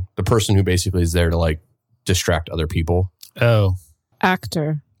slang. The person who basically is there to like distract other people. Oh,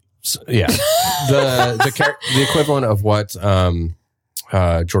 Actor. So, yeah, the equivalent of what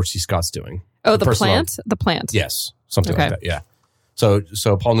George C. Scott's doing. Oh, the person plant? The plant. Yes, something Okay. like that. Yeah. So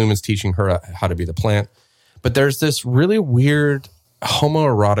Paul Newman's teaching her how to be the plant, but there's this really weird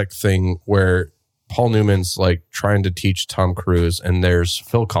homoerotic thing where Paul Newman's like trying to teach Tom Cruise, and there's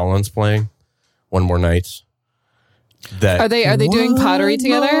Phil Collins playing One More Night. Are they doing pottery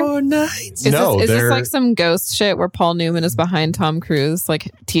together? Is Is this like some ghost shit where Paul Newman is behind Tom Cruise,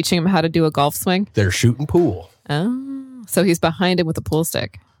 like teaching him how to do a golf swing? they're shooting pool. Oh, so he's behind him with a pool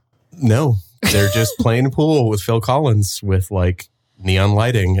stick. No, they're just playing pool with Phil Collins with like neon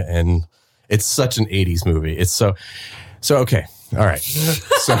lighting, and it's such an 80s movie. It's so okay. All right.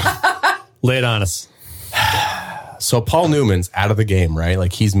 So lay it on us. so Paul Newman's out of the game, right?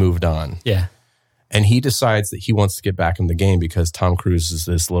 Like he's moved on. Yeah. And he decides that he wants to get back in the game because Tom Cruise is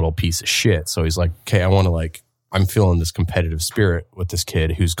this little piece of shit. So he's like, okay, I'm feeling this competitive spirit with this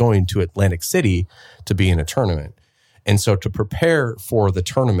kid who's going to Atlantic City to be in a tournament. And so to prepare for the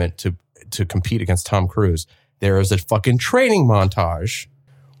tournament to compete against Tom Cruise, there is a fucking training montage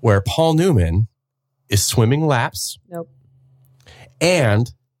where Paul Newman is swimming laps. Nope.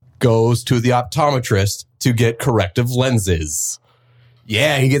 And goes to the optometrist to get corrective lenses.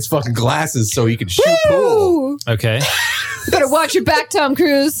 Yeah, he gets fucking glasses so he can shoot pool. Ooh, Okay. you better watch your back, Tom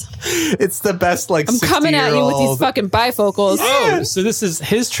Cruise. It's the best, like, I'm coming at you with these fucking bifocals. Oh, so this is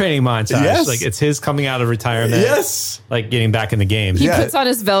his training montage. Yes. Like it's his coming out of retirement. Yes. Like getting back in the game. He Yeah. puts on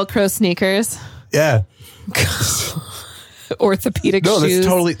his Velcro sneakers, Yeah. orthopedic No, shoes.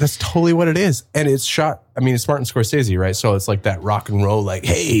 that's totally what it is. And it's shot, I mean, it's Martin Scorsese, right? So it's like that rock and roll, like,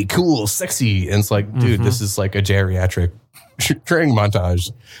 hey, cool, sexy. And it's like, dude, this is like a geriatric training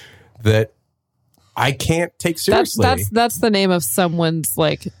montage that I can't take seriously. That's the name of someone's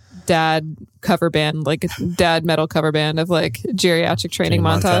like dad cover band, like dad metal cover band of like geriatric training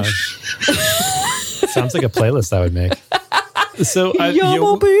montage. Sounds like a playlist I would make. So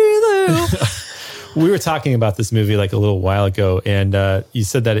we were talking about this movie like a little while ago, and you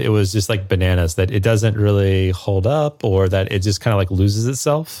said that it was just like bananas, that it doesn't really hold up, or that it just kind of like loses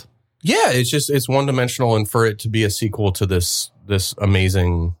itself. Yeah, it's one dimensional, and for it to be a sequel to this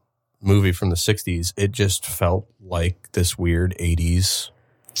amazing movie from the 60s, it just felt like this weird 80s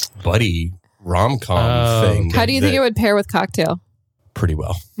buddy rom-com thing. How do you think it would pair with Cocktail? Pretty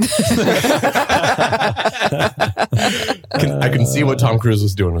well. I can see what Tom Cruise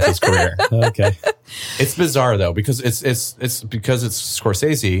was doing with his career. Okay. It's bizarre though, because it's because it's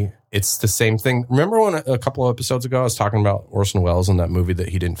Scorsese. It's the same thing. Remember when a couple of episodes ago I was talking about Orson Welles and that movie that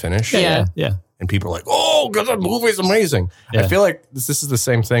he didn't finish? Yeah. And people are like, "Oh, God, that movie's amazing." Yeah. I feel like this is the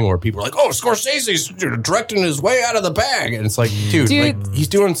same thing where people are like, "Oh, Scorsese's directing his way out of the bag," and it's like, dude, like he's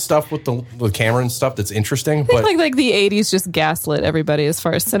doing stuff with the camera and stuff that's interesting, I think but like the 80s just gaslit everybody as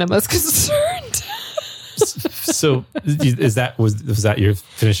far as cinema is concerned. So was that your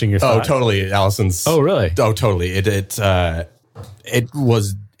finishing your thought? oh, totally, Allison's. Oh, really? Oh, totally. It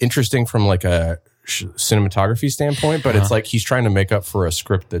was interesting from like a cinematography standpoint, but it's like he's trying to make up for a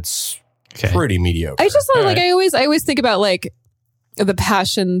script that's pretty mediocre. I just All like right. I always think about like the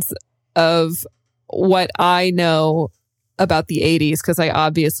passions of what I know about the 80s because I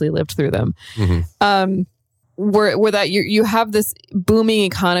obviously lived through them. Where that you have this booming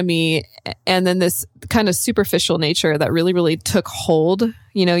economy and then this kind of superficial nature that really, really took hold.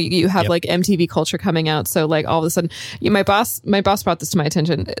 You know, you have like MTV culture coming out. So like all of a sudden, my boss brought this to my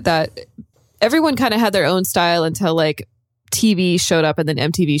attention that everyone kind of had their own style until like TV showed up and then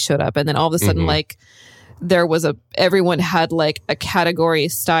MTV showed up. And then all of a sudden, like there was everyone had like a category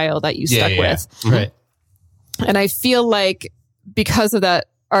style that you stuck with. Right. And I feel like because of that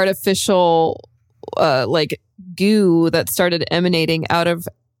artificial like goo that started emanating out of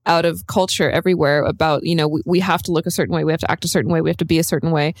culture everywhere about, you know, we have to look a certain way, we have to act a certain way, we have to be a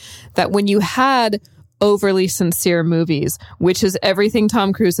certain way, that when you had overly sincere movies, which is everything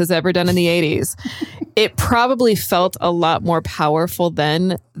Tom Cruise has ever done in the 80s, it probably felt a lot more powerful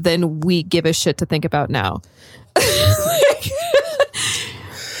then than we give a shit to think about now.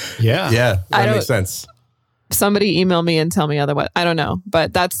 Yeah, that makes sense. Somebody email me and tell me otherwise. I don't know,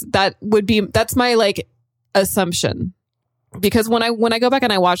 but that's my like assumption, because when I go back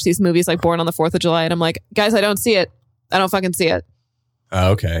and I watch these movies like Born on the 4th of July, and I'm like, guys, I don't see it. I don't fucking see it.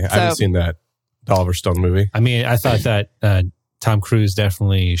 Okay, I haven't seen that Oliver Stone movie. I mean, I thought that Tom Cruise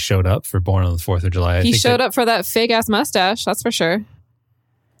definitely showed up for Born on the 4th of July. He showed up for that fake ass mustache, that's for sure.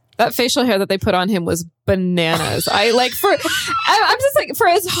 That facial hair that they put on him was bananas. I'm just like, for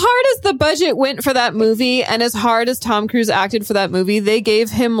as hard as the budget went for that movie and as hard as Tom Cruise acted for that movie, they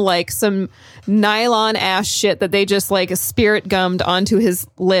gave him like some nylon ass shit that they just like spirit gummed onto his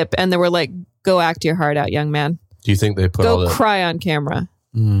lip. And they were like, go act your heart out, young man. Do you think they put Go cry on camera.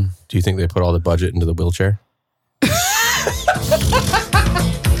 Do you think they put all the budget into the wheelchair?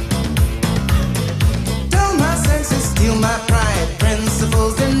 Dull my senses, steal my pride,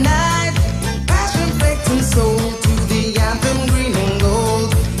 principles denied, passion faked and sold to the anthem green and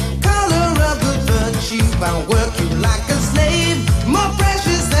gold. Color of the virtue, I'll work you like a slave, more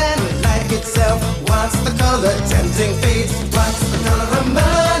precious than life itself. What's the color? Tempting fate. What's the color of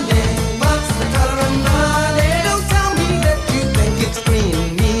money? What's the color of money? Don't tell me that you think it's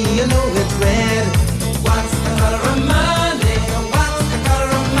green, me, you know it's red. What's the color of money? What's the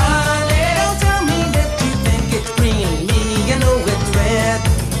color of money? Don't tell me that you think it's green, me, you know it's red.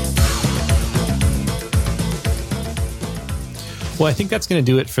 Well, I think that's going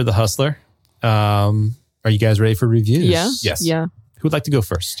to do it for The Hustler. Are you guys ready for reviews? Yeah. Yes. Yeah. Who would like to go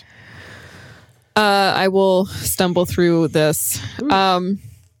first? I will stumble through this. The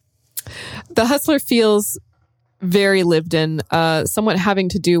Hustler feels very lived in, somewhat having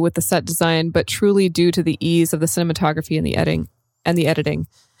to do with the set design, but truly due to the ease of the cinematography and the editing.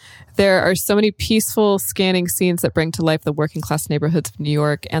 There are so many peaceful, scanning scenes that bring to life the working class neighborhoods of New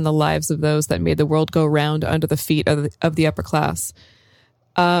York and the lives of those that made the world go round under the feet of the upper class.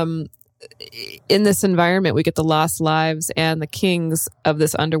 In this environment, we get the lost lives and the kings of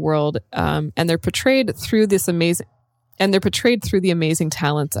this underworld, and they're portrayed through the amazing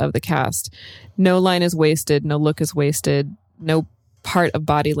talents of the cast. No line is wasted, no look is wasted, no part of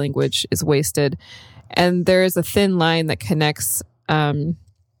body language is wasted, and there is a thin line that connects.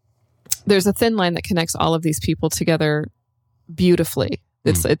 There's a thin line that connects all of these people together beautifully.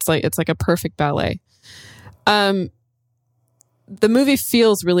 It's like a perfect ballet. The movie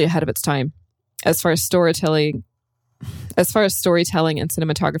feels really ahead of its time as far as storytelling and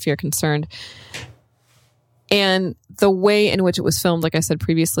cinematography are concerned. And the way in which it was filmed, like I said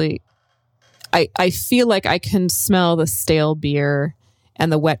previously, I feel like I can smell the stale beer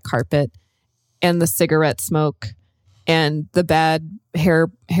and the wet carpet and the cigarette smoke and the bad hair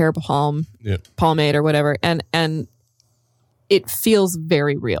pomade or whatever. And it feels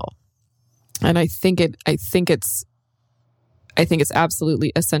very real. And I think it's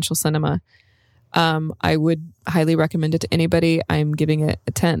absolutely essential cinema. I would highly recommend it to anybody. I'm giving it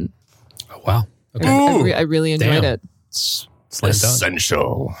a 10. Oh, wow. Okay. I really enjoyed it.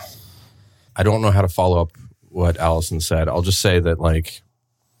 Essential. I don't know how to follow up what Allison said. I'll just say that like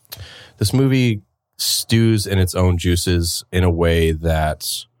this movie stews in its own juices in a way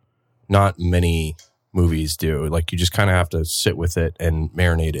that not many movies do. Like you just kind of have to sit with it and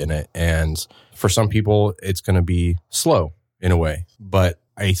marinate in it. And for some people, it's going to be slow in a way. But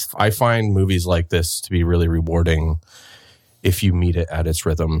I find movies like this to be really rewarding if you meet it at its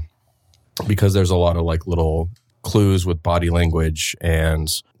rhythm, because there's a lot of like little clues with body language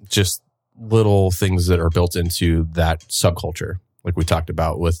and just little things that are built into that subculture, like we talked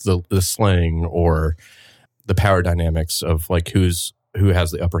about with the slang or the power dynamics of like who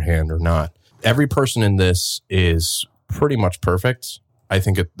has the upper hand or not. Every person in this is pretty much perfect. I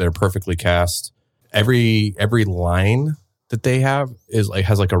think they're perfectly cast. Every line that they have is like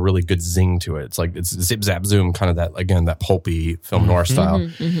has like a really good zing to it. It's like it's zip zap zoom, kind of that, again, that pulpy film noir style,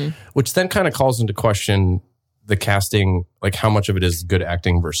 which then kind of calls into question the casting, like how much of it is good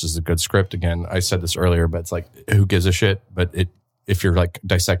acting versus a good script. Again, I said this earlier, but it's like, who gives a shit? But if you're like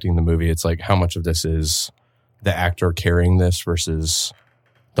dissecting the movie, it's like how much of this is the actor carrying this versus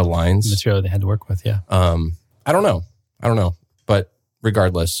the lines, material they had to work with. Yeah. I don't know, but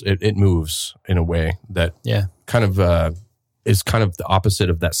regardless, it moves in a way that kind of is kind of the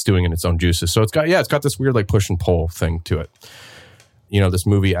opposite of that stewing in its own juices. So it's got this weird like push and pull thing to it. You know, this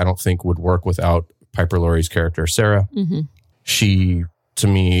movie I don't think would work without Piper Laurie's character, Sarah. She, to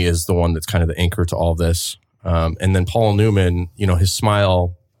me, is the one that's kind of the anchor to all this. And then Paul Newman, you know, his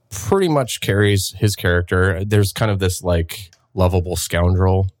smile pretty much carries his character. There's kind of this like lovable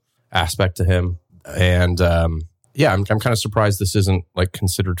scoundrel aspect to him. And I'm kind of surprised this isn't like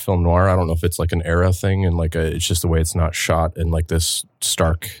considered film noir. I don't know if it's like an era thing and like it's just the way it's not shot in like this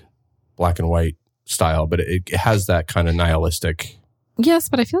stark black and white style, but it has that kind of nihilistic. Yes,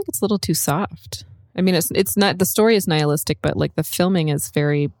 but I feel like it's a little too soft. I mean, it's not, the story is nihilistic, but like the filming is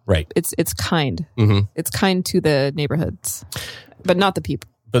very, it's kind. It's kind to the neighborhoods, but not the people.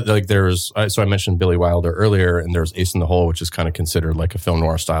 But like so I mentioned Billy Wilder earlier, and there's Ace in the Hole, which is kind of considered like a film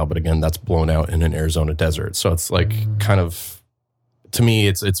noir style, but again, that's blown out in an Arizona desert. So it's like kind of, to me,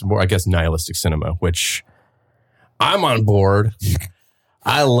 it's more, I guess, nihilistic cinema, which I'm on board.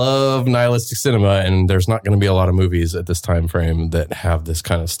 I love nihilistic cinema, and there's not going to be a lot of movies at this time frame that have this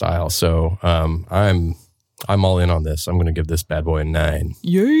kind of style. So I'm all in on this. I'm going to give this bad boy a 9.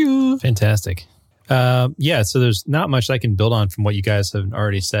 Yeah, fantastic. So there's not much I can build on from what you guys have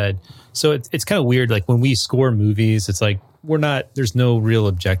already said. So it's kind of weird. Like when we score movies, it's like there's no real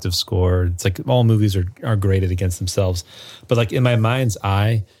objective score. It's like all movies are graded against themselves. But like in my mind's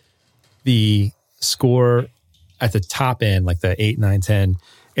eye, the score at the top end, like the 8, 9, 10,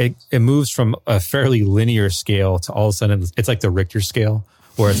 it moves from a fairly linear scale to all of a sudden it's like the Richter scale,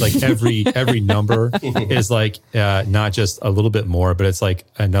 where it's like every number is like not just a little bit more, but it's like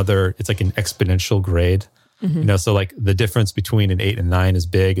it's like an exponential grade. You know, so like the difference between an 8 and 9 is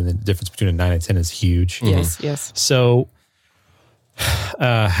big, and the difference between a 9 and 10 is huge. Yes. So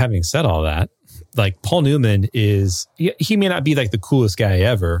having said all that, like Paul Newman he may not be like the coolest guy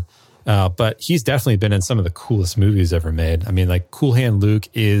ever, but he's definitely been in some of the coolest movies ever made. I mean, like Cool Hand Luke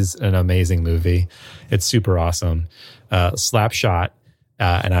is an amazing movie. It's super awesome. Slapshot.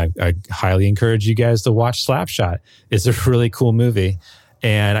 And I highly encourage you guys to watch Slapshot. It's a really cool movie.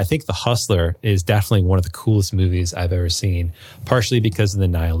 And I think The Hustler is definitely one of the coolest movies I've ever seen, partially because of the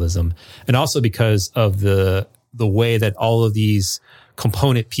nihilism and also because of the way that all of these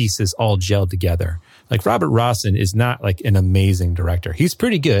component pieces all gelled together. Like Robert Rossen is not like an amazing director. He's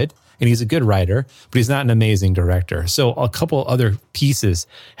pretty good and he's a good writer, but he's not an amazing director. So a couple other pieces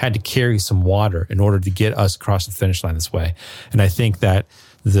had to carry some water in order to get us across the finish line this way. And I think that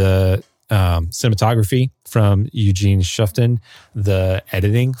the cinematography from Eugene Shufton, the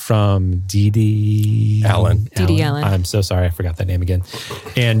editing from Dede Allen. I'm so sorry, I forgot that name again.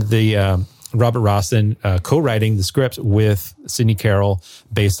 And the Robert Rossen co-writing the script with Sidney Carroll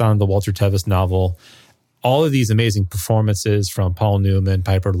based on the Walter Tevis novel. All of these amazing performances from Paul Newman,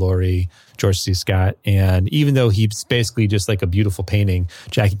 Piper Laurie, George C. Scott, and even though he's basically just like a beautiful painting,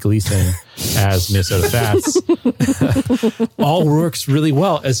 Jackie Gleason as Minnesota Fats, all works really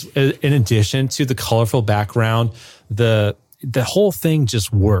well. As in addition to the colorful background, the whole thing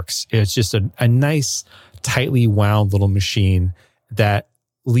just works. It's just a nice, tightly wound little machine that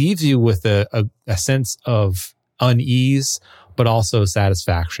leaves you with a sense of unease, but also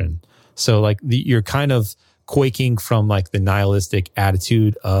satisfaction. So like you're kind of quaking from like the nihilistic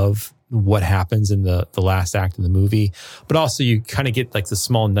attitude of what happens in the last act of the movie, but also you kind of get like the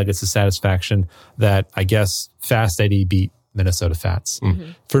small nuggets of satisfaction that I guess Fast Eddie beat Minnesota Fats.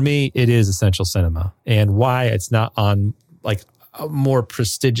 For me, it is essential cinema, and why it's not on like more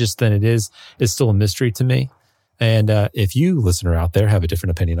prestigious than it is still a mystery to me. And if you listener out there have a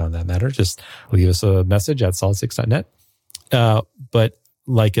different opinion on that matter, just leave us a message at solid6.net. But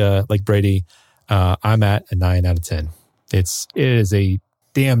like Brady, I'm at a 9 out of 10. It is a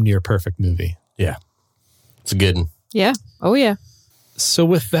damn near perfect movie. Yeah. It's a good one. Yeah. Oh, yeah. So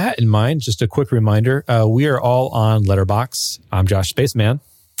with that in mind, just a quick reminder, we are all on Letterboxd. I'm Josh Spaceman.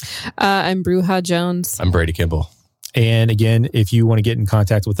 I'm Bruja Jones. I'm Brady Kimball. And again, if you want to get in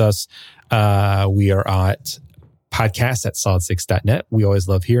contact with us, we are at podcast@solid6.net. We always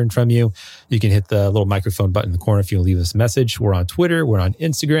love hearing from you. You can hit the little microphone button in the corner if you want to leave us a message. We're on Twitter. We're on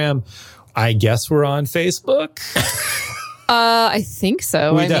Instagram. I guess we're on Facebook. I think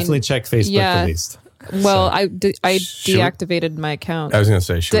so. We definitely check Facebook at least. Well, I deactivated my account. I was going to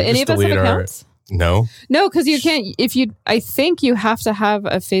say, should Do we any just of us have delete our... accounts? No. No, because you can't. I think you have to have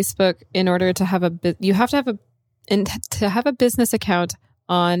a Facebook in order to have you have to have to have a business account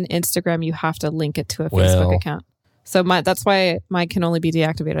on Instagram. You have to link it to a Facebook account. So that's why mine can only be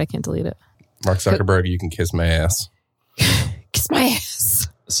deactivated. I can't delete it. Mark Zuckerberg, you can kiss my ass. Kiss my ass.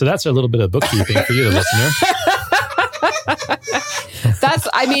 So that's a little bit of bookkeeping for you, the listener.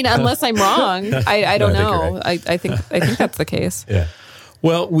 Unless I'm wrong, I don't know. right. I think that's the case. Yeah.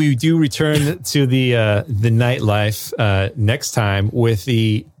 Well, we do return to the nightlife next time with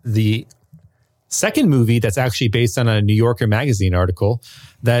the second movie that's actually based on a New Yorker magazine article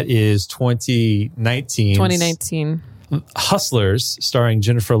that is 2019 Hustlers, starring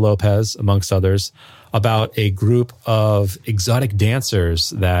Jennifer Lopez, amongst others, about a group of exotic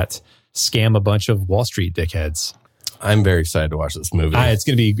dancers that scam a bunch of Wall Street dickheads. I'm very excited to watch this movie. It's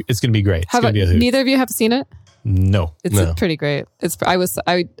gonna be great. It's gonna be a hoot. Neither of you have seen it? No. It's pretty great.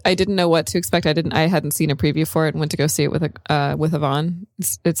 I didn't know what to expect. I hadn't seen a preview for it and went to go see it with Yvonne.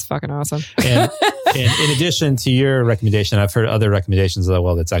 It's fucking awesome. And in addition to your recommendation, I've heard other recommendations as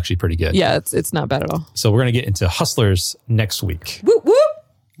well that's actually pretty good. Yeah, it's not bad at all. So we're going to get into Hustlers next week. Whoop whoop.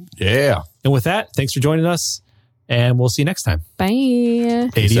 Yeah. And with that, thanks for joining us, and we'll see you next time.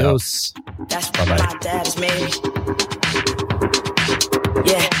 Bye. Adios. That's what my dad has made me.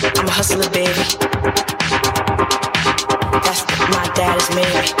 Yeah, I'm a hustler, baby. That's what my dad has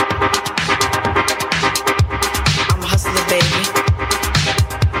made me. I'm a hustler, baby.